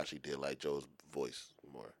Joe, but I actually did like Joe's voice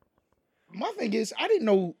more. My thing is, I didn't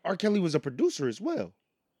know R. Kelly was a producer as well.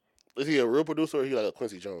 Is he a real producer or he like a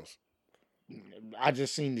Quincy Jones? I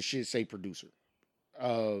just seen the shit say producer.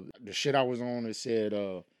 The shit I was on, it said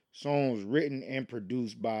songs written and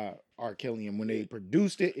produced by R. Kelly, and when they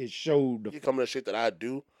produced it, it showed the. You come to the shit that I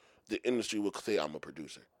do, the industry would say I'm a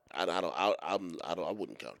producer. I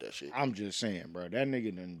wouldn't count that shit. I'm just saying, bro. That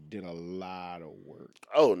nigga done did a lot of work.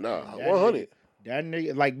 Oh no, 100. That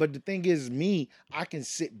nigga, like, but the thing is, I can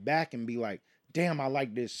sit back and be like, damn, I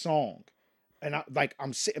like this song, and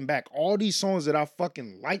I'm sitting back. All these songs that I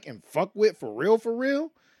fucking like and fuck with for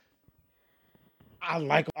real. I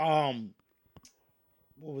like what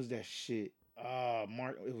was that shit?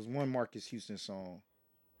 It was one Marcus Houston song.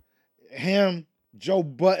 Him, Joe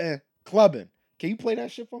Budden, Clubbing. Can you play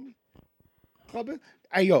that shit for me? Clubbing?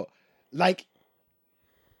 Hey, yo, like,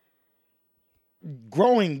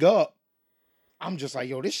 growing up, I'm just like,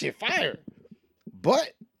 yo, this shit fire.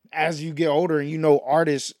 But as you get older and you know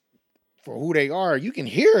artists for who they are, you can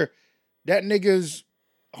hear that nigga's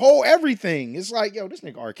whole everything. It's like, yo, this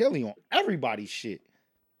nigga R. Kelly on everybody's shit.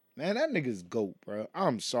 Man, that nigga's GOAT, bro.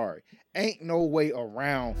 I'm sorry. Ain't no way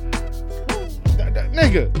around. That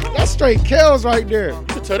nigga, that's straight Kells right there. You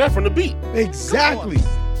can tell that from the beat. Exactly.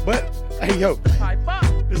 But, hey, yo,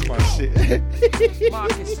 this is my shit.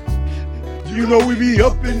 You know we be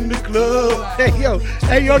up in the club. Hey, yo,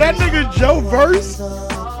 that nigga Joe verse,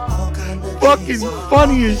 fucking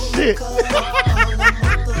funny as shit.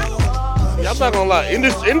 Yeah, I'm not gonna lie.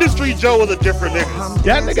 Industry Joe was a different nigga.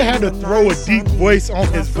 That nigga had to throw a deep voice on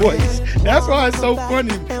his voice. That's why it's so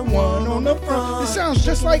funny. One on the front. It sounds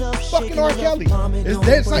just like fucking R. Kelly.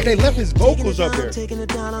 It's like they left his vocals up there. I ain't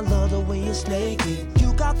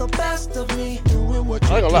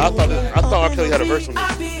gonna lie. I thought R. Kelly had a verse on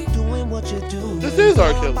this. This is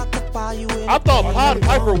R. Kelly. I thought Pied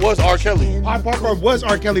Piper was R. Kelly. Pied Piper was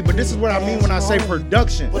R. Kelly, but this is what I mean when I say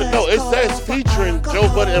production. But no, it says featuring Joe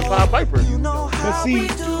Budden and Pied Piper. But see,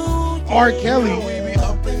 R. Kelly,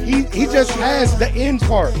 he just has the end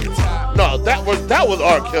part. No, that was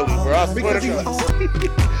R. Kelly, bro. I swear to God.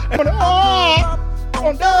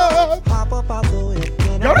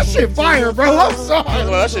 Yo, that shit fire, bro. I'm sorry.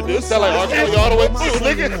 Well, that shit do sound like R. Kelly all the way through,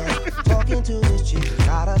 nigga.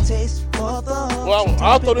 Well,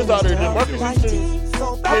 I'll throw this out there. Marcus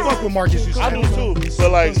Houston. I fuck with Marcus Houston. I do too.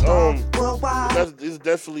 But like, it's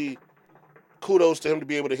definitely kudos to him to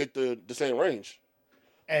be able to hit the same range.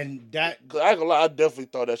 And that, Cause I ain't gonna lie, I definitely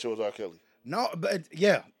thought that shit was R. Kelly. no, but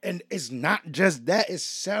yeah, and it's not just that. It's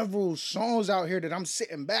several songs out here that I'm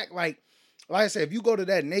sitting back like I said. If you go to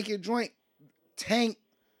that Naked joint, Tank.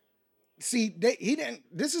 See, he didn't.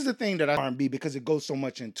 This is the thing that I R&B because it goes so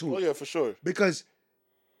much into it. Oh yeah, for sure. Because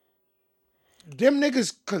them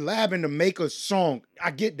niggas collabing to make a song.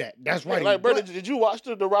 I get that. That's right. Like, bro, did you watch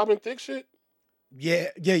the Robin Thicke shit? Yeah.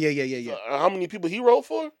 How many people he wrote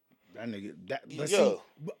for? That nigga. Yeah. See,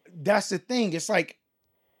 that's the thing. It's like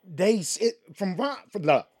from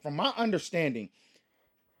my understanding,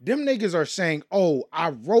 them niggas are saying, "Oh,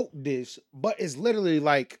 I wrote this," but it's literally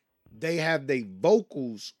like they have their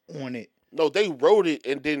vocals on it. No, they wrote it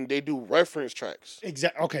and then they do reference tracks.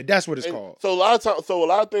 Exactly. Okay, that's what it's called. So a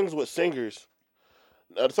lot of things with singers,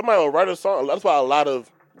 somebody will write a song. That's why a lot of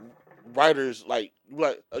writers like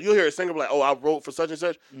you'll hear a singer be like, "Oh, I wrote for such and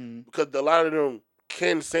such," because a lot of them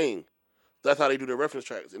can sing. That's how they do their reference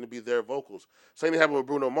tracks, and it'd be their vocals. Same thing happened with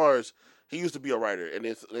Bruno Mars. He used to be a writer, and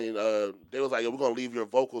they was like, "Yo, we're gonna leave your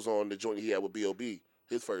vocals on the joint he had with B.O.B.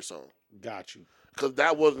 his first song." Got you. Because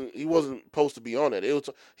he wasn't supposed to be on that.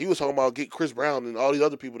 He was talking about get Chris Brown and all these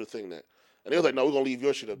other people to sing that, and they was like, "No, we're gonna leave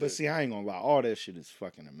your shit up there." But see, I ain't gonna lie, all that shit is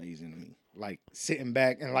fucking amazing to me. Like sitting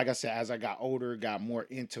back, and like I said, as I got older, got more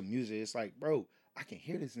into music, it's like, bro, I can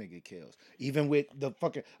hear this nigga kills. Even with the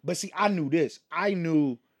fucking. But see, I knew this. I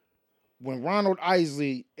knew. When Ronald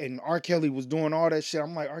Isley and R. Kelly was doing all that shit,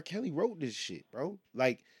 I'm like, R. Kelly wrote this shit, bro.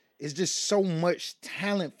 Like, it's just so much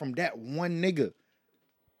talent from that one nigga.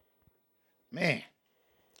 Man.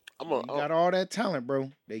 You got all that talent,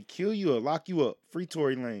 bro. They kill you or lock you up. Free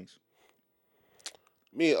Tory Lanez.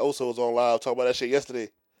 Me and Oso was on live talking about that shit yesterday.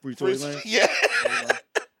 Free Tory Lanez? Yeah.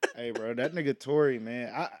 Hey, bro, that nigga Tory,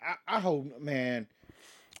 man. I hope, man.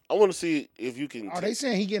 I want to see if you can. Are they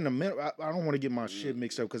saying he getting a minimum? I don't want to get my shit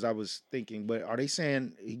mixed up because I was thinking, but are they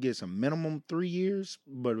saying he gets a minimum 3 years,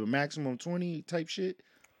 but a maximum 20 type shit?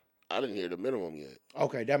 I didn't hear the minimum yet.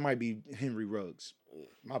 Okay, that might be Henry Ruggs.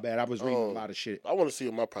 My bad. I was reading a lot of shit. I want to see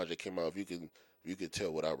if my project came out. If you could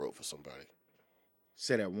tell what I wrote for somebody.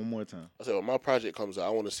 Say that one more time. I said when my project comes out, I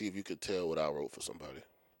want to see if you could tell what I wrote for somebody.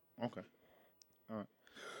 Okay. All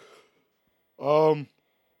right.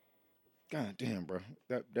 God damn, bro.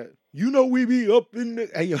 That we be up in the.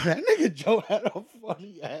 Hey, yo, that nigga Joe had a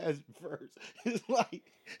funny ass verse. It's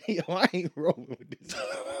like, yo, I ain't rolling with this.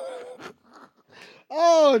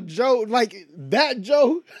 Oh, Joe, like that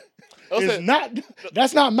Joe is not.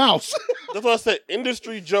 That's not Mouse. That's what I said.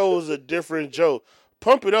 Industry Joe is a different Joe.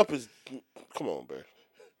 Pump It Up is. Come on, bro.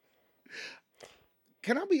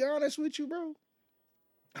 Can I be honest with you, bro?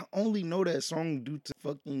 I only know that song due to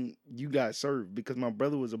fucking You Got Served because my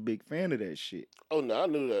brother was a big fan of that shit. Oh no, I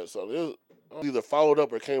knew that song. It was either followed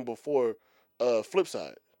up or came before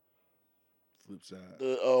Flipside.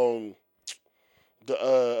 Flipside.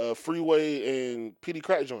 The Freeway and Petey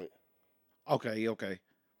Crack joint. Okay.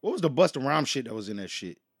 What was the Busta Rhymes shit that was in that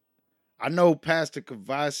shit? I know Pastor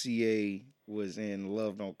Cavassier was in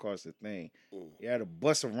Love Don't Cost a Thing. He had a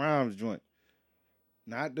Busta Rhymes joint.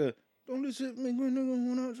 Not the Don't Listen to Me when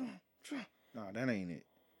nigga. Nah, that ain't it.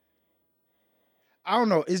 I don't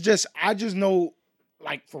know. It's just I just know,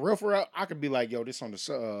 like for real, I could be like, yo, this on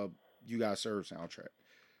the You Got Served soundtrack.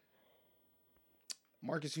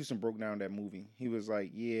 Marcus Houston broke down that movie. He was like,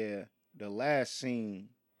 yeah, the last scene.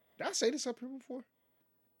 Did I say this up here before?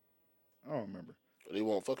 I don't remember. They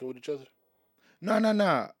weren't fucking with each other? No.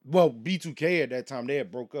 Well, B2K at that time, they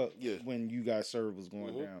had broke up when You Got Served was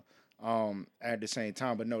going down. At the same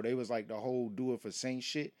time. But no, they was like the whole Do It for Saint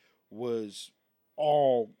shit was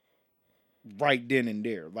all right then and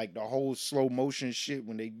there. Like the whole slow motion shit,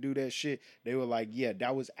 when they do that shit, they were like, yeah,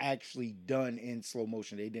 that was actually done in slow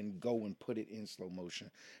motion. They didn't go and put it in slow motion.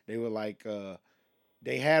 They were like,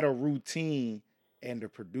 they had a routine and the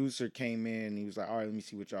producer came in and he was like, all right, let me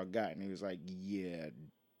see what y'all got. And he was like, yeah,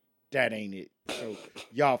 that ain't it. So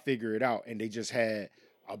y'all figure it out. And they just had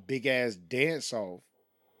a big ass dance off.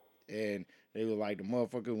 And they were like, the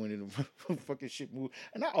motherfucker went in the fucking shit move.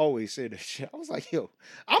 And I always say that shit. I was like, yo,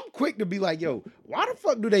 I'm quick to be like, yo, why the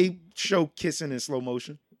fuck do they show kissing in slow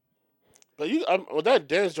motion? But with that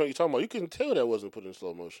dance joint you talking about, you couldn't tell that wasn't put in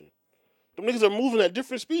slow motion. Them niggas are moving at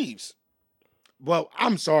different speeds. Well,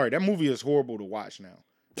 I'm sorry. That movie is horrible to watch now.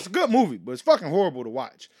 It's a good movie, but it's fucking horrible to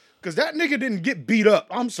watch. Because that nigga didn't get beat up.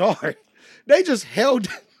 I'm sorry. They just held...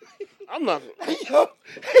 I'm not going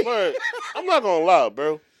to lie,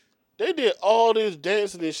 bro. They did all this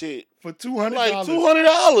dancing and shit for $200. Like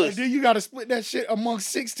 $200. And then you got to split that shit among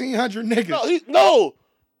 1,600 niggas. No,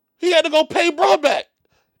 he had to go pay bro back.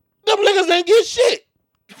 Them niggas ain't get shit.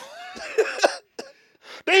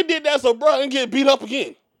 They did that so bro didn't get beat up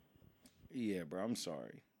again. Yeah, bro. I'm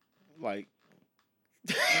sorry. Like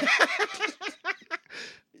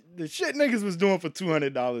the shit niggas was doing for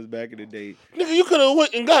 $200 back in the day. Nigga, you could have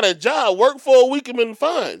went and got a job, worked for a week and been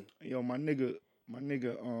fine. Yo, my nigga,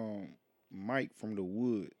 Mike from the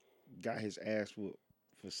Wood got his ass whooped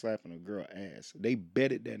for slapping a girl ass. They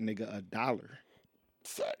betted that nigga $1.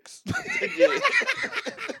 Facts.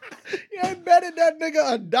 Yeah, betted that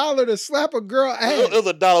nigga $1 to slap a girl ass. It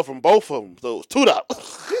was $1 from both of them, so it was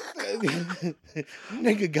 $2.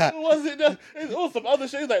 Nigga got. It was some other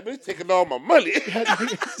shit. He's like, man, he's taking all my money.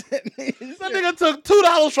 That nigga took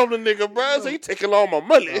 $2 from the nigga, bro. So he taking all my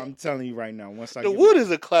money. I'm telling you right now, once I the Wood is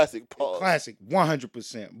a classic pause. Classic,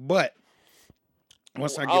 100%. But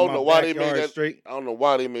once I get don't my know why they backyard made that straight, I don't know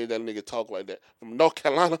why they made that nigga talk like that from North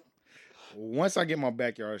Carolina. once I get my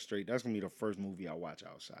backyard straight, that's gonna be the first movie I watch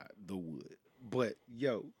outside, The Wood. But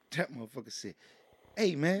yo, that motherfucker said,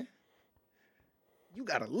 "Hey man, you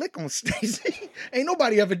got a lick on Stacey." Ain't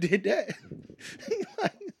nobody ever did that.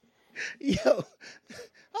 Like, yo,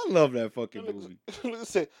 I love that fucking movie. Nigga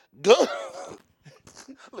said, "Gun."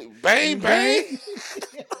 Like, bang, bang.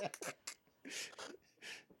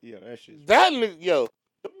 Yeah, that shit. That nigga, yo,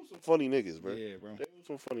 them was some funny niggas, bro. Yeah, bro. They was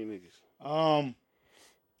some funny niggas. I'm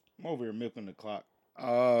over here milking the clock.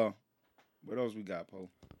 What else we got, Poe?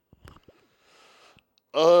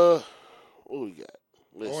 What we got?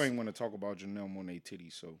 I ain't want to talk about Janelle Monáe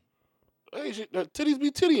titties, so. Hey, shit, titties be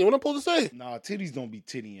tittying. What I'm supposed to say? Nah, titties don't be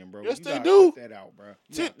tittying, bro. Yes, You they gotta do. Cut that out,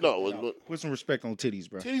 bro. Put some respect on titties,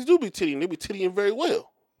 bro. Titties do be tittying. They be tittying very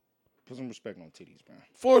well. Put some respect on titties, bro.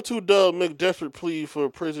 4-2 Dub make desperate plea for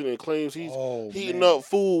prison and claims he's heating up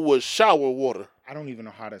food with shower water. I don't even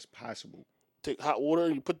know how that's possible. Take hot water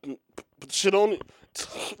and you put the shit on it.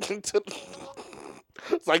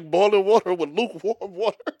 It's like boiling water with lukewarm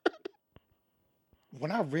water.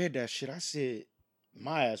 When I read that shit, I said,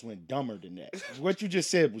 my ass went dumber than that. What you just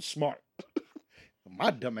said was smart.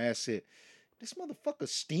 My dumb ass said, this motherfucker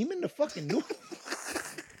steaming the fucking noodle.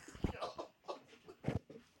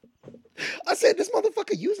 I said, this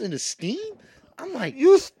motherfucker using the steam? I'm like,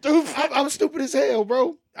 you stupid. I'm stupid as hell,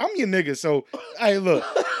 bro. I'm your nigga, so, hey, look.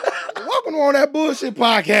 Welcome on that bullshit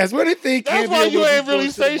podcast. What do you think? That's why you ain't really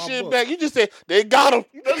say shit back. You just said, they got him.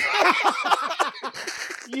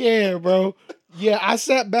 Yeah, bro. Yeah, I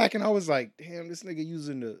sat back and I was like, damn, this nigga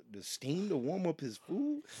using the steam to warm up his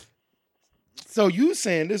food? So you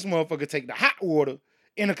saying this motherfucker take the hot water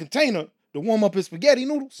in a container to warm up his spaghetti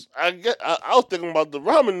noodles? I was thinking about the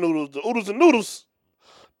ramen noodles, the oodles and noodles.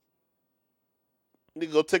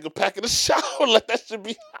 Nigga go take a pack in the shower, let that shit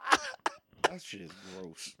be hot. That shit is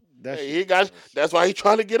gross. That's why he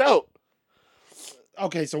trying to get out.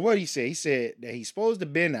 Okay, so what he said? He said that he's supposed to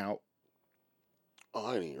been out. Oh,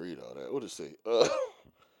 I didn't even read all that. What did it say?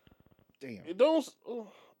 Damn. It don't.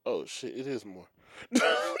 Oh shit! It is more.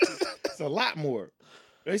 It's a lot more.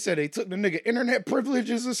 They said they took the nigga internet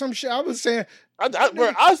privileges or some shit. I was saying,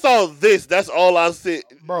 I saw this. That's all I said,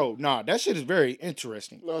 bro. Nah, that shit is very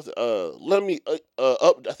interesting. No, I said, let me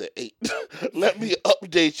up. I said 8. Let me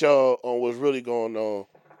update y'all on what's really going on.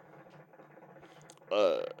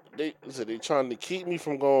 They said they trying to keep me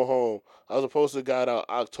from going home. I was supposed to got out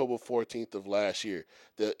October 14th of last year.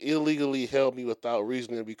 They illegally held me without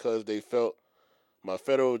reasoning because they felt my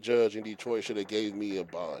federal judge in Detroit should have gave me a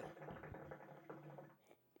bond.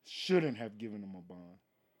 Shouldn't have given him a bond.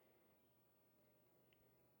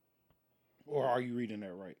 Or are you reading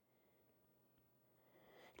that right?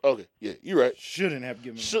 Okay, yeah, you're right. Shouldn't have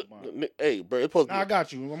given him a bond. Hey, bro, it's supposed to be. I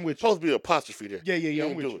got you. I'm with you. Supposed to be an apostrophe there. Yeah,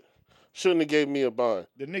 I'm with you. Shouldn't have gave me a bond.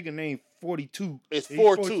 The nigga named 42. It's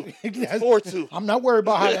 4-2. It's 4-2. I'm not worried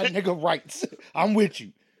about how that nigga writes. I'm with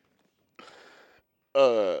you.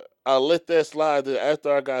 I let that slide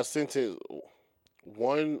after I got sentenced.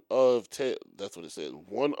 One of that's what it said.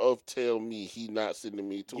 One of tell me he not sending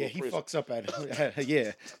me to a prison. Yeah, he fucks up at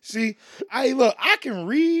yeah. See, I can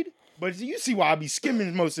read, but you see why I be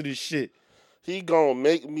skimming most of this shit. He gonna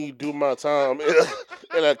make me do my time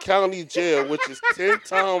in a county jail, which is 10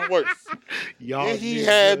 times worse. Y'all, and he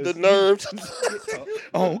had the nerve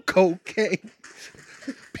on cocaine.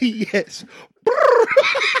 P.S.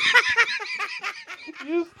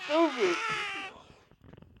 You stupid.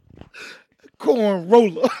 Corn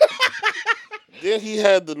roller. Then he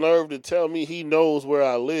had the nerve to tell me he knows where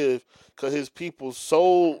I live because his people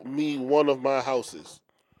sold me one of my houses.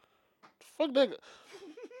 Fuck that.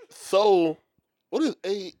 So, what does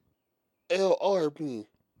ALR mean?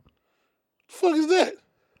 The fuck is that?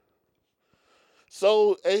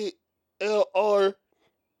 So, ALR,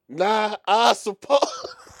 nah, I suppose.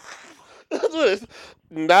 That's what it is.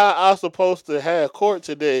 Nah, I supposed to have court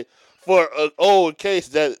today for an old case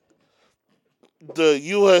that The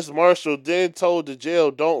U.S. Marshal then told the jail,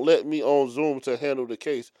 don't let me on Zoom to handle the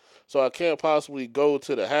case, so I can't possibly go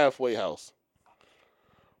to the halfway house.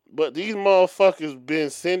 But these motherfuckers been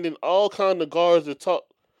sending all kind of guards to talk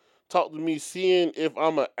to me, seeing if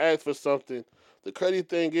I'ma ask for something. The crazy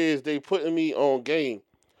thing is, they putting me on game.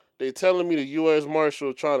 They telling me the U.S.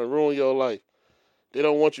 Marshal trying to ruin your life. They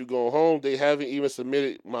don't want you going home. They haven't even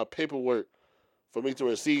submitted my paperwork for me to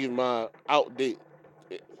receive my out date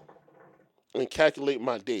and calculate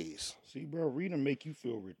my days. See, bro, reading make you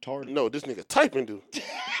feel retarded. No, this nigga typing do.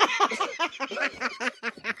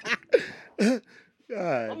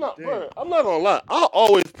 God, I'm not gonna lie. I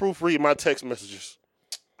always proofread my text messages.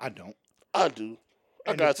 I don't. I do.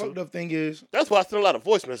 I And got the to. fucked up thing is, That's why I send a lot of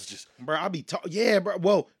voice messages. bro, I be talk. Yeah, bro.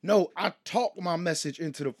 Well, no, I talk my message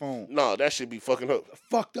into the phone. Nah, that shit be fucking up.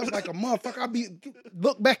 Fucked up like a motherfucker. I be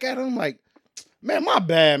look back at him like, man, my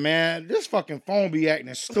bad, man. This fucking phone be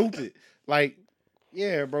acting stupid. Like,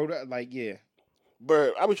 yeah, bro. Yeah.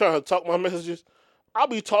 Bro, I be trying to talk my messages. I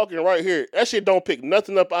be talking right here. That shit don't pick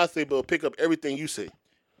nothing up I say, but it'll pick up everything you say.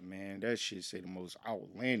 Man, that shit say the most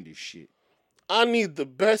outlandish shit. I need the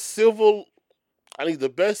best civil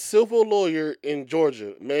lawyer in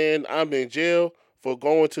Georgia. Man, I'm in jail for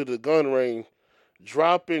going to the gun range,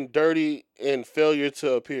 dropping dirty and failure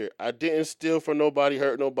to appear. I didn't steal from nobody,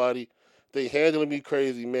 hurt nobody. They handling me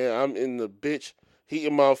crazy, man. I'm in the bitch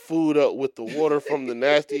heating my food up with the water from the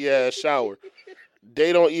nasty ass shower.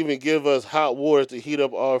 They don't even give us hot water to heat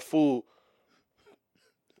up our food.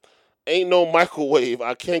 Ain't no microwave.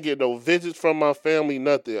 I can't get no visits from my family,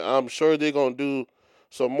 nothing. I'm sure they're going to do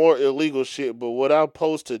some more illegal shit, but what I'm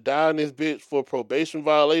supposed to die in this bitch for probation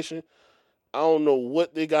violation, I don't know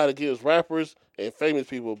what they got against rappers and famous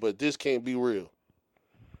people, but this can't be real.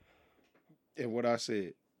 And what I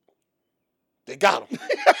said. They got him.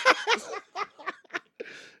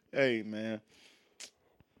 Hey, man.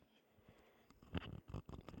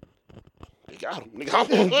 They got him.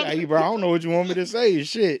 Nigga, Hey, bro, I don't know what you want me to say.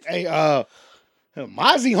 Shit. Hey,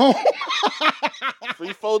 Mozzie home.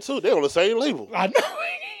 342, they on the same label. I know.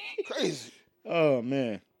 Crazy. Oh,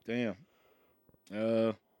 man. Damn.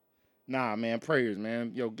 Nah, man. Prayers,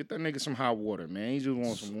 man. Yo, get that nigga some hot water, man. He just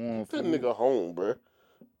wants some warm Get food. that nigga home, bro.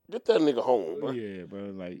 Get that nigga home, bro. Yeah, bro.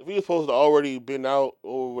 Like, If he was supposed to already been out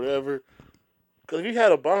or whatever, because if he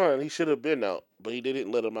had a bond, he should have been out, but he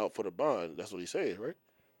didn't let him out for the bond. That's what he said, right?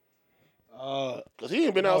 Because he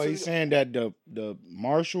ain't been out. no, he's saying that the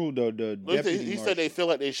marshal, the deputy he marshal. said they feel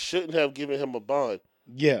like they shouldn't have given him a bond.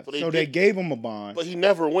 Yeah, So they gave him a bond. But he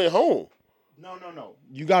never went home. No.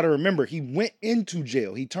 You got to remember, he went into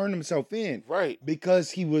jail. He turned himself in. Right.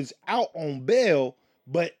 Because he was out on bail,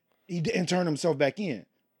 but he didn't turn himself back in.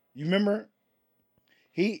 You remember?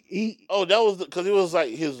 Oh, that was because it was like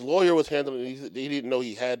his lawyer was handling it. He didn't know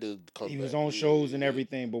he had to come He back. was on shows and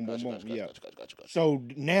everything. Boom, boom, boom. Yeah. Gotcha. So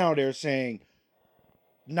now they're saying,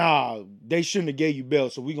 nah, they shouldn't have gave you bail,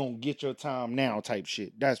 so we going to get your time now type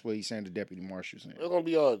shit. That's what he's saying, the deputy marshal saying. It's going to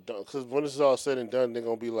be all done. Because when this is all said and done, they're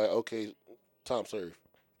going to be like, okay, time served.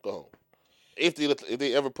 Go home. If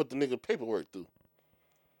they ever put the nigga paperwork through.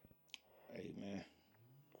 Hey, man.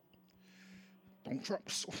 Don't Trump.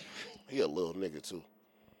 He a little nigga, too.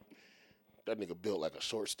 That nigga built like a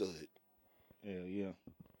short stud. Hell yeah.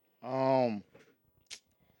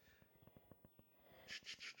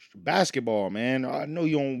 Basketball, man. I know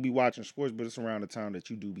you don't be watching sports, but it's around the time that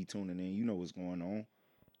you do be tuning in. You know what's going on.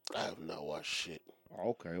 I have not watched shit.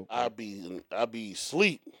 Okay. I be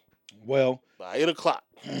asleep. Well, by 8 o'clock.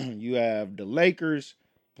 You have the Lakers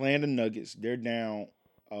playing the Nuggets. They're down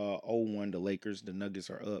 0-1. The Lakers. The Nuggets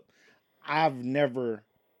are up. I've never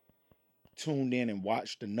tuned in and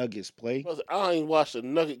watched the Nuggets play. I ain't watched a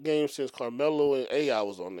Nugget game since Carmelo and AI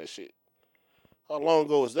was on that shit. How long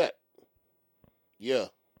ago was that? Yeah.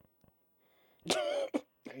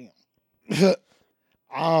 Damn.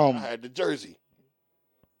 I had the jersey.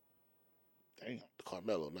 Damn. The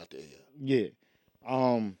Carmelo, not the AI. Yeah.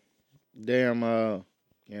 Damn.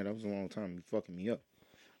 Yeah, that was a long time. You fucking me up.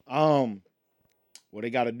 Well, they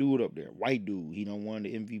got a dude up there, white dude. He done won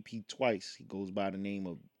the MVP twice. He goes by the name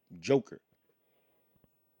of Joker.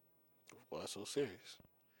 Why so serious?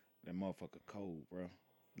 That motherfucker cold, bro.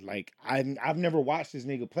 Like, I've never watched this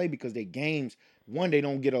nigga play because they games, one, they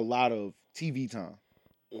don't get a lot of TV time.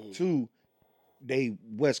 Mm-hmm. Two, they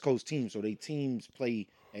West Coast teams, so they teams play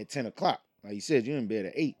at 10 o'clock. Like you said, you're in bed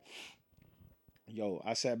at 8. Yo,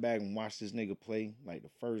 I sat back and watched this nigga play like the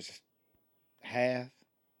first half.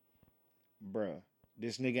 Bruh,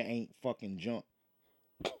 this nigga ain't fucking jump.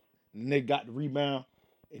 Nigga got the rebound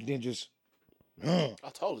and then just... How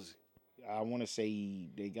tall is he? I want to say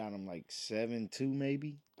they got him like 7'2",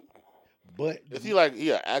 maybe. But is he like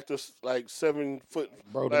an actor like 7 foot?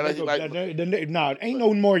 bro, Like, ain't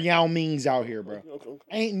no more Yao Mings out here, bro. Okay.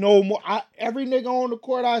 Ain't no more. Every nigga on the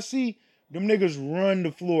court I see, them niggas run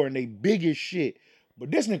the floor and they big as shit.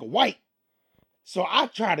 But this nigga white. So I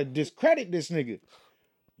try to discredit this nigga.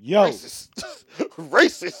 Yo. Racist.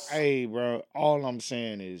 Racist. Hey, bro. All I'm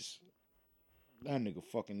saying is that nigga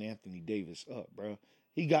fucking Anthony Davis up, bro.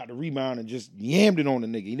 He got the rebound and just yammed it on the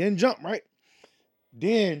nigga. He didn't jump, right?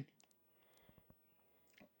 Then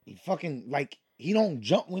he fucking, like, he don't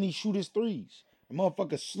jump when he shoot his threes. The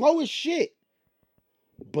motherfucker slow as shit.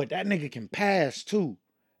 But that nigga can pass, too.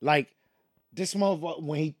 Like, this motherfucker,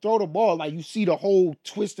 when he throw the ball, like, you see the whole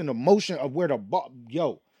twist and the motion of where the ball,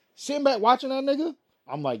 yo, sitting back watching that nigga,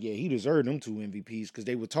 I'm like, yeah, he deserved them 2 MVPs because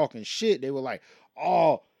they were talking shit. They were like,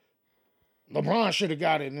 oh, LeBron should have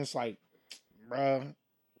got it. And it's like, bruh,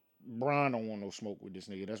 Bron don't want no smoke with this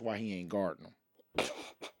nigga. That's why he ain't guarding him.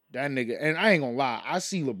 That nigga, and I ain't gonna lie, I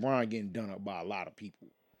see LeBron getting done up by a lot of people.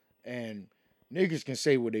 And niggas can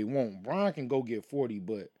say what they want. Bron can go get 40,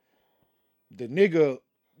 but the nigga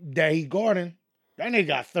that he guarding, that nigga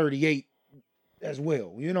got 38 as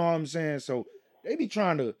well. You know what I'm saying? So they be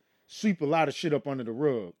trying to sweep a lot of shit up under the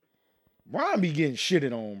rug. Bron be getting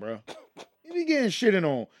shitted on, bro. He be getting shitted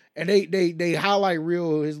on. And they highlight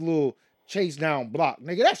reel his little chase down block.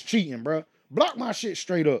 Nigga, that's cheating, bro. Block my shit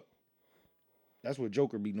straight up. That's what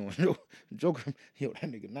Joker be doing. Joker, yo, that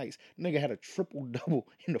nigga nice. Nigga had a triple-double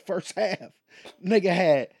in the first half.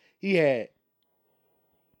 He had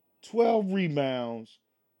 12 rebounds,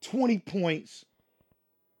 20 points,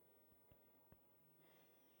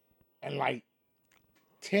 and like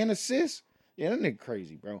 10 assists. Yeah, that nigga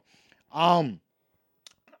crazy, bro. I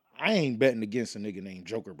ain't betting against a nigga named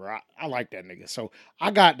Joker, bro. I like that nigga. So I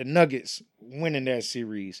got the Nuggets winning that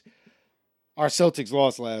series. Our Celtics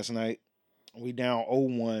lost last night. We down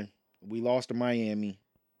 0-1. We lost to Miami.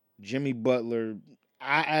 Jimmy Butler,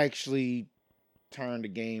 I actually turned the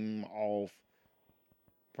game off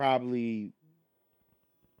probably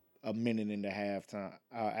a minute and a half time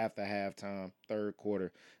after halftime, third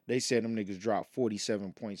quarter. They said them niggas dropped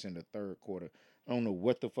 47 points in the third quarter. I don't know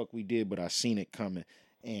what the fuck we did, but I seen it coming.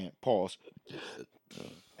 And pause.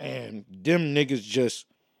 And them niggas just,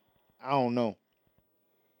 I don't know.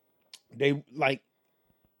 They like,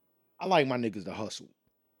 I like my niggas to hustle.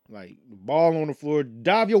 Like, the ball on the floor,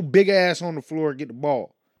 dive your big ass on the floor, get the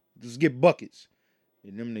ball. Just get buckets.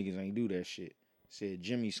 And them niggas ain't do that shit. Said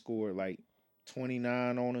Jimmy scored like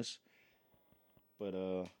 29 on us. But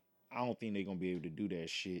I don't think they're gonna be able to do that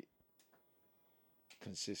shit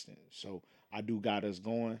consistent. So I do got us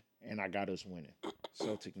going, and I got us winning.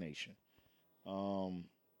 Celtic Nation. What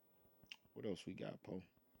else we got, Po?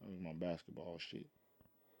 That was my basketball shit.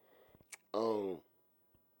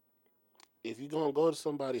 If you're gonna go to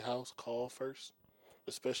somebody's house, call first.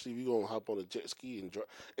 Especially if you're gonna hop on a jet ski and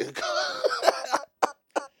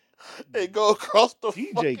go across the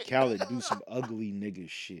DJ Khaled do some ugly nigga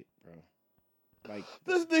shit, bro. Like,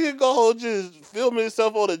 this nigga go just filming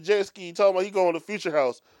himself on a jet ski talking about he going to Future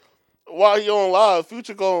house. While he on live,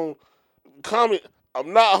 Future gonna comment,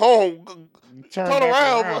 I'm not home. Turn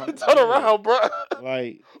around, turn around, bro.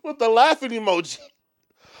 Like, with the laughing emoji.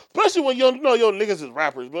 Especially when you know your niggas is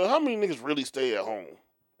rappers, but how many niggas really stay at home?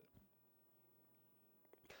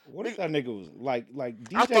 What if that nigga was like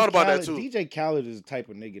DJ I thought about that too. DJ Khaled is the type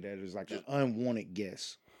of nigga that is like an unwanted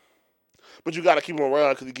guest. But you gotta keep him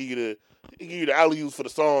around because he give you the alley-oops for the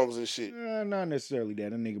songs and shit. Not necessarily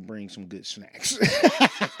that. That nigga brings some good snacks.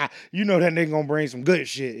 You know that nigga gonna bring some good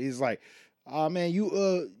shit. He's like, oh man, you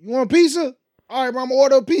want a pizza? All right, bro, I'm gonna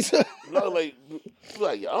order a pizza. No, like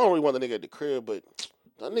I don't really want the nigga at the crib, but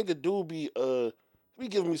that nigga do be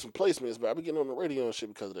giving me some placements, bro. I be getting on the radio and shit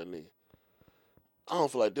because of that nigga. I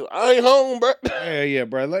don't feel like doing. I ain't home, bro. Yeah,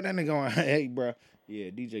 bro. Let that nigga on. Hey, bro.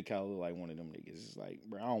 Yeah, DJ Khaled look like one of them niggas. It's like,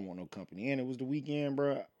 bro, I don't want no company. And it was the weekend,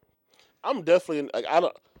 bro. I'm definitely like I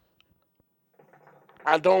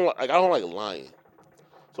don't like lying.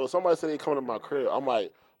 So if somebody say they coming to my crib, I'm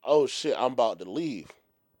like, oh shit, I'm about to leave.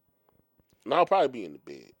 And I'll probably be in the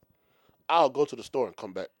bed. I'll go to the store and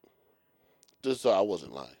come back. Just so I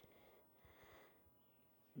wasn't lying.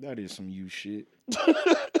 That is some you shit.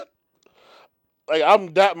 Like,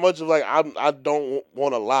 I'm that much of like, I don't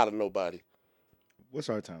want to lie to nobody. What's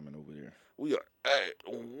our timing over there? We are at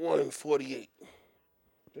 1:48.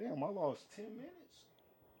 Damn, I lost 10 minutes.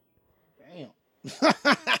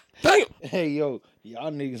 Damn. Hey, yo,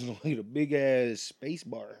 y'all niggas don't need a big ass space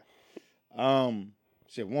bar.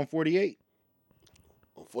 Said 1:48.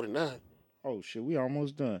 1:49. Oh shit, we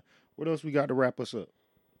almost done. What else we got to wrap us up?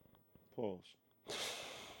 Pause.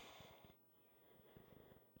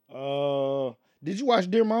 Did you watch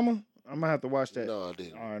Dear Mama? I'm gonna have to watch that. No, I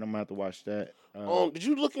didn't. All right, I'm gonna have to watch that. Did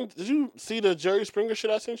you see the Jerry Springer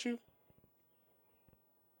shit I sent you?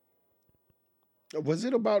 Was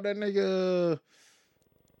it about that nigga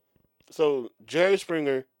So Jerry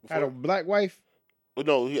Springer had a black wife?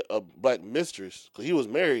 No, he had a black mistress because he was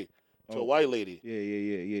married to a white lady.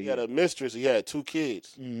 Yeah. He had a mistress. He had 2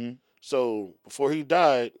 kids. Mm-hmm. So before he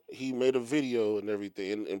died, he made a video and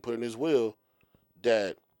everything and put in his will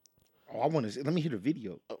that. Oh, I want to. Let me hear the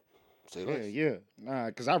video. Say less. Yeah. Nah,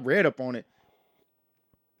 because I read up on it.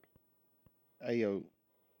 Hey, yo.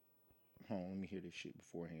 Hold on, let me hear this shit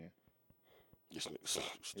beforehand. This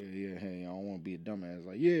nigga. Yeah. Hey, I don't want to be a dumbass.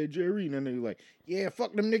 Like, yeah, Jerry. And then they like, yeah,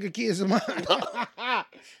 fuck them nigga kids of mine.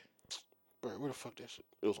 Bro, where the fuck that shit?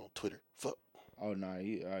 It was on Twitter. Fuck. Oh, nah,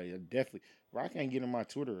 yeah, definitely. Bro, I can't get in my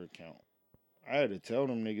Twitter account. I had to tell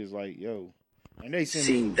them niggas, like, yo. And they sent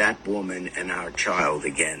Seeing that woman and our child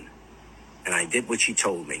again. And I did what she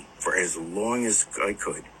told me for as long as I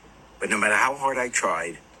could. But no matter how hard I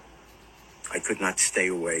tried, I could not stay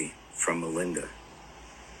away from Melinda.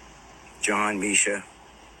 John, Misha,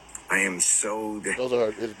 I am so... Those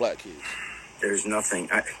are his black kids. There's nothing...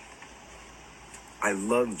 I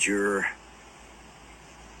loved your...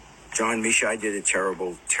 John, Misha, I did a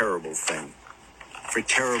terrible, terrible thing. For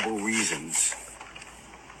terrible reasons.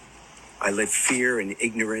 I let fear and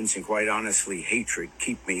ignorance and, quite honestly, hatred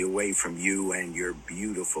keep me away from you and your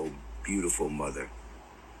beautiful, beautiful mother.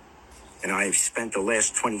 And I have spent the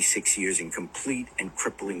last 26 years in complete and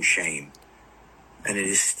crippling shame. And it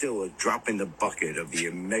is still a drop in the bucket of the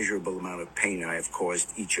immeasurable amount of pain I have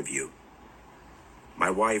caused each of you.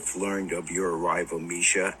 My wife learned of your arrival,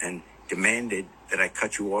 Misha, and demanded that I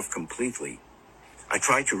cut you off completely. I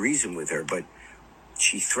tried to reason with her, but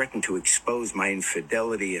she threatened to expose my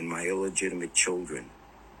infidelity and my illegitimate children.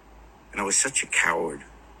 And I was such a coward.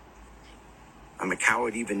 I'm a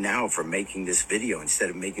coward even now for making this video instead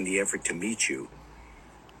of making the effort to meet you.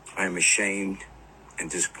 I am ashamed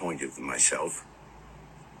and disappointed with myself.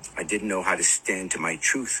 I didn't know how to stand to my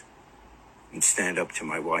truth and stand up to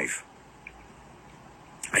my wife.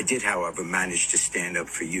 I did, however, manage to stand up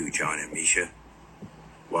for you, John and Misha.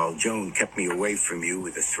 While Joan kept me away from you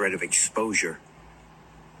with the threat of exposure,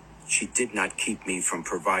 she did not keep me from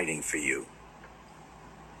providing for you.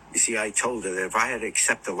 You see, I told her that if I had to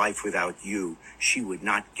accept a life without you, she would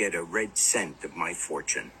not get a red cent of my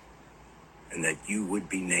fortune, and that you would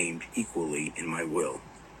be named equally in my will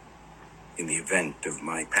in the event of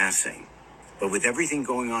my passing. But with everything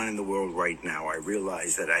going on in the world right now, I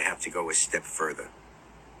realize that I have to go a step further.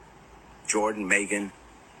 Jordan, Megan,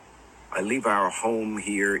 I leave our home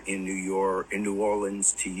here in New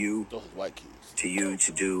Orleans to you. Those white kids. To you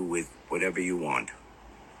to do with whatever you want.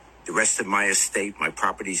 The rest of my estate, my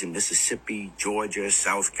properties in Mississippi, Georgia,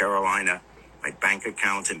 South Carolina, my bank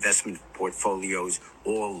accounts, investment portfolios,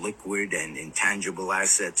 all liquid and intangible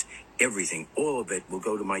assets, everything, all of it will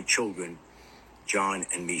go to my children, John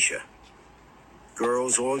and Misha.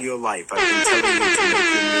 Girls, all your life I've been telling you to make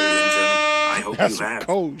your millions, and I hope That's you have. some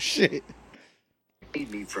cold shit.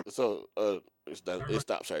 So it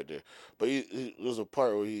stops right there. But there's a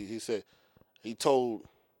part where he said he told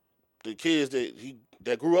the kids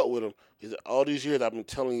that grew up with him, he said, all these years I've been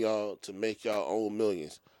telling y'all to make y'all own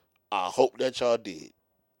millions. I hope that y'all did.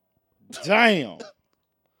 Damn.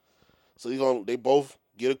 So they both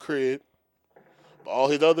get a crib. All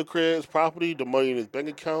his other cribs, property, the money in his bank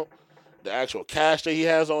account, the actual cash that he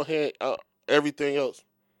has on hand, everything else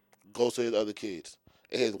goes to his other kids.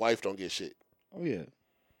 And his wife don't get shit. Oh, yeah.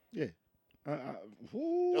 Yeah.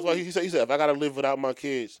 That's why he said, if I got to live without my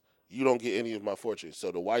kids, you don't get any of my fortune.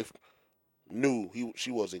 So the wife knew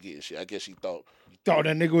she wasn't getting shit. I guess she thought. You thought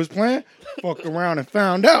that nigga was playing? Fucked around and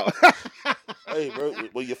found out. Hey, bro,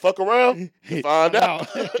 when you fuck around, you find out.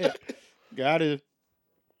 Got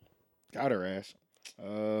her ass.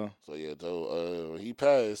 So yeah, when he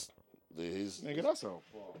passed, nigga, that's all.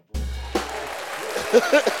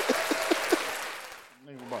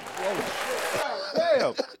 Nigga about to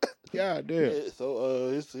God damn. Yeah, so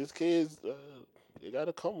his kids, they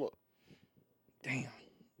gotta come up. Damn.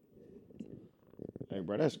 Hey,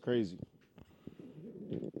 bro, that's crazy.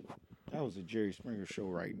 That was a Jerry Springer show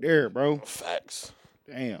right there, bro. Facts.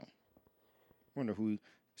 Damn. Wonder who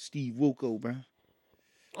Steve Wilco, bro.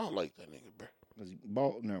 I don't like that nigga, bro. Was he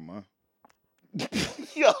bald? Never mind.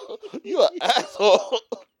 Yo, you an asshole.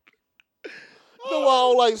 You know why I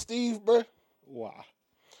don't like Steve, bro? Why?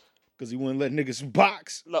 Because he wouldn't let niggas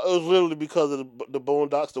box? No, it was literally because of the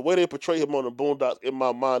Boondocks. The way they portray him on the Boondocks, in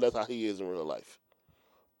my mind, that's how he is in real life.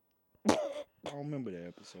 I don't remember that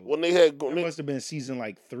episode. When they had... It must have been season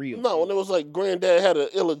like 3 or 4. No, when it was like Granddad had an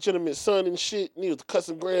illegitimate son and shit, and he was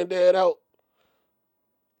cussing Granddad out.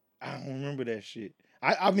 I don't remember that shit.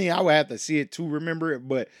 I mean, I would have to see it to remember it,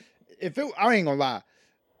 but I ain't gonna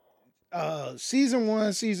lie. Season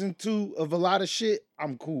 1, season 2 of a lot of shit,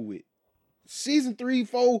 I'm cool with. Season 3,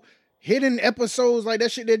 4, hidden episodes like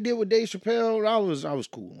that shit they did with Dave Chappelle, I was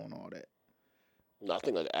cool on all that. No, I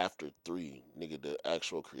think like after 3, nigga, the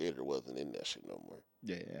actual creator wasn't in that shit no more.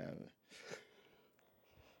 Yeah.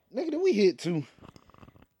 Nigga, did we hit 2?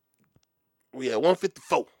 We had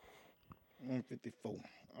 154.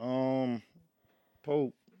 154.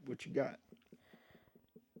 Pope, what you got?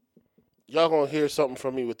 Y'all gonna hear something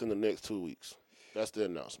from me within the next 2 weeks. That's the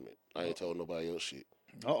announcement. I ain't told nobody else shit.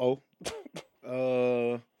 What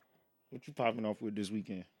you popping off with this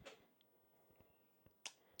weekend?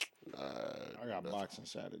 I got boxing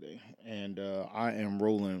Saturday, and I am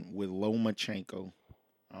rolling with Lomachenko.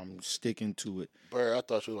 I'm sticking to it. Bro, I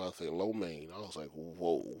thought you were about to say low main. I was like,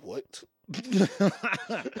 whoa, what?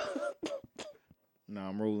 No,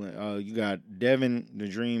 I'm rolling. You got Devin the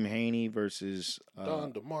Dream Haney versus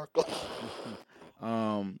Don DeMarco.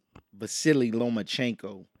 Vasily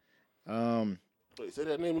Lomachenko. Wait, say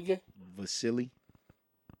that name again? Vasily.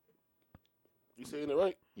 You saying it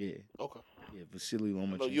right? Yeah. Okay. Yeah, Vasily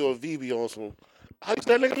Lomachenko. No, you and VB on some. How you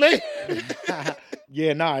say that nigga name?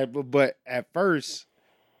 Yeah, nah, but at first,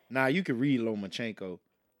 you can read Lomachenko,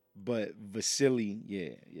 but Vasily,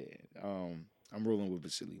 yeah. I'm rolling with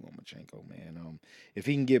Vasily Lomachenko, man. If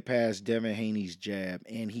he can get past Devin Haney's jab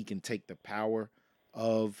and he can take the power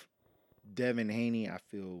of Devin Haney, I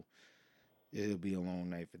feel it'll be a long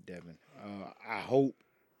night for Devin. I hope,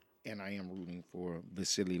 and I am rooting for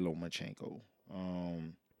Vasily Lomachenko.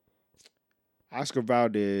 Oscar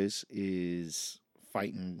Valdez is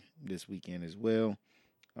fighting this weekend as well.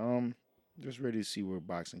 Just ready to see where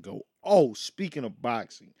boxing go. Oh, speaking of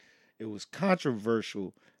boxing, it was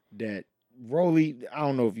controversial that Rolly, I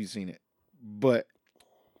don't know if you've seen it, but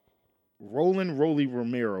Roland Rolly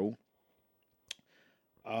Romero,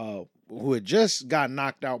 who had just got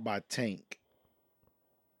knocked out by Tank,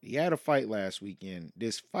 he had a fight last weekend.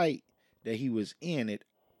 This fight that he was in, it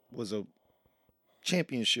was a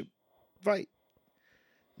championship fight.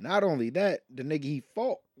 Not only that, the nigga he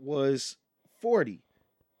fought was 40.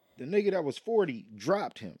 The nigga that was 40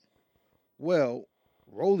 dropped him. Well,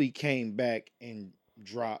 Rolly came back and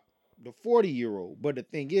dropped the 40-year-old. But the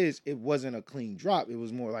thing is, it wasn't a clean drop. It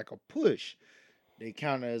was more like a push. They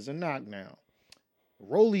count it as a knockdown.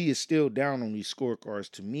 Rolly is still down on these scorecards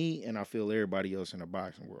to me, and I feel everybody else in the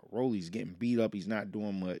boxing world. Rolly's getting beat up. He's not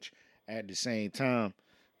doing much. At the same time,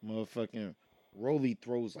 motherfucking Rolly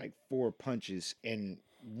throws like 4 punches, and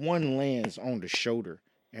one lands on the shoulder,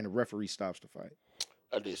 and the referee stops the fight.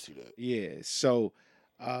 I did see that. Yeah, so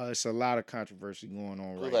it's a lot of controversy going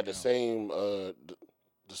on right like now.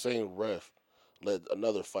 The same ref let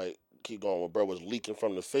another fight keep going when bro was leaking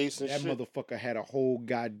from the face and that shit. That motherfucker had a whole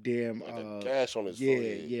goddamn a gash on his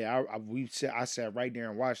forehead. Yeah. I sat right there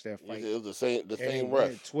and watched that fight. It was the same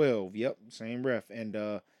ref. 12, yep, same ref,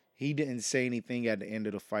 and he didn't say anything at the end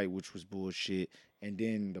of the fight, which was bullshit. And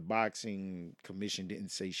then the boxing commission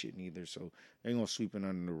didn't say shit neither, so they're gonna sweep it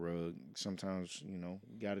under the rug. Sometimes, you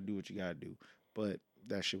gotta do what you gotta do. But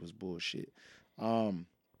that shit was bullshit.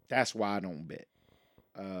 That's why I don't bet.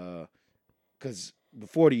 Cause the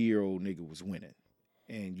 40-year-old nigga was winning,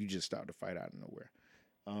 and you just stopped the fight out of nowhere.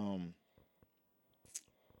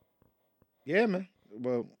 Yeah, man.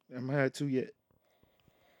 Well, am I had 2 yet?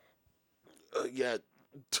 Yeah,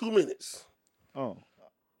 2 minutes. Oh.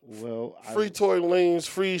 Well, free Tory Lanez,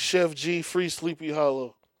 free Chef G, free Sleepy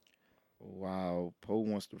Hollow. Wow, Poe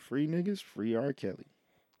wants to free niggas, free R. Kelly.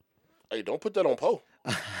 Hey, don't put that on Poe.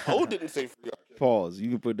 Poe didn't say free R. Kelly. Pause. You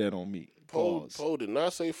can put that on me. Poe did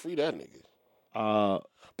not say free that nigga.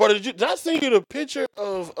 But did I send you the picture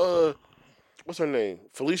of what's her name?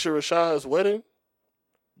 Felicia Rashad's wedding?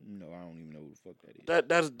 No, I don't even know who the fuck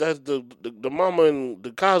that is. That's the mama in the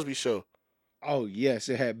Cosby Show. Oh, yes,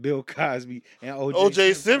 it had Bill Cosby and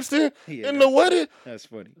O.J. Simpson in the wedding. That's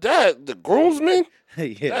funny. That, the groomsmen?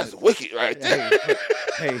 Yeah. That's wicked right there.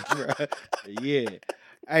 Hey, bro. Yeah.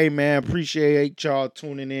 Hey, man, appreciate y'all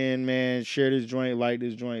tuning in, man. Share this joint, like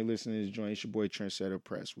this joint, listen to this joint. It's your boy Trendsetter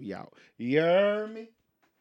Press. We out. You heard me?